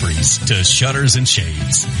and draperies to shutters and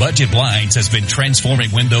shades, Budget Blinds has been transforming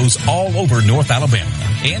windows all over North Alabama.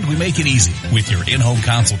 And we make it easy with your in-home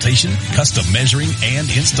consultation, custom measuring, and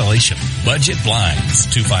installation. Budget Blinds,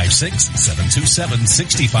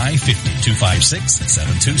 256-727-6550,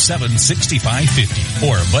 256-727-6550.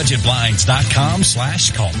 Or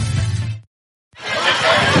budgetblinds.com/call.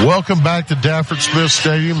 Welcome back to Dafford Smith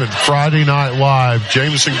Stadium and Friday Night Live.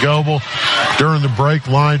 Jameson Goebel during the break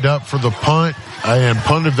lined up for the punt and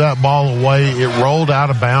punted that ball away. It rolled out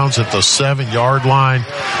of bounds at the 7-yard line.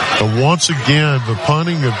 And once again, the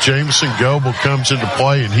punting of Jameson Goebel comes into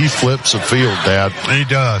play and he flips the field, Dad. He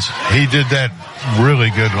does. He did that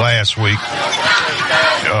really good last week.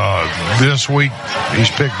 This week, he's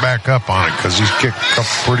picked back up on it because he's kicked a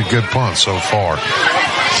couple pretty good punts so far.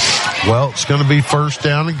 Well, it's going to be first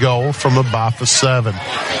down and goal from about the 7.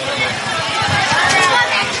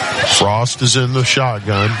 Frost is in the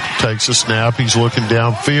shotgun, takes a snap. He's looking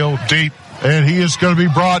downfield deep, and he is going to be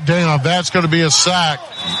brought down. That's going to be a sack.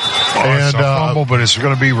 It's a fumble, but it's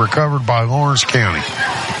going to be recovered by Lawrence County.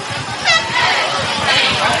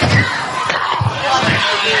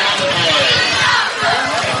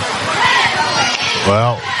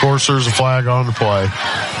 Well, of course, there's a flag on the play.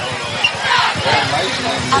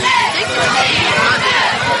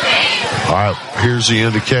 All right, here's the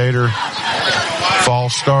indicator.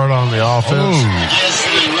 False start on the offense. Ooh.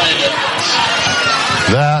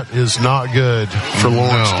 That is not good for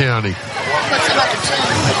Lawrence County.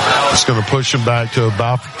 It's going to push him back to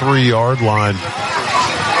about the 3-yard line.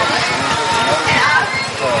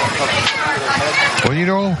 Well, you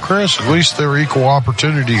know, Chris, at least they're equal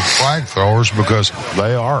opportunity flag throwers because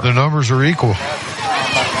they are. The numbers are equal.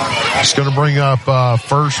 It's going to bring up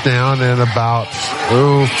first down in about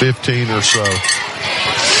 15 or so.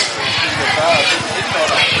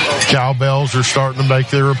 Cowbells are starting to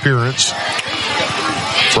make their appearance.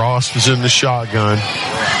 Frost is in the shotgun.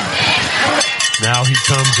 Now he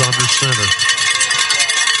comes under center.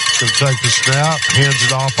 Going to take the snap, hands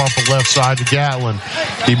it off the left side to Gatlin.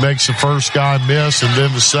 He makes the first guy miss, and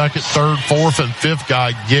then the second, third, fourth, and fifth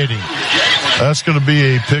guy get him. That's going to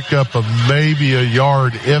be a pickup of maybe a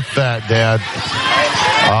yard, if that, Dad.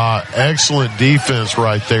 Excellent defense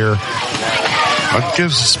right there. That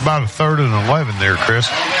gives us about a 3rd and 11 there, Chris.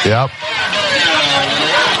 Yep.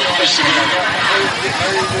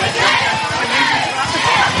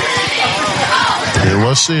 And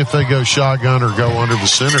let's see if they go shotgun or go under the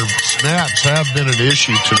center. Snaps have been an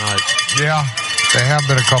issue tonight. Yeah, there have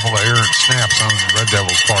been a couple of errant snaps on the Red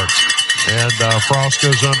Devils' parts. And Frost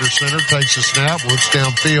goes under center, takes a snap, looks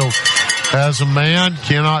downfield, has a man,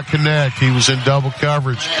 cannot connect. He was in double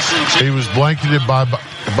coverage. He was blanketed by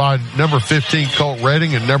number 15, Colt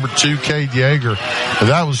Redding, and number 2, Cade Yeager. And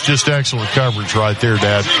that was just excellent coverage right there,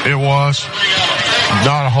 Dad. It was.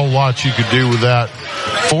 Not a whole lot you could do with that.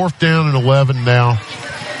 4th down and 11 now.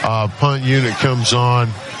 Punt unit comes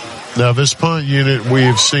on. Now, this punt unit, we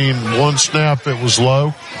have seen one snap that was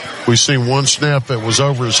low. We've seen one snap that was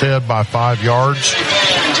over his head by 5 yards.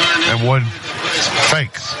 And one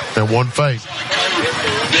fake.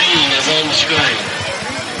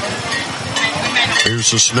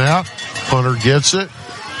 Here's the snap. Punter gets it.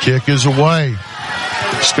 Kick is away.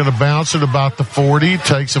 It's going to bounce at about the 40.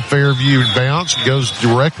 Takes a Fairview bounce. Goes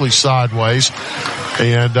directly sideways.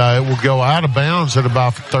 And it will go out of bounds at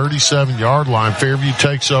about the 37-yard line. Fairview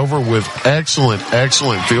takes over with excellent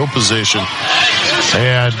field position.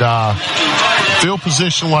 And field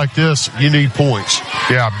position like this, you need points.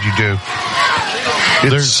 Yeah, you do.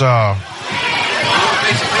 There's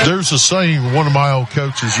a saying one of my old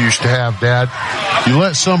coaches used to have, Dad. You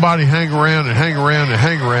let somebody hang around and hang around and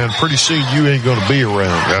hang around, pretty soon you ain't going to be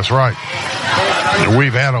around. That's right. And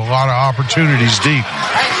we've had a lot of opportunities deep.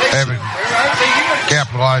 Haven't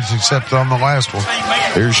capitalized except on the last one.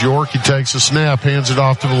 There's York. He takes a snap, hands it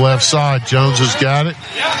off to the left side. Jones has got it.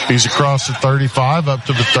 He's across the 35, up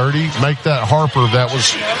to the 30. Make that Harper. That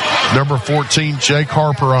was number 14, Jake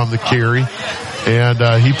Harper, on the carry. And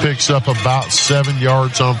he picks up about 7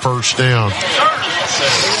 yards on first down.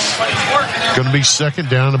 Going to be second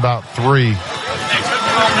down, about 3.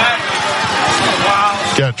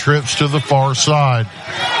 Got trips to the far side.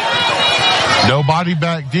 Nobody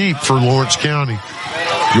back deep for Lawrence County.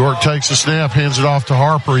 York takes a snap, hands it off to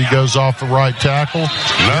Harper. He goes off the right tackle.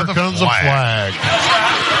 Here comes a flag.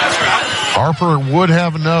 Harper would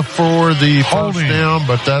have enough for the first down,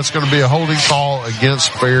 but that's going to be a holding call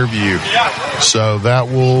against Fairview. So that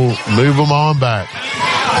will move them on back.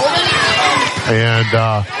 And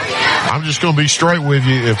I'm just going to be straight with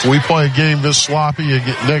you. If we play a game this sloppy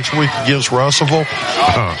next week against Russellville,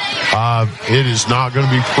 it is not going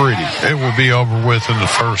to be pretty. It will be over with in the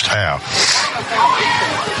first half.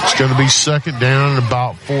 It's going to be second down and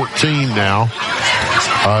about 14 now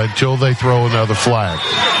until they throw another flag.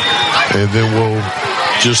 And then we'll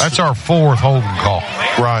just... That's our 4th holding call.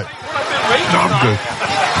 Right. I'm good.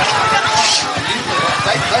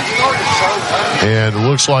 And it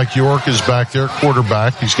looks like York is back there at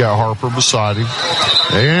quarterback. He's got Harper beside him.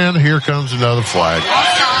 And here comes another flag.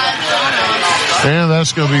 And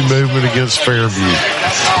that's going to be movement against Fairview.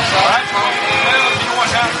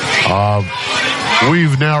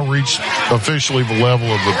 We've now reached officially the level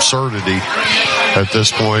of absurdity at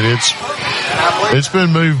this point. It's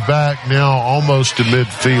been moved back now almost to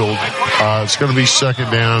midfield. It's going to be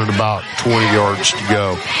second down and about 20 yards to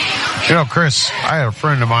go. You know, Chris, I had a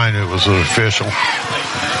friend of mine that was an official,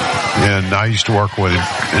 and I used to work with him.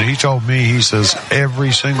 And he told me, he says,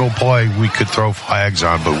 every single play we could throw flags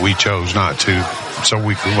on, but we chose not to, so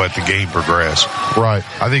we could let the game progress. Right.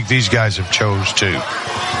 I think these guys have chose to.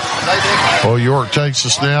 Well, York takes the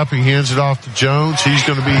snap. He hands it off to Jones. He's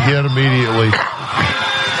going to be hit immediately.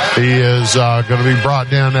 He is going to be brought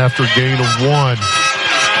down after a gain of 1.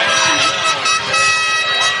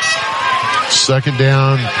 Second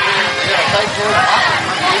down.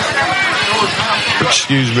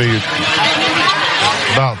 Excuse me.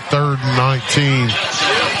 About 3rd and 19.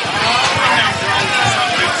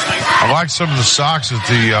 I like some of the socks that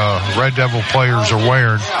the Red Devil players are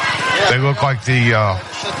wearing. They look like the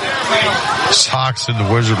socks in the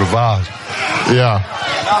Wizard of Oz. Yeah.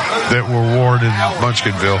 That were worn in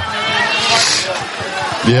Munchkinville.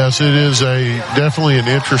 Yes, it is definitely an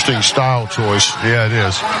interesting style choice. Yeah, it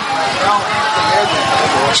is.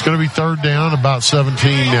 It's going to be 3rd down, about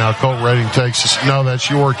 17 now. Colt Redding that's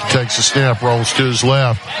York. He takes a snap, rolls to his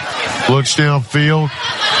left, looks downfield.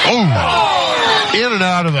 Oh! In and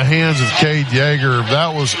out of the hands of Cade Yeager.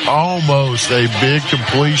 That was almost a big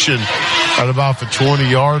completion at about the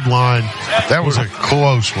 20-yard line. That was a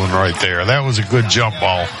close one right there. That was a good jump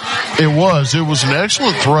ball. It was. It was an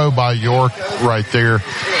excellent throw by York right there,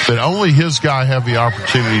 that only his guy had the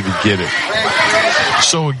opportunity to get it.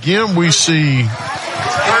 So again, we see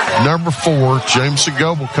number 4, James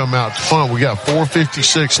Segoble, come out to punt. We got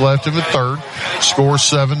 4:56 left in the 3rd. Score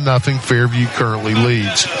 7-0. Fairview currently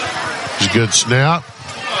leads. It's a good snap.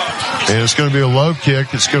 And it's going to be a low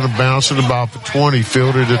kick. It's going to bounce at about the 20,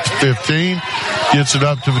 fielded at the 15, gets it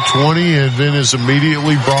up to the 20, and then is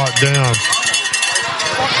immediately brought down.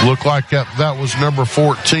 Looked like that was number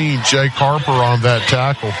 14, Jake Harper, on that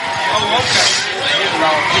tackle.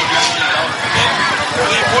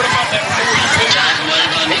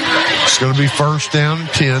 It's going to be first down and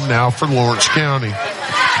 10 now for Lawrence County.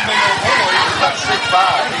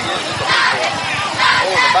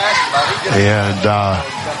 And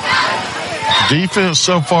defense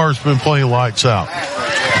so far has been playing lights out.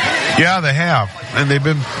 Yeah, they have. And they've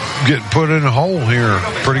been getting put in a hole here a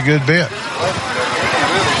pretty good bit.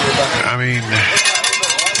 I mean,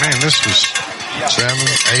 man, this was 7, 8,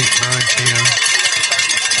 9, 10.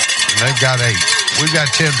 And they've got 8. We've got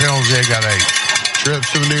 10 penalties. They've got 8.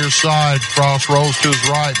 Trips to the near side. Frost rolls to his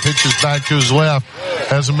right, pitches back to his left.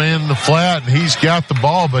 Has a man in the flat, and he's got the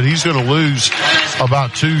ball, but he's going to lose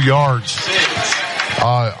about 2 yards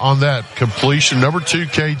on that completion. Number 2,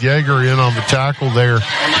 Cade Yeager, in on the tackle there.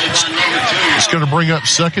 It's going to bring up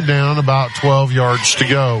second down, about 12 yards to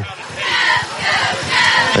go.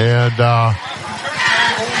 And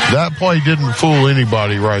that play didn't fool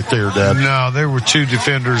anybody right there, Dad. No, there were 2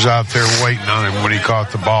 defenders out there waiting on him when he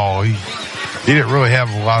caught the ball. He didn't really have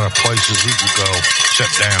a lot of places he could go sit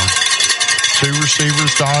down. 2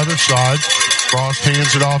 receivers to either side. Frost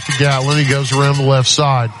hands it off to Gatlin. He goes around the left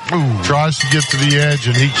side. Ooh. Tries to get to the edge,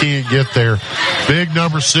 and he can't get there. Big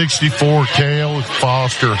number 64, Cale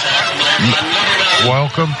Foster.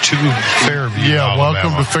 Welcome to Fairview. Yeah, Alabama.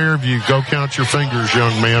 Welcome to Fairview. Go count your fingers,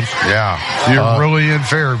 young man. Yeah, you're really in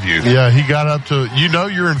Fairview. Yeah, he got up to,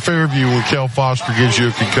 you're in Fairview when Cale Foster gives you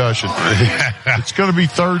a concussion. It's going to be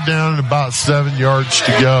third down and about 7 yards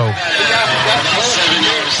to go.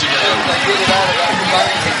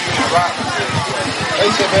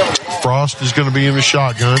 Frost is going to be in the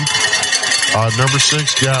shotgun. Number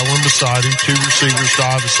 6, Gatlin beside him. 2 receivers to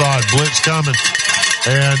either side. Blitz coming.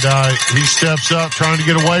 And he steps up trying to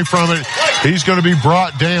get away from it. He's going to be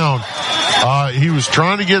brought down. He was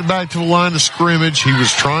trying to get back to the line of scrimmage. He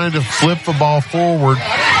was trying to flip the ball forward.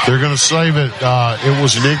 They're going to save it. It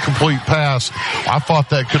was an incomplete pass. I thought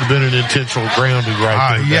that could have been an intentional grounding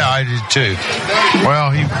right there. Yeah, I did too. Well,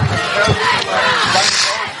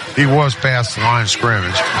 he was past the line of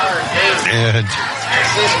scrimmage. And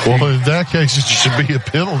well, in that case, it should be a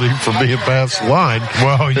penalty for being past the line.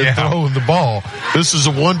 Well, and throwing the ball. This is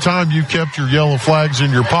the one time you kept your yellow flags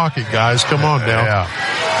in your pocket, guys. Come on now. Yeah.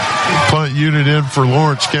 Punt unit in for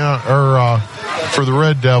Lawrence County, or for the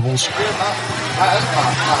Red Devils.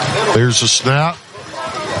 There's a snap.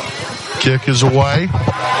 Kick is away.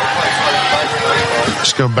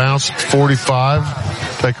 It's going to bounce at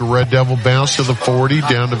 45. Take a Red Devil bounce to the 40,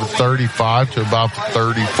 down to the 35, to about the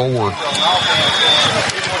 34.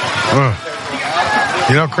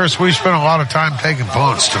 You know, Chris, we spent a lot of time taking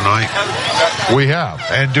punts tonight. We have.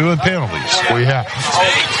 And doing penalties. We have.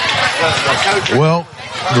 Well,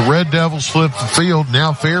 the Red Devils flip the field.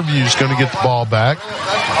 Now Fairview's going to get the ball back.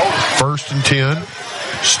 First and 10.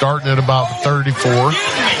 Starting at about the 34.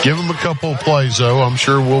 Give them a couple of plays, though. I'm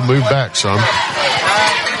sure we'll move back some.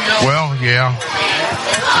 Well, yeah.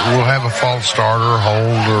 We'll have a false start or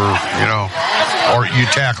hold or you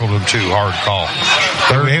tackled them too hard call.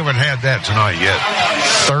 We haven't had that tonight yet.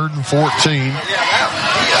 3rd and 14.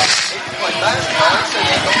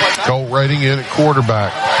 Colt Rating in at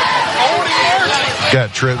quarterback.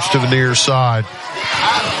 Got trips to the near side.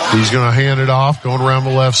 He's going to hand it off, going around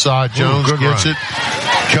the left side. Jones gets it.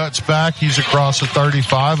 Cuts back. He's across the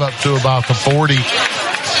 35 up to about the 40.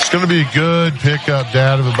 It's going to be a good pickup,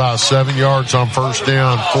 Dad, of about 7 yards on first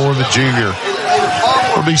down for the junior.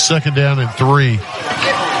 It'll be second down and 3.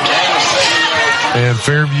 And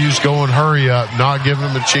Fairview's going hurry up, not giving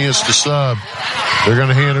him a chance to sub. They're going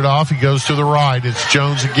to hand it off. He goes to the right. It's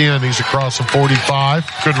Jones again. He's across the 45.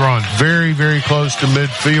 Good run. Very, very close to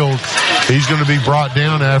midfield. He's going to be brought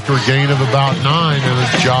down after a gain of about 9. And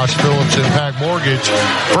it's Josh Phillips, Impact Mortgage.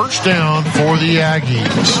 First down for the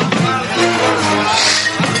Aggies.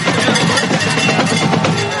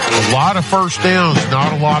 A lot of first downs,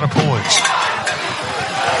 not a lot of points.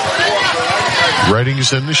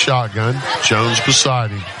 Redding's in the shotgun. Jones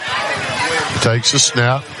beside him. Takes a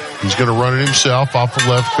snap. He's going to run it himself off the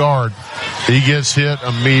left guard. He gets hit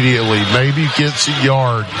immediately. Maybe gets a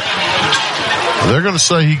yard. They're going to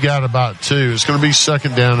say he got about 2. It's going to be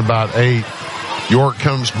second down about 8. York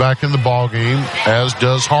comes back in the ball game, as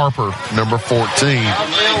does Harper, number 14.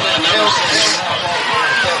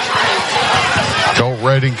 Colt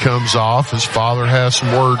Redding comes off. His father has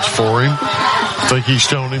some words for him. I think he's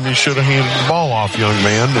telling him he should have handed the ball off, young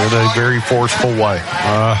man, in a very forceful way.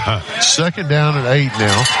 Second down at 8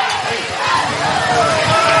 now.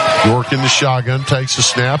 York in the shotgun, takes a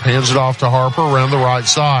snap, hands it off to Harper around the right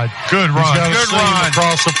side. Good run. He's got Good a seam run.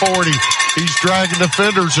 across the 40. He's dragging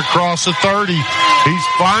defenders across the 30. He's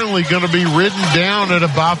finally going to be ridden down at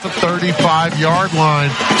about the 35-yard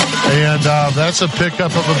line. And that's a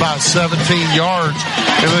pickup of about 17 yards.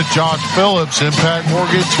 And then Josh Phillips, Impact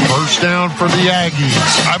Mortgage, first down for the Aggies.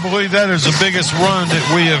 I believe that is the biggest run that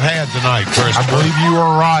we have had tonight, Chris. I believe you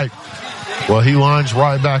are right. Well, he lines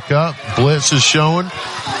right back up. Blitz is showing.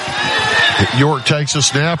 York takes a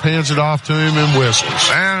snap, hands it off to him, and whistles.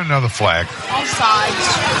 And another flag.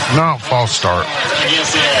 Offsides. No, false start.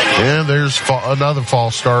 And there's another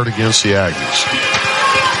false start against the Aggies.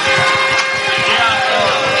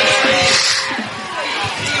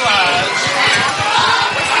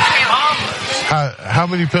 How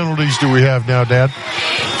many penalties do we have now, Dad?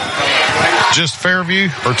 Just Fairview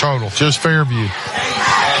or total? Just Fairview.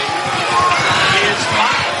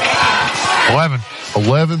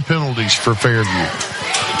 11 penalties for Fairview.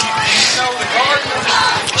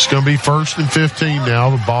 It's going to be 1st and 15 now.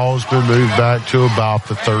 The ball has been moved back to about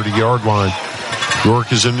the 30-yard line.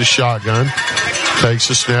 York is in the shotgun. Takes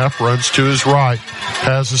a snap, runs to his right.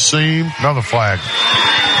 Has a seam. Another flag.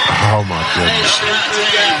 Oh, my goodness.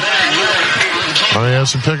 He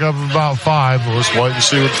has a pickup of about 5. Let's wait and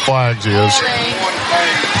see what the flags is.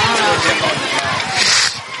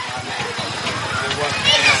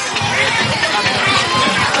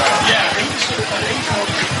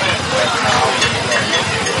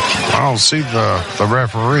 I don't see the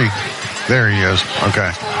referee. There he is.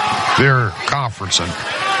 Okay. They're conferencing.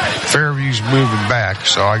 Fairview's moving back,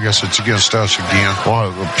 so I guess it's against us again.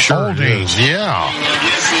 Well, I'm sure it is. Yeah.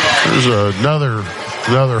 There's another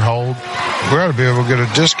hold. We ought to be able to get a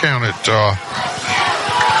discount at,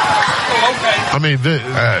 I mean,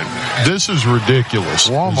 this is ridiculous.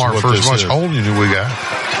 Walmart for as much holding as we got.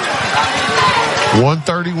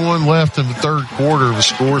 1:31 left in the third quarter. The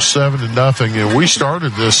score 7-0, and we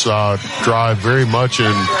started this drive very much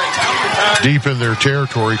deep in their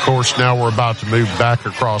territory. Of course, now we're about to move back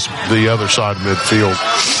across the other side of midfield.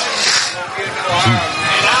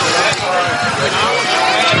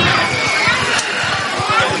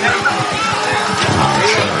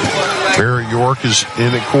 Barrett York is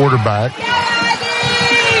in at quarterback.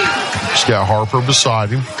 He's got Harper beside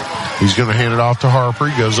him. He's going to hand it off to Harper.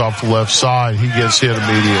 He goes off the left side. He gets hit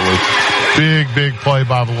immediately. Big play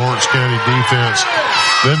by the Lawrence County defense.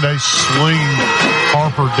 Then they sling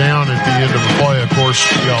Harper down at the end of the play. Of course,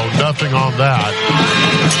 nothing on that.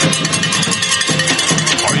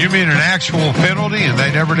 Oh, you mean an actual penalty and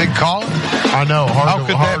they never did call it? I know.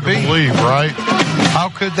 Hard to believe, right? How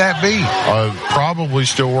could that be? Probably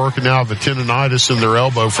still working out the tendonitis in their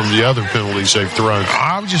elbow from the other penalties they've thrown.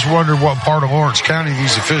 I just wondered what part of Lawrence County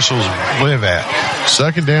these officials live at.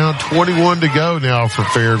 Second down, 21 to go now for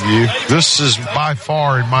Fairview. This is by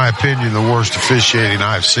far, in my opinion, the worst officiating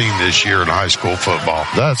I've seen this year in high school football.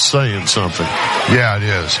 That's saying something. Yeah, it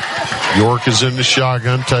is. York is in the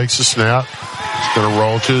shotgun, takes a snap. He's going to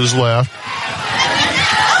roll to his left.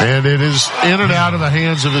 And it is in and out of the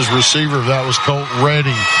hands of his receiver. That was Colt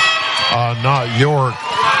Redding, not York,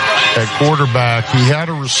 at quarterback. He had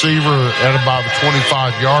a receiver at about the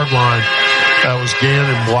 25-yard line. That was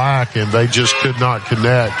Gannon Black, and they just could not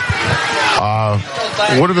connect.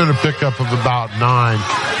 Would have been a pickup of about 9.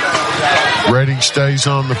 Redding stays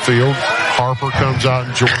on the field. Harper comes out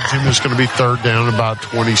and joins him. It's going to be third down, about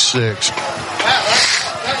 26.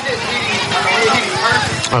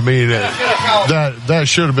 I mean, that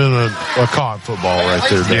should have been a caught football right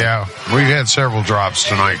there. Dan. Yeah, we've had several drops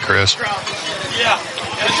tonight, Chris.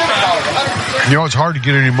 You know, it's hard to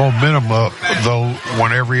get any momentum up, though,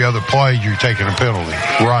 when every other play you're taking a penalty.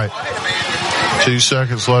 Right. 2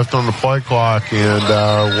 seconds left on the play clock, and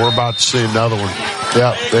we're about to see another one.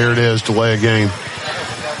 Yep, there it is, delay a game.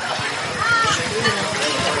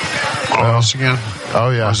 What else again? Oh,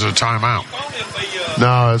 yeah. Or is it a timeout?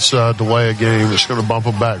 No, it's delay a game. It's going to bump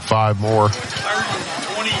them back 5 more.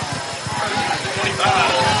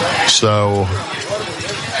 So,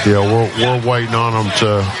 yeah, we're waiting on them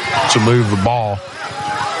to move the ball.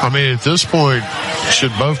 I mean, at this point,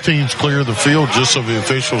 should both teams clear the field just so the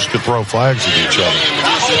officials could throw flags at each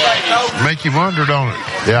other? Make you wonder, don't it?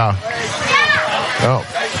 Yeah. Well,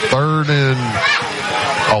 third and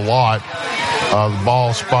a lot. The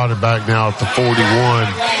ball spotted back now at the 41.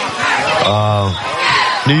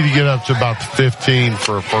 Need to get up to about the 15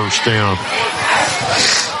 for a first down.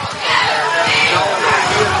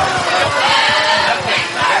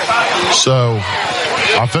 So,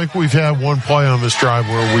 I think we've had one play on this drive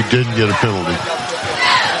where we didn't get a penalty.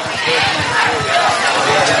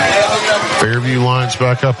 Fairview lines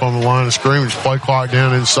back up on the line of scrimmage. Play clock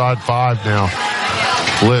down inside 5 now.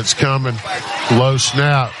 Blitz coming. Low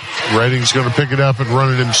snap. Redding's going to pick it up and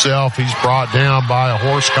run it himself. He's brought down by a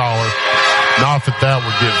horse collar. Not that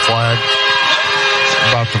would get flagged.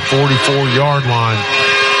 About the 44-yard line.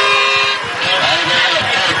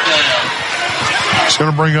 It's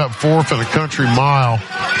going to bring up 4th and a country mile.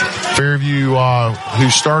 Fairview, who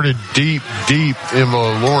started deep in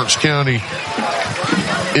the Lawrence County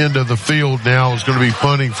end of the field now, is going to be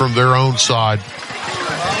punting from their own side.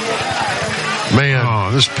 Man.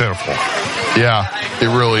 Oh, this is pitiful. Yeah, it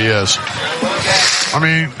really is. I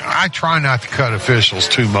mean, I try not to cut officials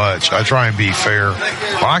too much. I try and be fair.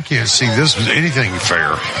 But I can't see this as anything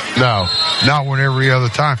fair. No. Not when every other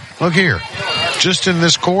time. Look here. Just in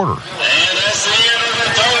this quarter.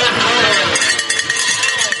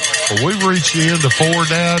 Well, we've reached the end of 4,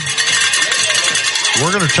 Dad.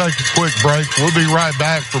 We're going to take a quick break. We'll be right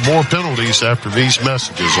back for more penalties after these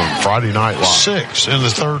messages on Friday Night Live. 6 in the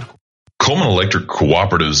third. Coleman Electric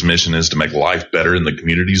Cooperative's mission is to make life better in the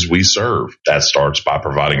communities we serve. That starts by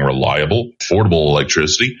providing reliable, affordable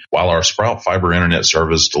electricity, while our Sprout Fiber Internet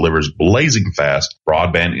service delivers blazing fast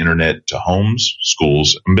broadband internet to homes,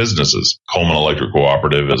 schools, and businesses. Coleman Electric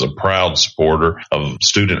Cooperative is a proud supporter of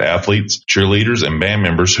student athletes, cheerleaders, and band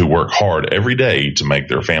members who work hard every day to make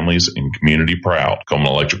their families and community proud.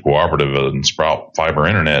 Coleman Electric Cooperative and Sprout Fiber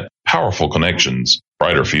Internet, powerful connections,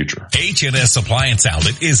 brighter future. H&S Appliance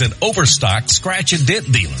Outlet is an overstocked scratch and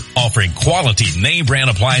dent dealer offering quality name brand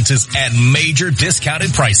appliances at major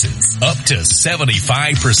discounted prices, up to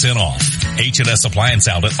 75% off. H&S Appliance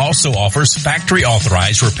Outlet also offers factory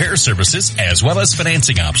authorized repair services as well as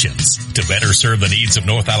financing options. To better serve the needs of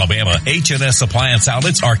North Alabama, H&S Appliance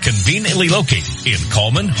Outlets are conveniently located in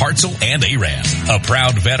Coleman, Hartselle, and Arab. A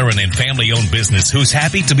proud veteran and family owned business who's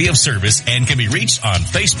happy to be of service and can be reached on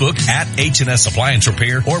Facebook at H&S Appliance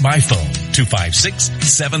Repair or by phone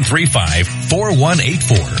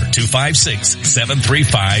 256-735-4184.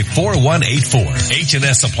 256-735-4184.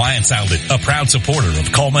 H&S Appliance Outlet, a proud supporter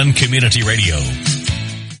of Coleman Community Radio.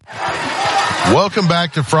 Welcome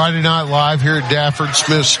back to Friday Night Live here at Dafford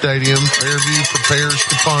Smith Stadium. Fairview prepares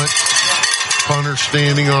to punt. Punter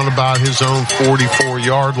standing on about his own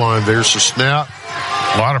 44-yard line. There's the snap.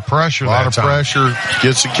 A lot of pressure. Pressure.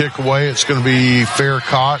 Gets the kick away. It's going to be fair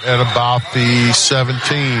caught at about the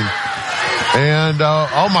 17. And,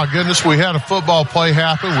 oh my goodness, we had a football play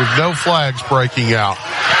happen with no flags breaking out.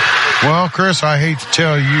 Well, Chris, I hate to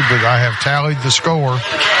tell you, but I have tallied the score.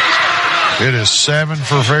 It is 7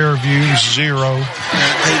 for Fairview, 0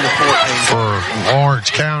 for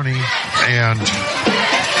Lawrence County, and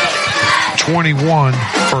 21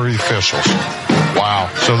 for the officials. Wow.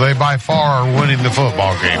 So they by far are winning the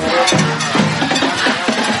football game.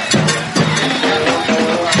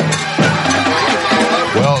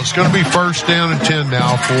 Well, it's going to be first down and 10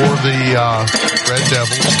 now for the Red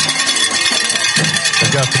Devils. They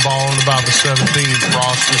got the ball on about the 17.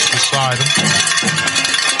 Frost is beside him.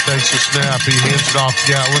 Takes a snap. He hands it off to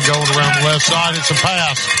Gatlin. Going around the left side. It's a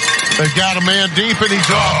pass. They've got a man deep and he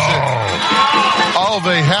drops it. Oh,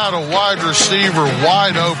 they had a wide receiver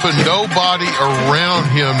wide open. Nobody around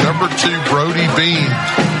him. Number 2, Brody Bean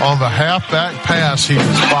on the halfback pass. He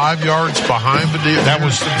was 5 yards behind the deal. That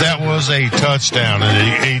was a touchdown,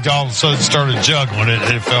 and he all of a sudden started juggling it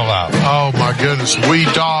and it fell out. Oh my goodness. We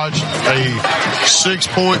dodged a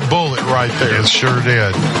 6-point bullet right there. It sure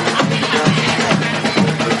did.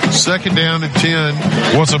 Second down and 10.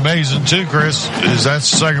 What's amazing too, Chris, is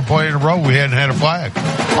that's the second play in a row we hadn't had a flag.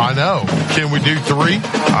 I know. Can we do 3?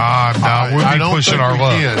 No, we'll be pushing our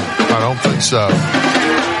luck. I don't think so.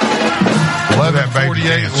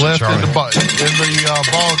 11:48 left in the ball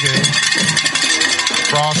game.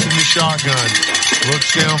 Frost in the shotgun.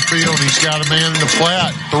 Looks downfield. He's got a man in the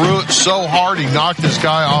flat. Threw it so hard he knocked this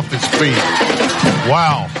guy off his feet.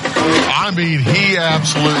 Wow. I mean, he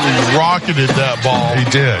absolutely rocketed that ball. He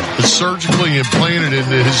did. It surgically implanted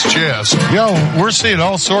into his chest. We're seeing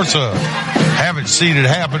all sorts of, haven't seen it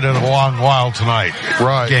happen in a long while tonight.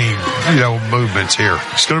 Right. Game, movements here.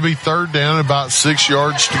 It's going to be third down, about 6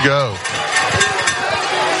 yards to go.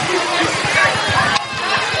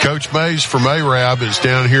 Coach Mays from Arab is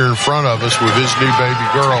down here in front of us with his new baby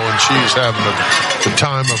girl, and she's having the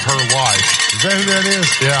time of her life. Is that who that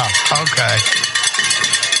is? Yeah. Okay.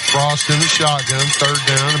 Frost in the shotgun, third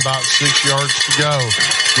down, about 6 yards to go.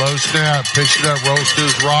 Low snap, pitch it up, rolls to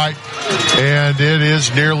his right, and it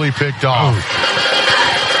is nearly picked off.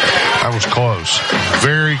 That was close.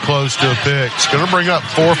 Very close to a pick. It's going to bring up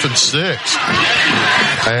 4th and 6.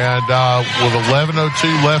 And with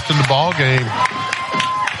 11:02 left in the ball game,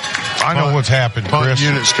 I know what's happened, Chris.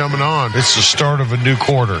 Units coming on. It's the start of a new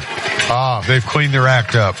quarter. They've cleaned their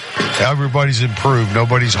act up. Everybody's improved.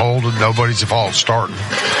 Nobody's holding. Nobody's false starting.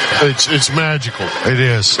 It's magical. It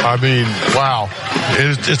is. I mean, wow.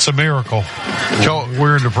 It's a miracle.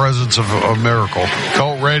 We're in the presence of a miracle.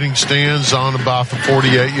 Colt Redding stands on about the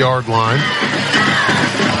 48-yard line.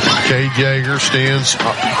 Cade Yeager stands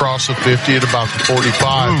across the 50 at about the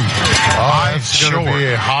 45. It's going to be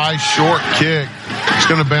a high, short kick. It's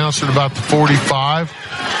going to bounce at about the 45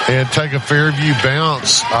 and take a Fairview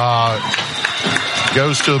bounce.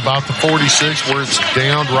 Goes to about the 46 where it's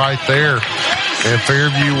downed right there. And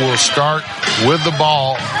Fairview will start with the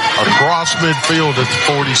ball across midfield at the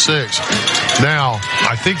 46. Now,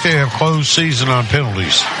 I think they have closed season on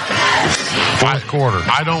penalties. Fourth quarter.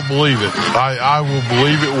 I don't believe it. I will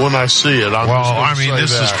believe it when I see it.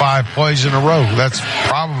 This is 5 plays in a row. That's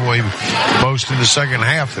probably most in the second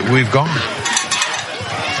half that we've gone.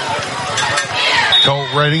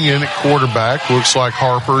 Colt Redding in at quarterback. Looks like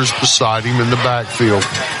Harper is beside him in the backfield.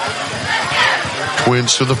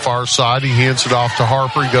 Twins to the far side. He hands it off to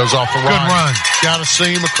Harper. He goes off the right. Good run. Got a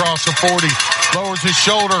seam across the 40. Lowers his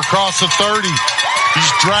shoulder across the 30.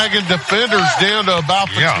 He's dragging defenders down to about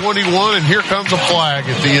the 21, and here comes a flag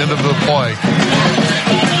at the end of the play.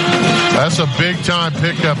 That's a big-time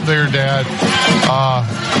pickup there, Dad.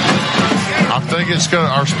 I think it's going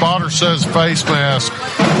to, our spotter says face mask.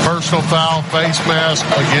 Personal foul, face mask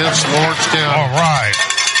against Lawrence County. All right.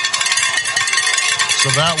 So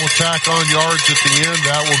that will tack on yards at the end.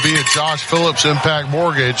 That will be a Josh Phillips Impact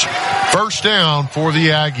Mortgage. First down for the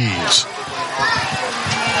Aggies.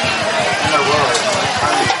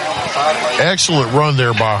 Excellent run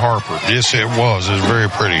there by Harper. Yes, it was. It was very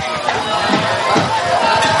pretty.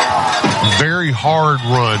 Very hard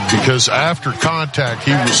run because after contact,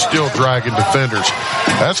 he was still dragging defenders.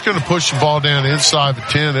 That's going to push the ball down inside the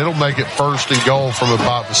 10. It'll make it first and goal from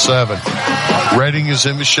about the 7. Redding is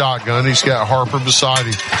in the shotgun. He's got Harper beside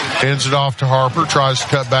him. Hands it off to Harper. Tries to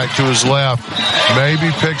cut back to his left. Maybe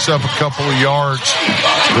picks up a couple of yards.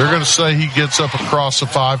 They're going to say he gets up across the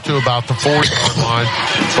 5 to about the 4-yard line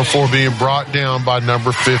before being brought down by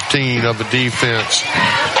number 15 of the defense.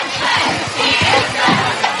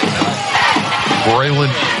 Braylon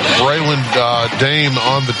Dame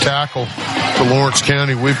on the tackle for Lawrence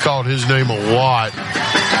County. We've called his name a lot.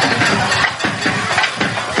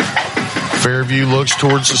 Fairview looks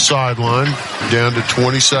towards the sideline, down to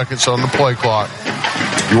 20 seconds on the play clock.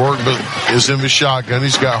 York is in the shotgun.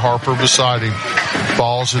 He's got Harper beside him.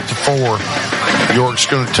 Ball's at the 4. York's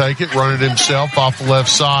going to take it, run it himself off the left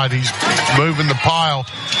side. He's moving the pile.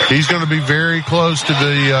 He's going to be very close to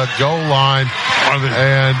the goal line.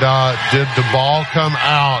 And did the ball come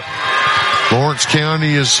out? Lawrence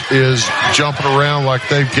County is jumping around like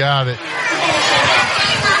they've got it.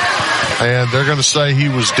 And they're going to say he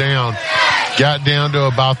was down. Got down to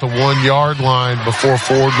about the 1-yard line before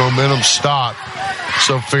forward momentum stopped.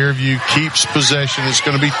 So Fairview keeps possession. It's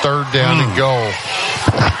going to be third down and goal.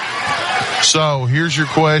 So here's your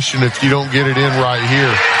question if you don't get it in right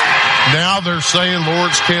here. Now they're saying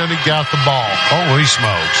Lawrence County got the ball. Holy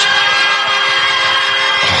smokes.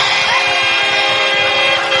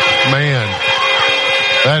 Man,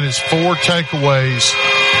 that is 4 takeaways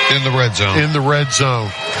in the red zone. In the red zone.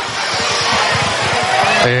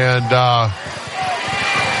 And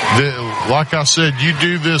like I said, you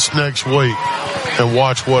do this next week and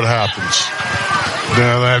watch what happens.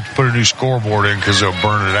 Now they have to put a new scoreboard in because they'll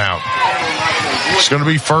burn it out. It's going to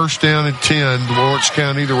be first down and 10. Lawrence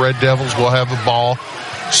County, the Red Devils, will have the ball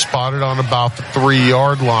spotted on about the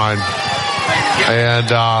 3-yard line. And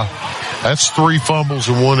that's 3 fumbles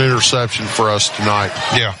and 1 interception for us tonight.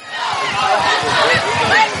 Yeah.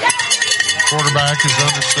 Quarterback is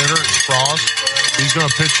under center. It's Frost. He's going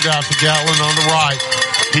to pitch it out to Gatlin on the right.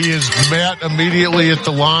 He is met immediately at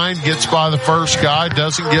the line, gets by the first guy,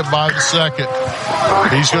 doesn't get by the second.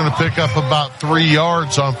 He's going to pick up about 3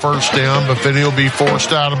 yards on first down, but then he'll be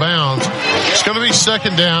forced out of bounds. It's going to be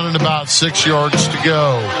second down and about 6 yards to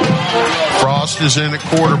go. Frost is in at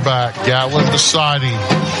quarterback. Gatlin beside him.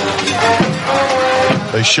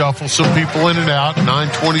 They shuffle some people in and out.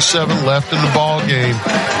 9:27 left in the ball game.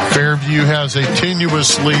 Fairview has a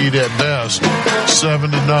tenuous lead at best.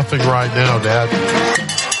 7-0 right now, Dad.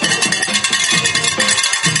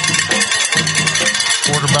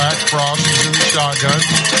 Quarterback, Frost is in the shotgun.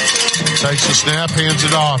 Takes the snap, hands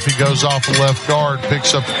it off. He goes off the left guard,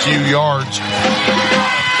 picks up a few yards.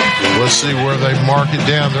 Let's see where they mark it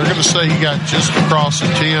down. They're going to say he got just across the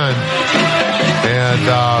 10. And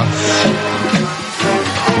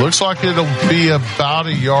looks like it'll be about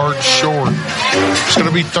a yard short. It's going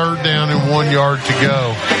to be third down and 1 yard to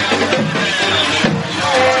go.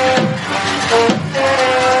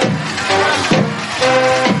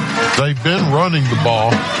 They've been running the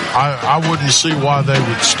ball. I wouldn't see why they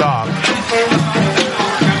would stop.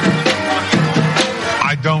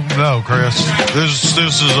 I don't know, Chris. This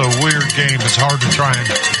is a weird game. It's hard to try and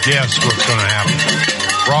guess what's going to happen.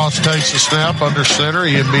 Ross takes a snap under center.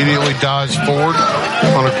 He immediately dives forward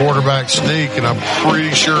on a quarterback sneak, and I'm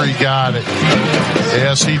pretty sure he got it.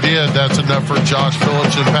 Yes, he did. That's enough for Josh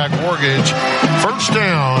Phillips and Pack Mortgage. First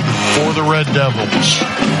down for the Red Devils.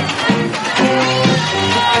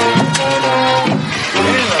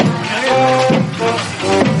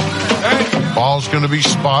 Ball's going to be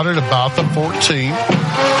spotted about the 14.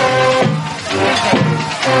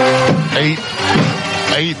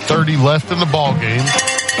 8:30 left in the ball game.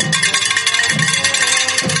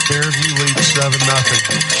 Fairview leads 7-0.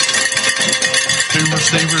 Two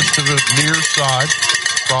receivers to the near side.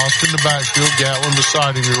 Frost in the backfield. Gatlin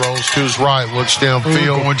beside him. He rolls to his right. Looks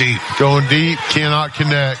downfield. Going deep. Cannot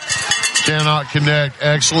connect.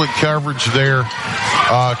 Excellent coverage there.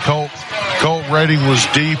 Colt Redding was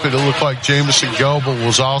deep, and it looked like Jamison Goebel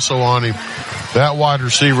was also on him. That wide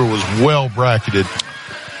receiver was well bracketed.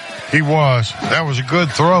 He was. That was a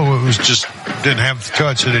good throw. It was just didn't have the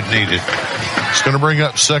touch that it needed. It's going to bring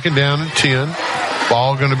up second down and 10.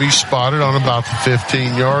 Ball going to be spotted on about the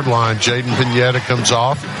 15-yard line. Jaden Pineda comes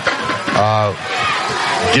off.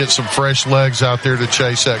 Get some fresh legs out there to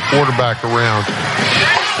chase that quarterback around.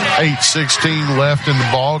 8:16 left in the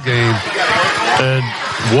ball game. And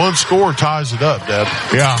one score ties it up, Deb.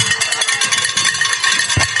 Yeah.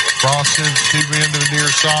 Frost sends two men to the near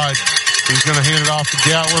side. He's going to hand it off to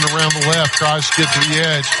Gatlin around the left. Tries to get to the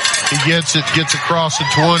edge. He gets it. Gets across the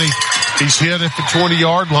 20. He's hit at the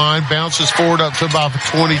 20-yard line. Bounces forward up to about the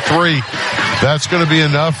 23. That's going to be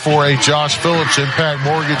enough for a Josh Phillips Impact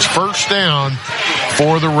Mortgage first down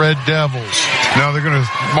for the Red Devils. Now they're going to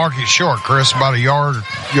mark it short, Chris, about a yard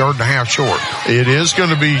and a half short. It is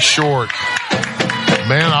going to be short.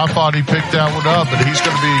 Man, I thought he picked that one up, but he's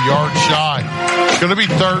going to be a yard shy. It's going to be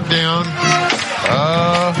third down.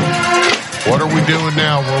 What are we doing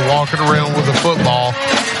now? We're walking around with a football,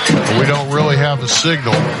 and we don't really have a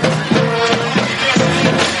signal.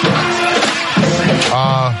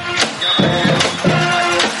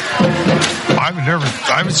 I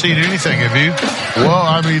haven't seen anything, have you? Well,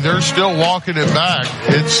 I mean, they're still walking it back.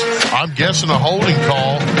 I'm guessing a holding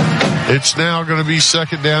call. It's now going to be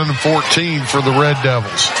second down and 14 for the Red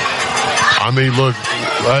Devils. I mean, look,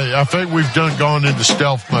 I think we've gone into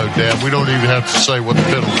stealth mode, Dad. We don't even have to say what the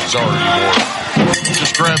penalties are anymore.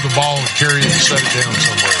 Just grab the ball and carry it and set it down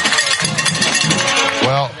somewhere.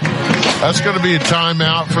 Well, that's going to be a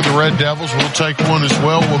timeout for the Red Devils. We'll take one as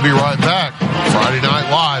well. We'll be right back. Friday Night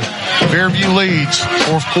Live. Fairview leads.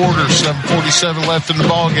 Fourth quarter, 7:47 left in the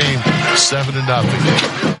ball game.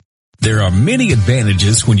 7-0. There are many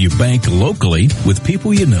advantages when you bank locally with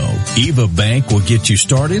people you know. Eva Bank will get you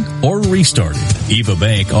started or restarted. Eva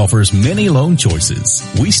Bank offers many loan choices.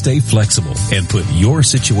 We stay flexible and put your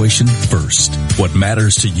situation first. What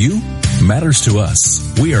matters to you matters to us.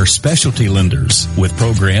 We are specialty lenders with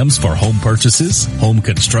programs for home purchases, home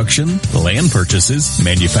construction, land purchases,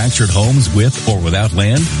 manufactured homes with or without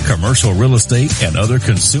land, commercial real estate, and other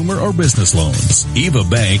consumer or business loans. Eva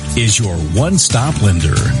Bank is your one-stop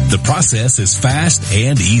lender. The process is fast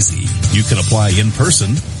and easy. You can apply in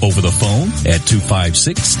person, over the phone at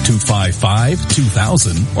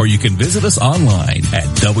 256-255-2000, or you can visit us online at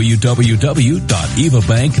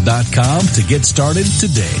www.evabank.com to get started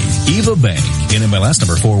today. Eva Bank, NMLS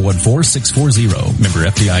number 414640, member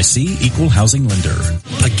FDIC, equal housing lender.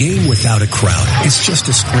 A game without a crowd is just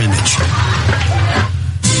a scrimmage.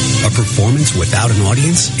 A performance without an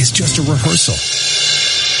audience is just a rehearsal.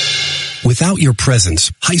 Without your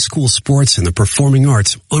presence, high school sports and the performing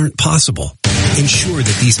arts aren't possible. Ensure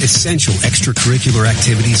that these essential extracurricular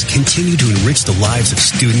activities continue to enrich the lives of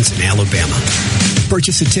students in Alabama.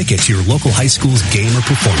 Purchase a ticket to your local high school's game or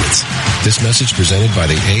performance. This message presented by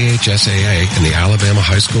the AHSAA and the Alabama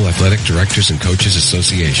High School Athletic Directors and Coaches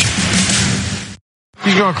Association.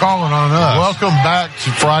 He's going to call it on us. Welcome back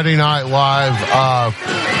to Friday Night Live.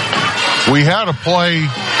 We had a play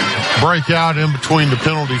break out in between the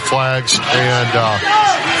penalty flags, and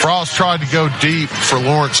Frost tried to go deep for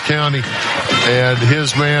Lawrence County, and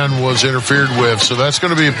his man was interfered with. So that's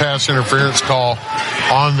going to be a pass interference call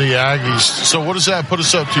on the Aggies. So what does that put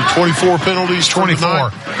us up to? 24 penalties?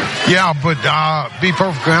 24. Yeah, but be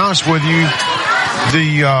perfectly honest with you,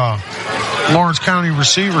 the Lawrence County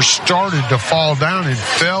receiver started to fall down and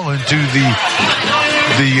fell into the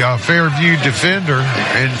Fairview defender,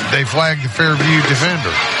 and they flagged the Fairview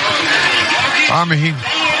defender. I mean,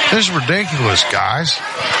 This is ridiculous, guys.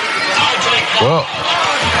 Well,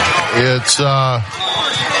 it's, honestly,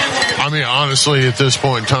 at this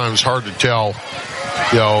point in time, it's hard to tell.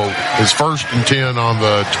 It's 1st and 10 on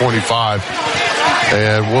the 25.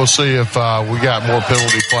 And we'll see if we got more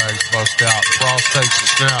penalty flags bust out. Frost takes the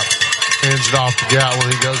snap, hands it off to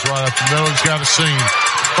Gatlin. He goes right up the middle. He's got a seam.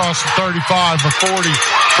 Across the 35, the 40,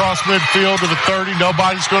 across midfield to the 30.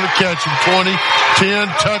 Nobody's going to catch him. 20, 10,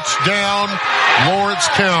 touchdown, Lawrence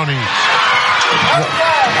County.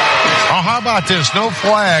 Oh, how about this? No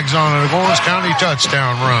flags on a Lawrence County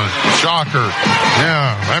touchdown run. Shocker.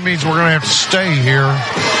 Yeah, that means we're going to have to stay here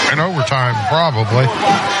in overtime, probably.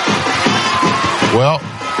 Well,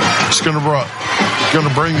 it's going to bring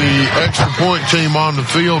the extra point team on the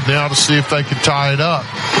field now to see if they can tie it up.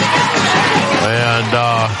 And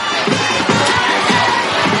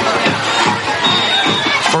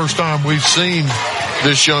first time we've seen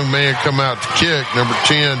this young man come out to kick, number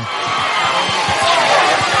 10.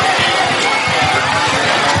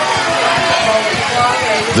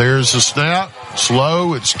 There's the snap.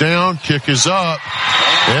 Slow. It's down. Kick is up.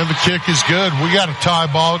 And the kick is good. We got a tie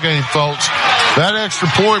ball game, folks. That extra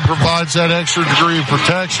point provides that extra degree of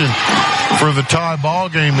protection for the tie ball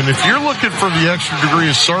game. And if you're looking for the extra degree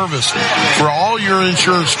of service for all your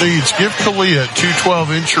insurance needs, give Kalia at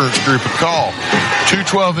 212 Insurance Group a call.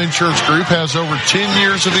 212 Insurance Group has over 10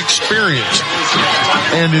 years of experience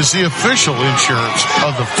and is the official insurance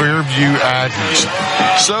of the Fairview Aggies.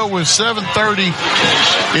 So with 7:30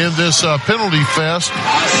 in this penalty fest,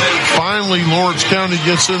 finally Lawrence County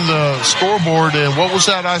gets in the scoreboard. And what was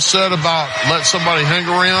that I said about let somebody hang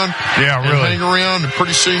around? Yeah, really. Hang around, and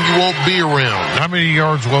pretty soon you won't be around. How many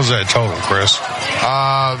yards was that total, Chris?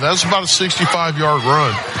 That's about a 65-yard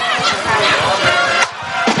run.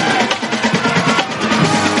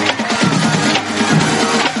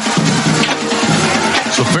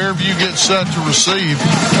 So Fairview gets set to receive.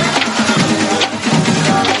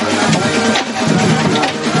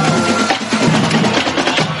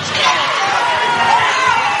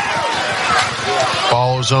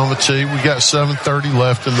 Ball is on the tee. We got 7:30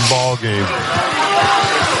 left in the ball game.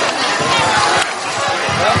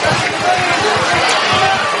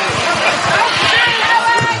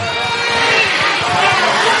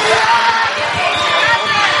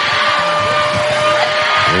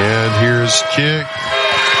 And here's kick.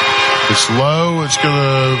 It's low. It's going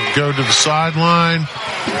to go to the sideline,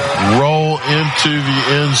 roll into the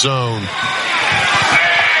end zone.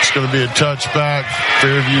 It's going to be a touchback.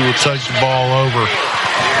 Fairview will take the ball over.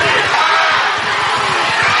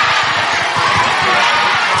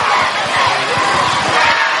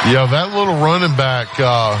 Yeah, that little running back,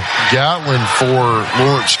 Gatlin for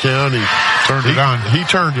Lawrence County. He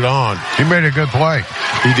turned it on. He made a good play.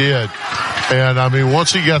 He did. And,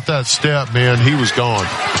 once he got that step, man, he was gone.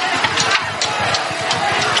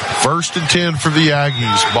 1st and 10 for the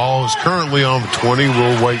Aggies. Ball is currently on the 20.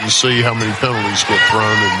 We'll wait and see how many penalties get thrown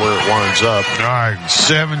and where it winds up. All right,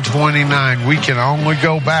 7:29. We can only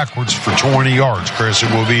go backwards for 20 yards, Chris.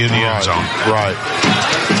 It will be in the end zone. Right.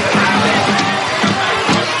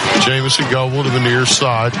 Jamison Goble to the near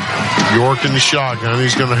side. York in the shotgun.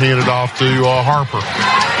 He's going to hand it off to Harper.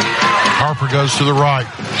 Harper goes to the right.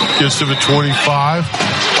 Gets to the 25.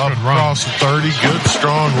 Up across the 30. Good,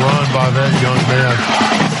 strong run by that young man.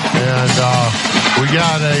 And we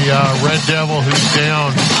got a Red Devil who's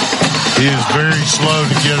down. He is very slow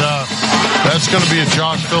to get up. That's going to be a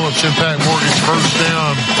Josh Phillips Impact Mortgage first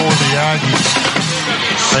down for the Aggies.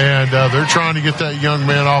 And they're trying to get that young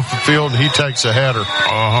man off the field, and he takes a header.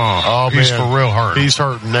 Oh, he's man. for real hurt. He's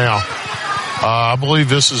hurting now. I believe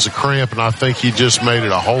this is a cramp, and I think he just made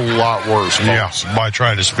it a whole lot worse. Yeah, by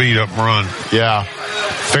trying to speed up and run. Yeah.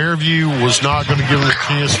 Fairview was not going to give him a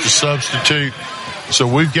chance to substitute. So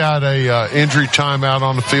we've got a injury timeout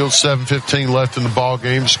on the field, 7:15 left in the ball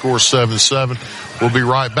game, score 7-7. We'll be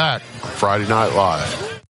right back on Friday Night Live.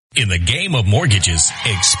 In the game of mortgages,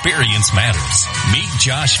 experience matters. Meet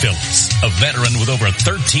Josh Phillips, a veteran with over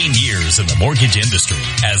 13 years in the mortgage industry.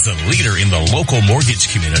 As a leader in the local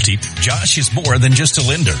mortgage community, Josh is more than just a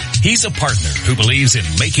lender. He's a partner who believes in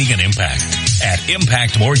making an impact. At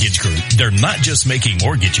Impact Mortgage Group, they're not just making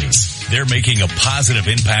mortgages. They're making a positive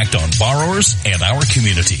impact on borrowers and our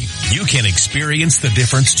community. You can experience the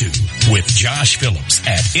difference too with Josh Phillips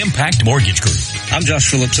at Impact Mortgage Group. I'm Josh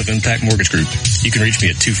Phillips of Impact Mortgage Group. You can reach me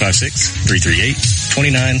at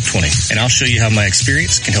 256-338-2920, and I'll show you how my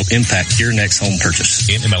experience can help impact your next home purchase.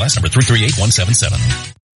 NMLS number 338177.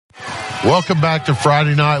 Welcome back to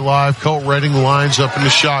Friday Night Live. Colt Redding lines up in the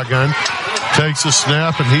shotgun, takes a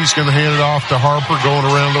snap, and he's going to hand it off to Harper going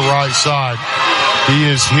around the right side. He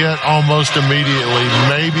is hit almost immediately,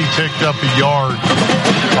 maybe picked up a yard.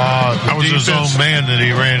 That was his own man that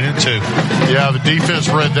he ran into. Yeah, the defense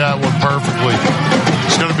read that one perfectly.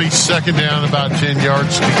 It's going to be second down, about 10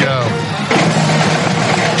 yards to go.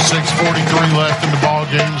 6:43 left in the ball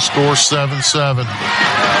game. Score 7-7.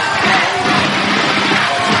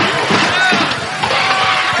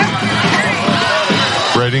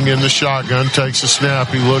 Redding in the shotgun, takes a snap.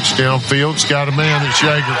 He looks downfield. He's got a man. It's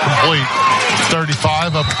Yeager, complete.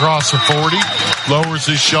 35 up across the 40. Lowers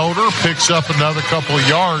his shoulder, picks up another couple of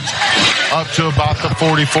yards up to about the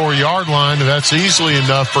 44-yard line. And that's easily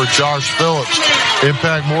enough for Josh Phillips.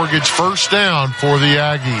 Impact Mortgage first down for the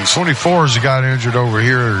Aggies. 24 is the guy injured over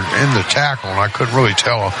here in the tackle, and I couldn't really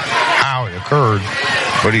tell how it occurred,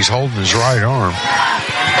 but he's holding his right arm.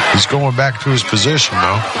 He's going back to his position,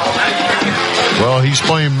 though. Well, he's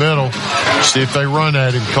playing middle. See if they run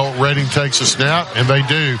at him. Colt Redding takes a snap, and they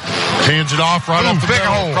do. Hands it off right off the big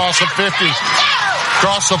hole. Across the 50,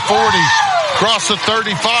 across the 40, across the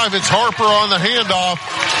 35. It's Harper on the handoff,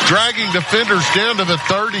 dragging defenders down to the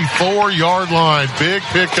 34-yard line. Big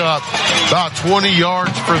pickup, about 20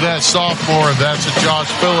 yards for that sophomore. That's a Josh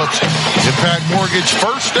Phillips. Impact Mortgage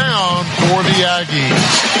first down for the Aggies.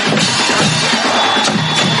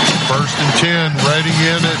 First and 10, Redding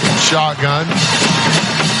in it, shotgun.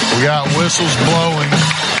 We got whistles blowing.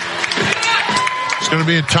 It's going to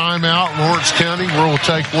be a timeout. Lawrence County will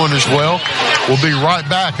take one as well. We'll be right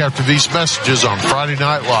back after these messages on Friday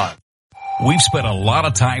Night Live. We've spent a lot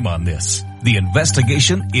of time on this. The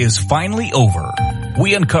investigation is finally over.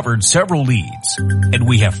 We uncovered several leads, and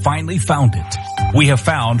we have finally found it. We have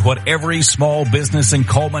found what every small business in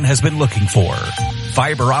Coleman has been looking for.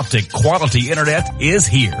 Fiber optic quality internet is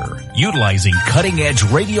here. Utilizing cutting-edge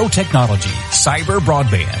radio technology, Cyber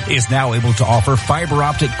Broadband is now able to offer fiber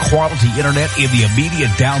optic quality internet in the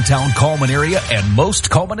immediate downtown Coleman area and most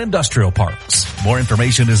Coleman industrial parks. More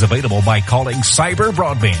information is available by calling Cyber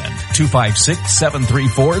Broadband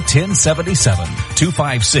 256-734-1077,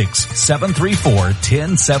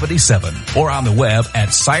 256-734-1077, or on the web at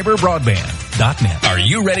cyberbroadband.net. Are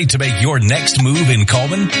you ready to make your next move in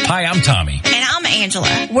Coleman? Hi, I'm Tommy. And I'm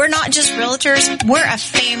Angela. We're not just realtors, we're a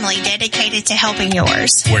family dedicated to helping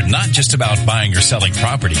yours. We're not just about buying or selling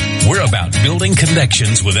property. We're about building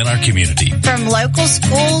connections within our community. From local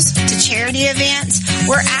schools to charity events,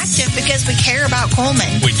 we're active because we care about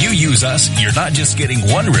Coleman. When you use us, you're not just getting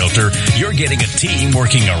one realtor, you're getting a team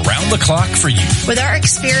working around the clock for you. With our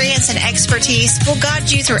experience and expertise, we'll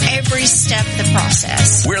guide you through every step of the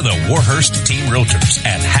process. We're the Warhurst Team Realtors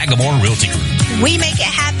at Hagamore Realty Group. We make it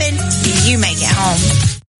happen, you make it home.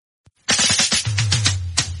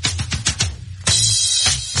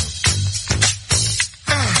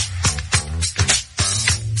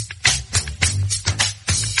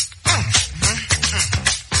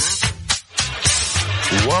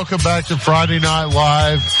 Welcome back to Friday Night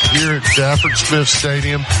Live here at Stafford Smith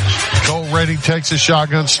Stadium. Colt Redding takes a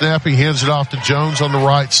shotgun snap. He hands it off to Jones on the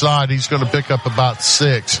right side. He's going to pick up about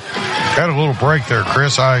 6. Got a little break there,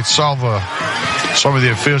 Chris. I saw some of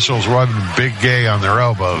the officials rubbing Big Gay on their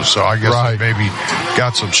elbows, so I guess they maybe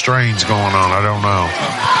got some strains going on. I don't know.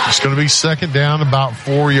 It's going to be second down, about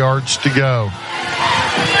 4 yards to go.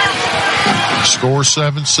 Score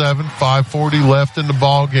 7-7, 5:40 left in the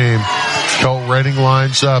ball game. Colt Redding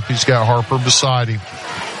lines up. He's got Harper beside him.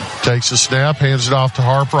 Takes a snap, hands it off to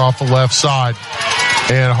Harper off the left side.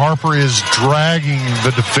 And Harper is dragging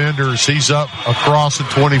the defenders. He's up across the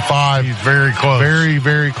 25. He's very close. Very,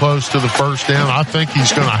 very close to the first down. I think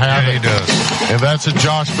he's going to have it. He does. And that's a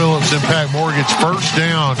Josh Phillips Impact Mortgage first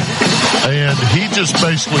down. And he just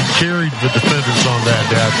basically carried the defenders on that,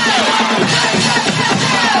 Dad.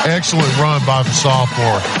 Excellent run by the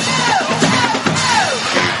sophomore.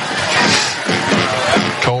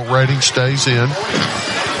 Colt Redding stays in.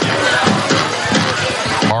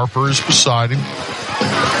 Harper is beside him.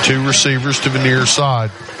 2 receivers to the near side.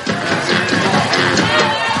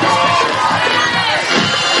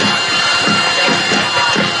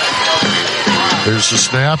 There's the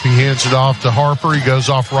snap. He hands it off to Harper. He goes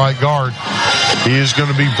off right guard. He is going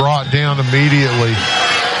to be brought down immediately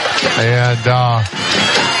and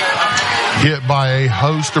hit by a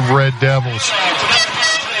host of Red Devils.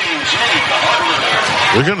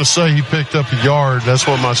 They're going to say he picked up a yard. That's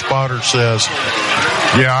what my spotter says.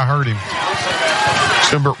 Yeah, I heard him.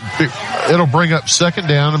 It'll bring up second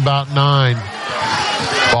down, about 9.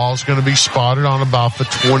 Ball's going to be spotted on about the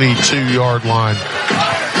 22-yard line.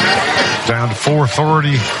 Down to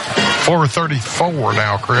 4:30 4:34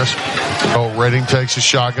 now, Chris. Colt Redding takes a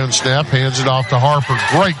shotgun snap, hands it off to Harper.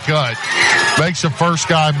 Great cut. Makes the first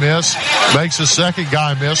guy miss. Makes the second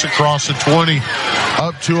guy miss across the 20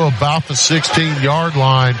 up to about the 16-yard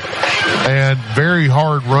line. And very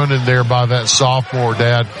hard running there by that sophomore,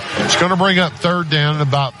 Dad. It's going to bring up third down and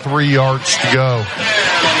about 3 yards to go.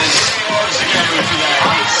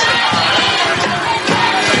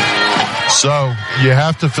 So you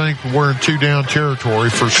have to think we're in 2-down territory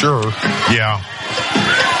for sure. Yeah.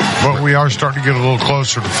 But we are starting to get a little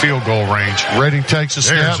closer to field goal range. Redding takes a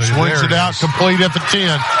snap, swings it out, complete at the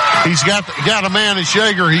 10. He's got a man at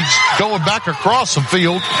Jaeger. He's going back across the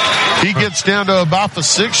field. He gets down to about the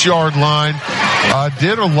 6-yard line.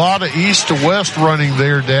 Did a lot of east to west running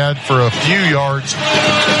there, Dad, for a few yards.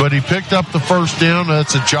 But he picked up the first down.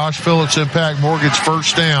 That's a Josh Phillips Impact Mortgage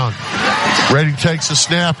first down. Redding takes a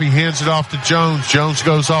snap. He hands it off to Jones. Jones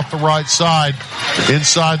goes off the right side,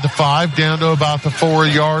 inside the 5, down to about the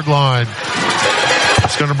 4-yard line.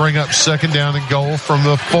 It's going to bring up second down and goal from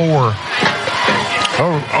the 4.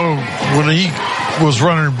 When he was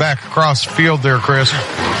running back across the field there, Chris,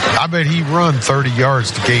 I bet he run 30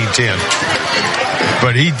 yards to gain 10.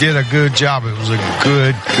 But he did a good job. It was a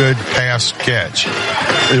good pass catch.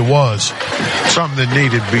 It was. Something that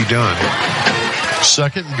needed to be done.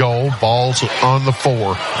 Second goal, ball's on the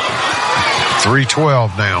 4.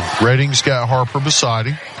 3:12 now. Redding's got Harper beside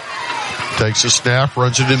him. Takes a snap,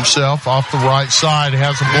 runs it himself off the right side,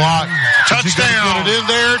 has a block. Touchdown! Get it in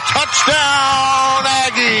there. Touchdown,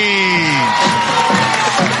 Aggies!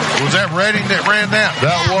 Was that Redding that ran that?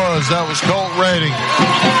 That was Colt Redding.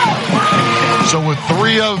 So with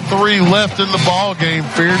 3:03 left in the ball game,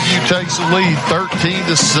 Fairview takes the lead,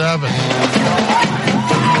 13-7.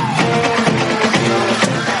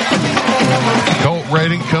 Colt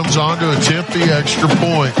Redding comes on to attempt the extra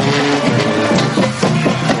point.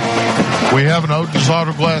 We have an Oden's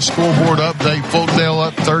Auto Glass scoreboard update. Fultondale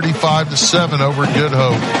up 35-7 over Good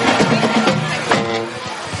Hope.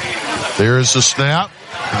 There is the snap.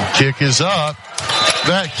 Kick is up.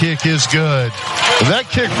 That kick is good. That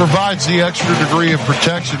kick provides the extra degree of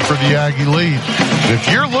protection for the Aggie lead. If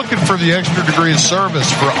you're looking for the extra degree of service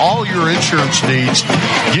for all your insurance needs,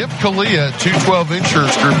 give Kalia at 212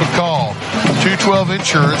 Insurance Group a call. 212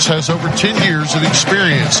 Insurance has over 10 years of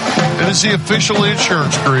experience and is the official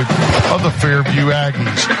insurance group of the Fairview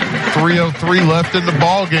Aggies. 3:03 left in the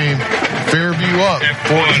ball game. Fairview up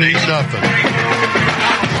 14-0.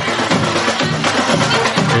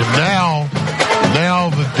 And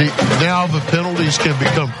now the penalties can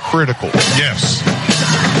become critical. Yes.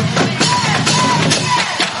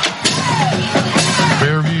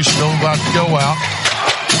 Fairview's still about to go out.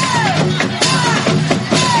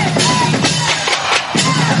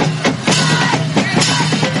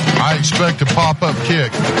 I expect a pop-up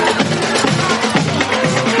kick.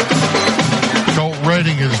 Colt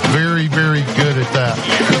Redding is very, very good at that.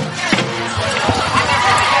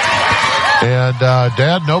 And,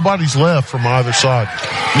 Dad, nobody's left from either side.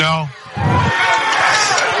 No.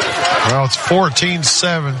 Well, it's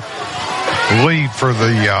 14-7 lead for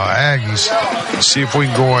the Aggies. See if we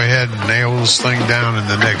can go ahead and nail this thing down in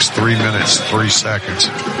the next 3 minutes, 3 seconds.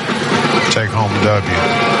 Take home a W.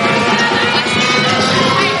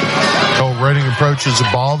 Colt Redding approaches the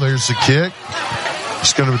ball. There's the kick.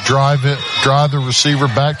 He's going to drive the receiver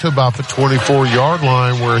back to about the 24-yard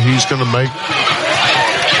line where he's going to make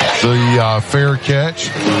the fair catch.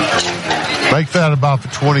 Make that about the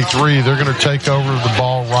 23. They're going to take over the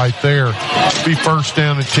ball right there. Be first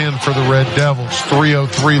down and 10 for the Red Devils.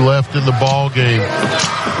 3:03 left in the ball game.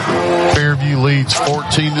 Fairview leads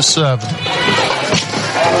 14-7.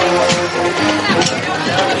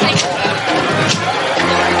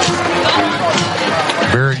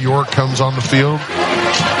 Barrett York comes on the field.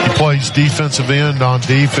 He plays defensive end on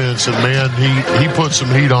defense, and man, he puts some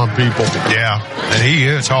heat on people. Yeah, and he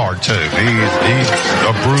is hard too. He's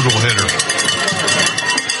a brutal hitter.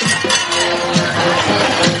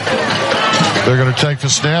 They're going to take the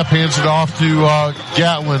snap, hands it off to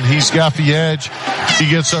Gatlin. He's got the edge. He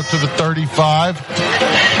gets up to the 35,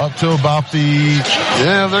 up to about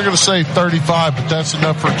they're going to say 35, but that's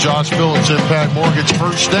enough for Josh Phillips Impact Mortgage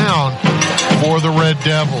first down for the Red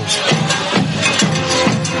Devils.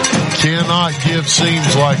 Cannot give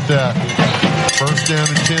seams like that. First down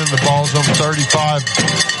and 10. The ball's on 35.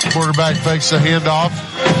 Quarterback fakes the handoff.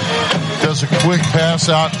 Does a quick pass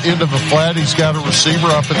out into the flat. He's got a receiver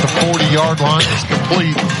up at the 40-yard line. It's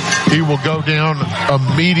complete. He will go down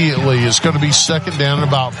immediately. It's going to be second down and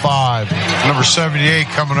about 5. Number 78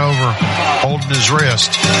 coming over, holding his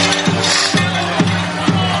wrist.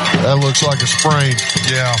 That looks like a sprain.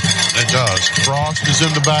 Yeah, it does. Frost is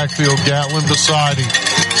in the backfield. Gatlin beside him.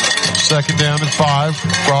 2nd down and 5.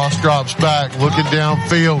 Frost drops back, looking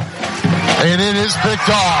downfield. And it is picked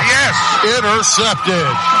off. Yes.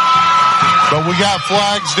 Intercepted. But we got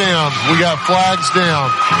flags down. We got flags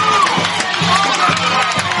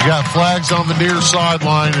on the near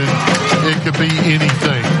sideline, and it could be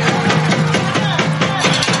anything.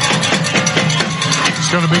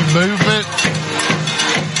 It's going to be movement.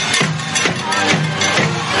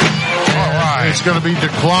 All right. It's going to be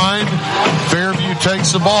declined. Fairview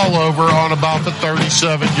takes the ball over on about the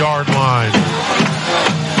 37-yard line.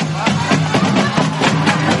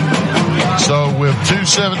 So with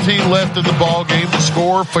 2:17 left in the ball game, the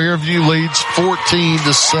score, Fairview leads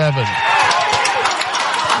 14-7.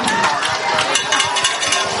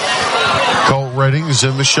 Colt Redding is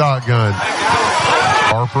in the shotgun.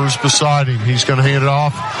 Harper's beside him. He's going to hand it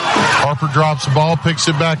off. Harper drops the ball, picks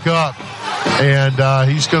it back up, and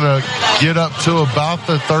he's going to get up to about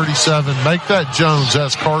the 37. Make that Jones.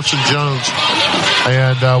 That's Carson Jones.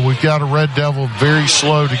 And we've got a Red Devil very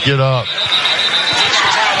slow to get up.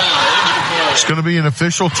 It's going to be an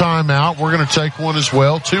official timeout. We're going to take one as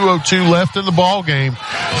well. 2:02 left in the ball game.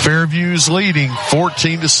 Fairview's leading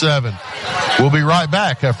 14-7. We'll be right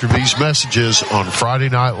back after these messages on Friday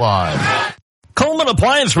Night Live. Coleman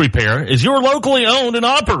Appliance Repair is your locally owned and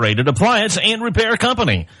operated appliance and repair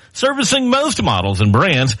company. Servicing most models and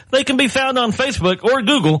brands, they can be found on Facebook or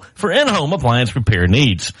Google for in-home appliance repair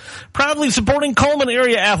needs. Proudly supporting Coleman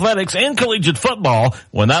area athletics and collegiate football.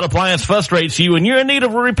 When that appliance frustrates you and you're in need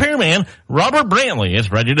of a repairman, Robert Brantley is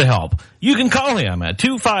ready to help. You can call him at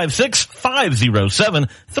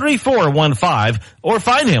 256-507-3415 or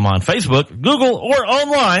find him on Facebook, Google, or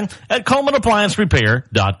online at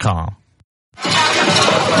ColemanApplianceRepair.com.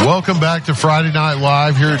 Welcome back to Friday Night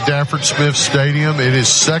Live here at Dafford Smith Stadium. It is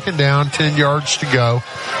 2nd down, 10 yards to go.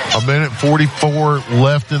 1:44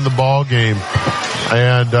 left in the ball game.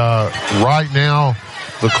 And right now,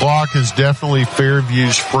 the clock is definitely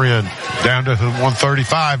Fairview's friend. Down to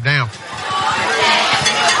 1:35 now.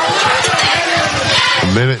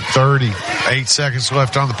 1:30. 8 seconds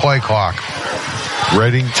left on the play clock.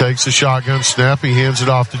 Redding takes a shotgun snap. He hands it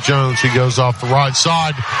off to Jones. He goes off the right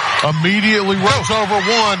side. Immediately runs over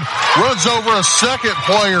one. Runs over a second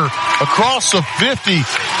player across the 50.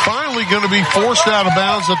 Finally going to be forced out of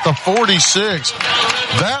bounds at the 46.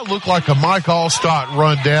 That looked like a Mike Allstott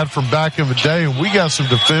run, Dad, from back in the day. And we got some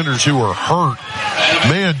defenders who are hurt.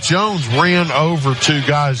 Man, Jones ran over 2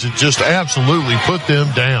 guys and just absolutely put them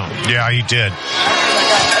down. Yeah, he did.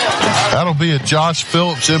 That'll be a Josh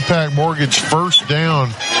Phillips Impact Mortgage first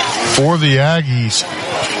down for the Aggies.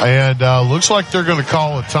 And looks like they're going to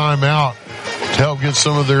call a timeout to help get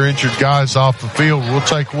some of their injured guys off the field. We'll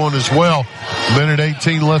take one as well.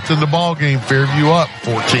 1:18 left in the ball game. Fairview up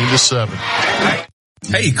 14-7.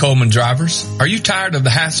 Hey, Coleman drivers. Are you tired of the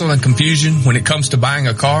hassle and confusion when it comes to buying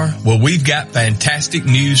a car? Well, we've got fantastic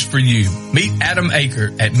news for you. Meet Adam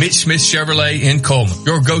Aker at Mitch Smith Chevrolet in Coleman,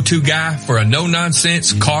 your go-to guy for a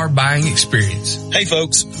no-nonsense car buying experience. Hey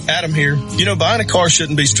folks, Adam here. You know, buying a car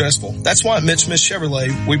shouldn't be stressful. That's why at Mitch Smith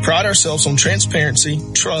Chevrolet, we pride ourselves on transparency,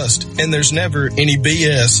 trust, and there's never any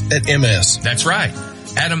BS at MS. That's right.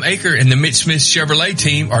 Adam Aker and the Mitch Smith Chevrolet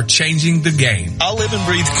team are changing the game. I live and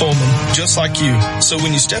breathe Coleman, just like you. So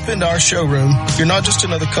when you step into our showroom, you're not just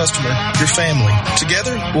another customer, you're family.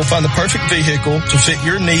 Together, we'll find the perfect vehicle to fit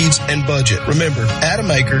your needs and budget. Remember, Adam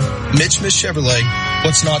Aker, Mitch Smith Chevrolet,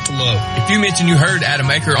 what's not to love? If you mention you heard Adam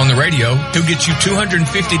Aker on the radio, he'll get you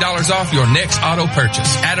 $250 off your next auto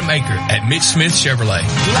purchase. Adam Aker at Mitch Smith Chevrolet.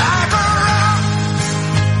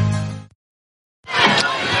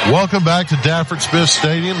 Welcome back to Dafford Smith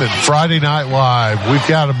Stadium and Friday Night Live. We've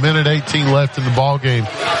got 1:18 left in the ball game.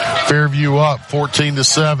 Fairview up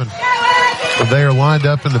 14-7. They are lined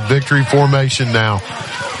up in the victory formation now.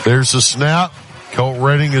 There's the snap. Colt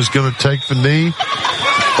Redding is going to take the knee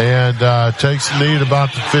and takes the knee at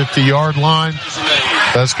about the 50-yard line.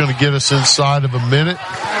 That's going to get us inside of a minute.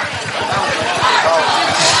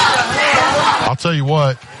 I'll tell you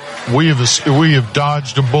what. We have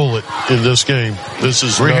dodged a bullet in this game. This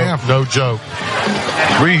is no joke.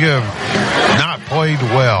 We have not played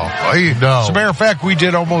well. No. As a matter of fact, we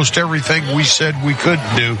did almost everything we said we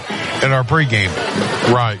couldn't do in our pregame.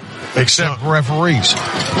 Right. Except referees.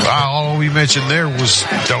 All we mentioned there was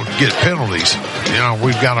don't get penalties. You know,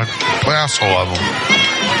 we've got a hassle of them.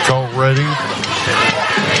 Colt Redding,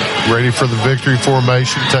 ready for the victory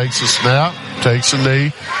formation, takes a snap, takes a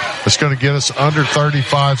knee. It's going to get us under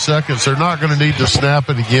 35 seconds. They're not going to need to snap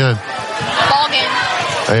it again. Ball game.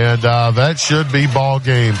 And that should be ball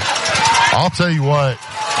game. I'll tell you what,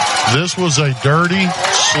 This was a dirty,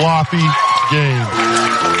 sloppy game,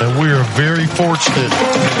 and we are very fortunate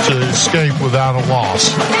to escape without a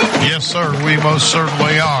loss. Yes, sir. We most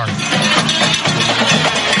certainly are.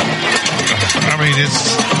 I mean,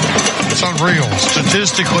 it's unreal.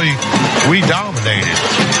 Statistically, we dominated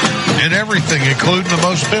in everything, including the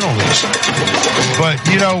most penalties. But,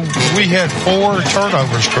 we had 4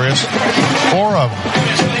 turnovers, Chris. 4 of them.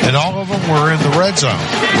 And all of them were in the red zone.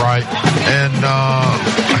 Right. And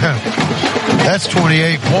that's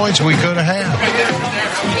 28 points we could have had.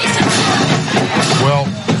 Well,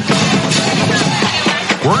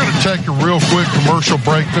 we're going to take a real quick commercial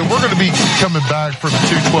break, but we're going to be coming back for the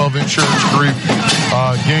 212 Insurance Group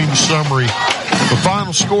game summary. The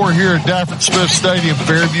final score here at Dafford Smith Stadium,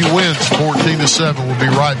 Fairview wins 14-7. We'll be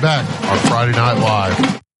right back on Friday Night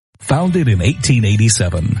Live. Founded in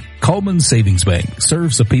 1887, Coleman Savings Bank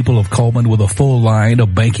serves the people of Coleman with a full line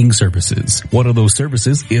of banking services. One of those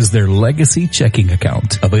services is their legacy checking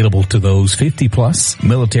account, available to those 50 plus,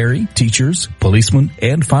 military, teachers, policemen,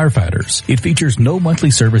 and firefighters. It features no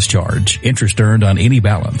monthly service charge, interest earned on any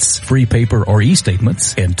balance, free paper or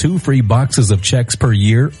e-statements, and 2 free boxes of checks per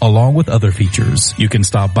year, along with other features. You can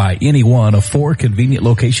stop by any one of 4 convenient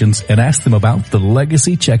locations and ask them about the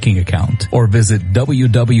legacy checking account, or visit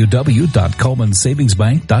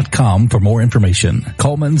www.colemansavingsbank.com for more information.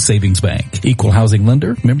 Coleman Savings Bank. Equal housing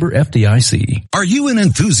lender. Member FDIC. Are you an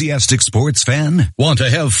enthusiastic sports fan? Want to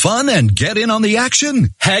have fun and get in on the action?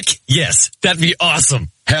 Heck, yes. That'd be awesome.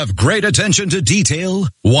 Have great attention to detail?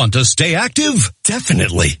 Want to stay active?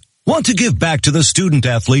 Definitely. Want to give back to the student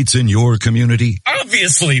athletes in your community?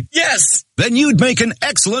 Obviously, yes. Then you'd make an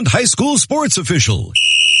excellent high school sports official.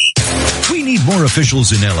 We need more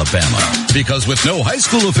officials in Alabama, because with no high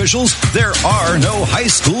school officials, there are no high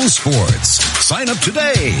school sports. Sign up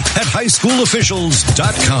today at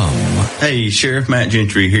highschoolofficials.com. Hey, Sheriff Matt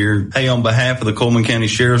Gentry here. Hey, on behalf of the Coleman County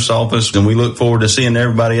Sheriff's Office, and we look forward to seeing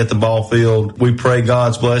everybody at the ball field. We pray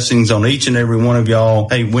God's blessings on each and every one of y'all.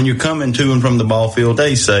 Hey, when you're coming to and from the ball field,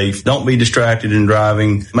 stay safe. Don't be distracted in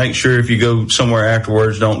driving. Make sure if you go somewhere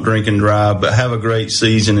afterwards, don't drink and drive, but have a great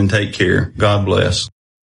season and take care. God bless.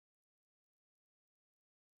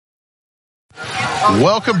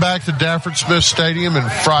 Welcome back to Dafford Smith Stadium and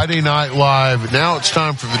Friday Night Live. Now it's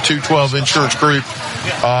time for the 212 Insurance Group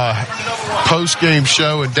post-game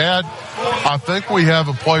show. And, Dad, I think we have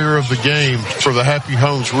a player of the game for the Happy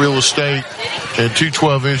Homes Real Estate and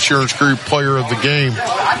 212 Insurance Group player of the game.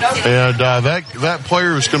 And that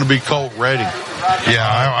player is going to be Colt Redding.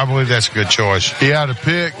 Yeah, I believe that's a good choice. He had a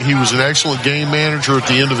pick. He was an excellent game manager at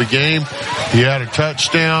the end of the game. He had a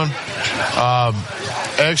touchdown.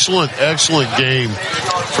 Excellent game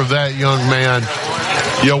for that young man.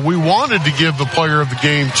 We wanted to give the player of the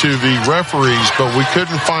game to the referees, but we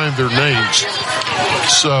couldn't find their names.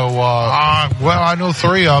 So, well, I know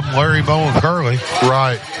 3 of them, Larry, Bo, and Curley.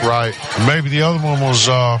 Right. Maybe the other one was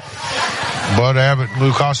Bud Abbott and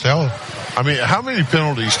Lou Costello. I mean, how many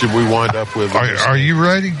penalties did we wind up with? Are you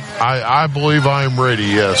ready? I believe I am ready,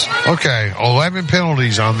 yes. Okay, 11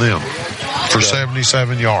 penalties on them for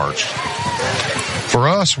 77 yards. For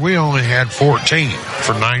us, we only had 14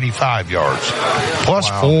 for 95 yards, plus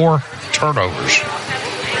 4 turnovers.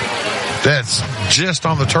 That's just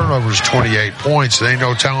on the turnovers, 28 points. There ain't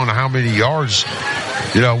no telling how many yards,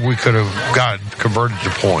 we could have gotten converted to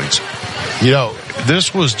points.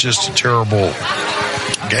 This was just a terrible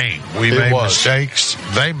game. We made mistakes.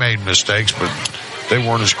 They made mistakes, but they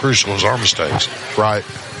weren't as crucial as our mistakes. Right.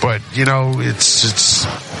 But, it's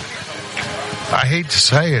I hate to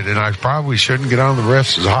say it, and I probably shouldn't get on the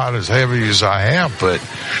refs as heavy as I have, but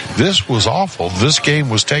this was awful. This game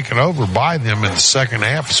was taken over by them in the second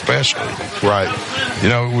half especially. Right.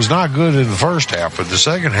 It was not good in the first half, but the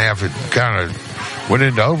second half it kind of went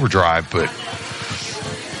into overdrive, but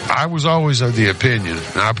I was always of the opinion,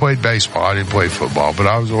 and I played baseball, I didn't play football, but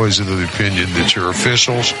I was always of the opinion that your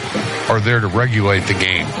officials are there to regulate the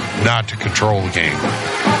game, not to control the game.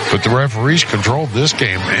 But the referees controlled this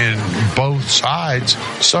game, and both sides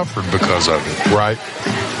suffered because of it. Right.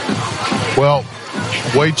 Well,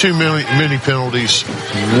 way too many penalties,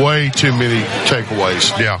 way too many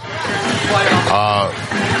takeaways. Yeah.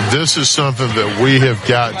 This is something that we've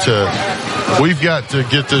got to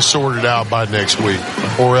get this sorted out by next week,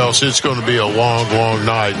 or else it's going to be a long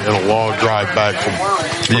night and a long drive back from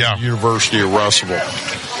the University of Russellville.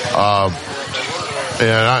 And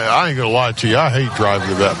I ain't going to lie to you, I hate driving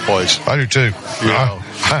to that place. I do too.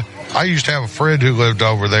 I used to have a friend who lived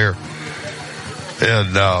over there.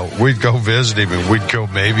 And we'd go visit him, and we'd go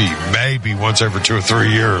maybe once every 2 or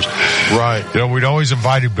 3 years. Right. We'd always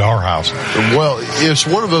invite him to our house. Well, it's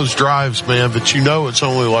one of those drives, man, that it's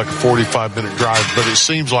only like a 45-minute drive, but it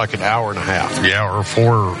seems like an hour and a half. Yeah, or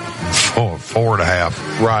four and a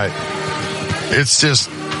half. Right. It's just,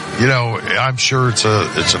 I'm sure it's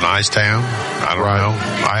a nice town. I don't know.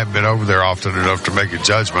 I haven't been over there often enough to make a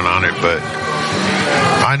judgment on it, but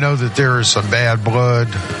I know that there is some bad blood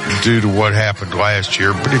due to what happened last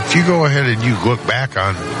year. But if you go ahead and you look back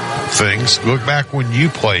on things, look back when you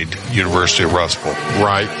played University of Russellville.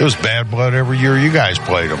 Right. It was bad blood every year you guys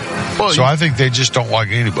played them. Well, so I think they just don't like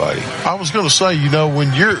anybody. I was going to say,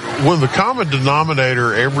 when the common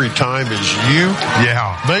denominator every time is you,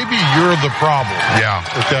 maybe you're the problem. Yeah.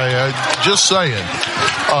 Okay. Just saying.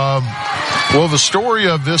 Well, the story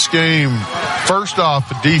of this game, first off,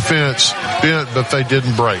 the defense bent, but they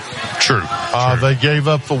didn't break. True. They gave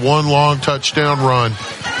up the one long touchdown run.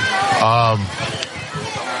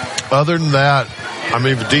 Other than that,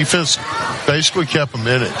 the defense basically kept them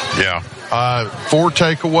in it. Yeah. 4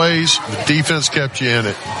 takeaways, the defense kept you in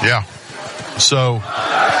it. Yeah. So,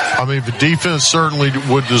 the defense certainly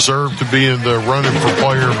would deserve to be in the running for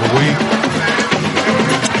player of the week.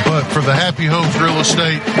 But for the Happy Homes Real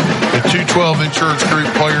Estate and 212 Insurance Group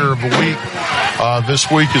Player of the Week,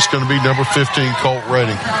 this week is going to be number 15, Colt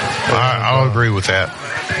Redding. I'll agree with that.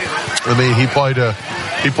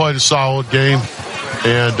 He played a solid game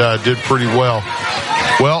and did pretty well.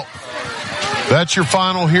 Well, that's your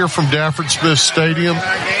final here from Dafford Smith Stadium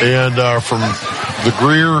and from the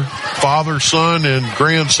Greer father, son, and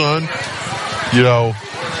grandson.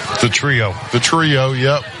 The trio. The trio,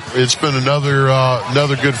 yep. It's been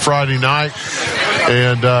another good Friday night.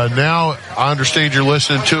 And now I understand you're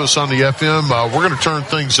listening to us on the FM. We're going to turn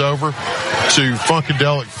things over to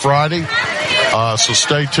Funkadelic Friday. So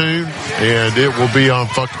stay tuned, and it will be on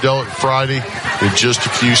Funkadelic Friday in just a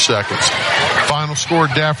few seconds. Final score,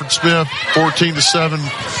 Dafford Smith, 14-7,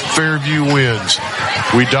 Fairview wins.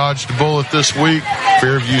 We dodged a bullet this week.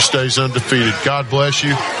 Fairview stays undefeated. God bless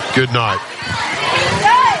you. Good night.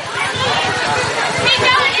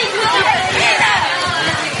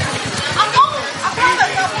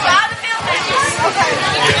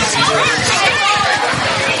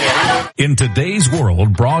 In today's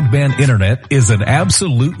world, broadband internet is an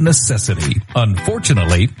absolute necessity.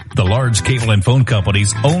 Unfortunately, the large cable and phone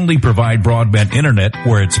companies only provide broadband internet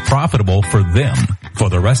where it's profitable for them. For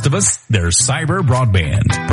the rest of us, there's cyber broadband.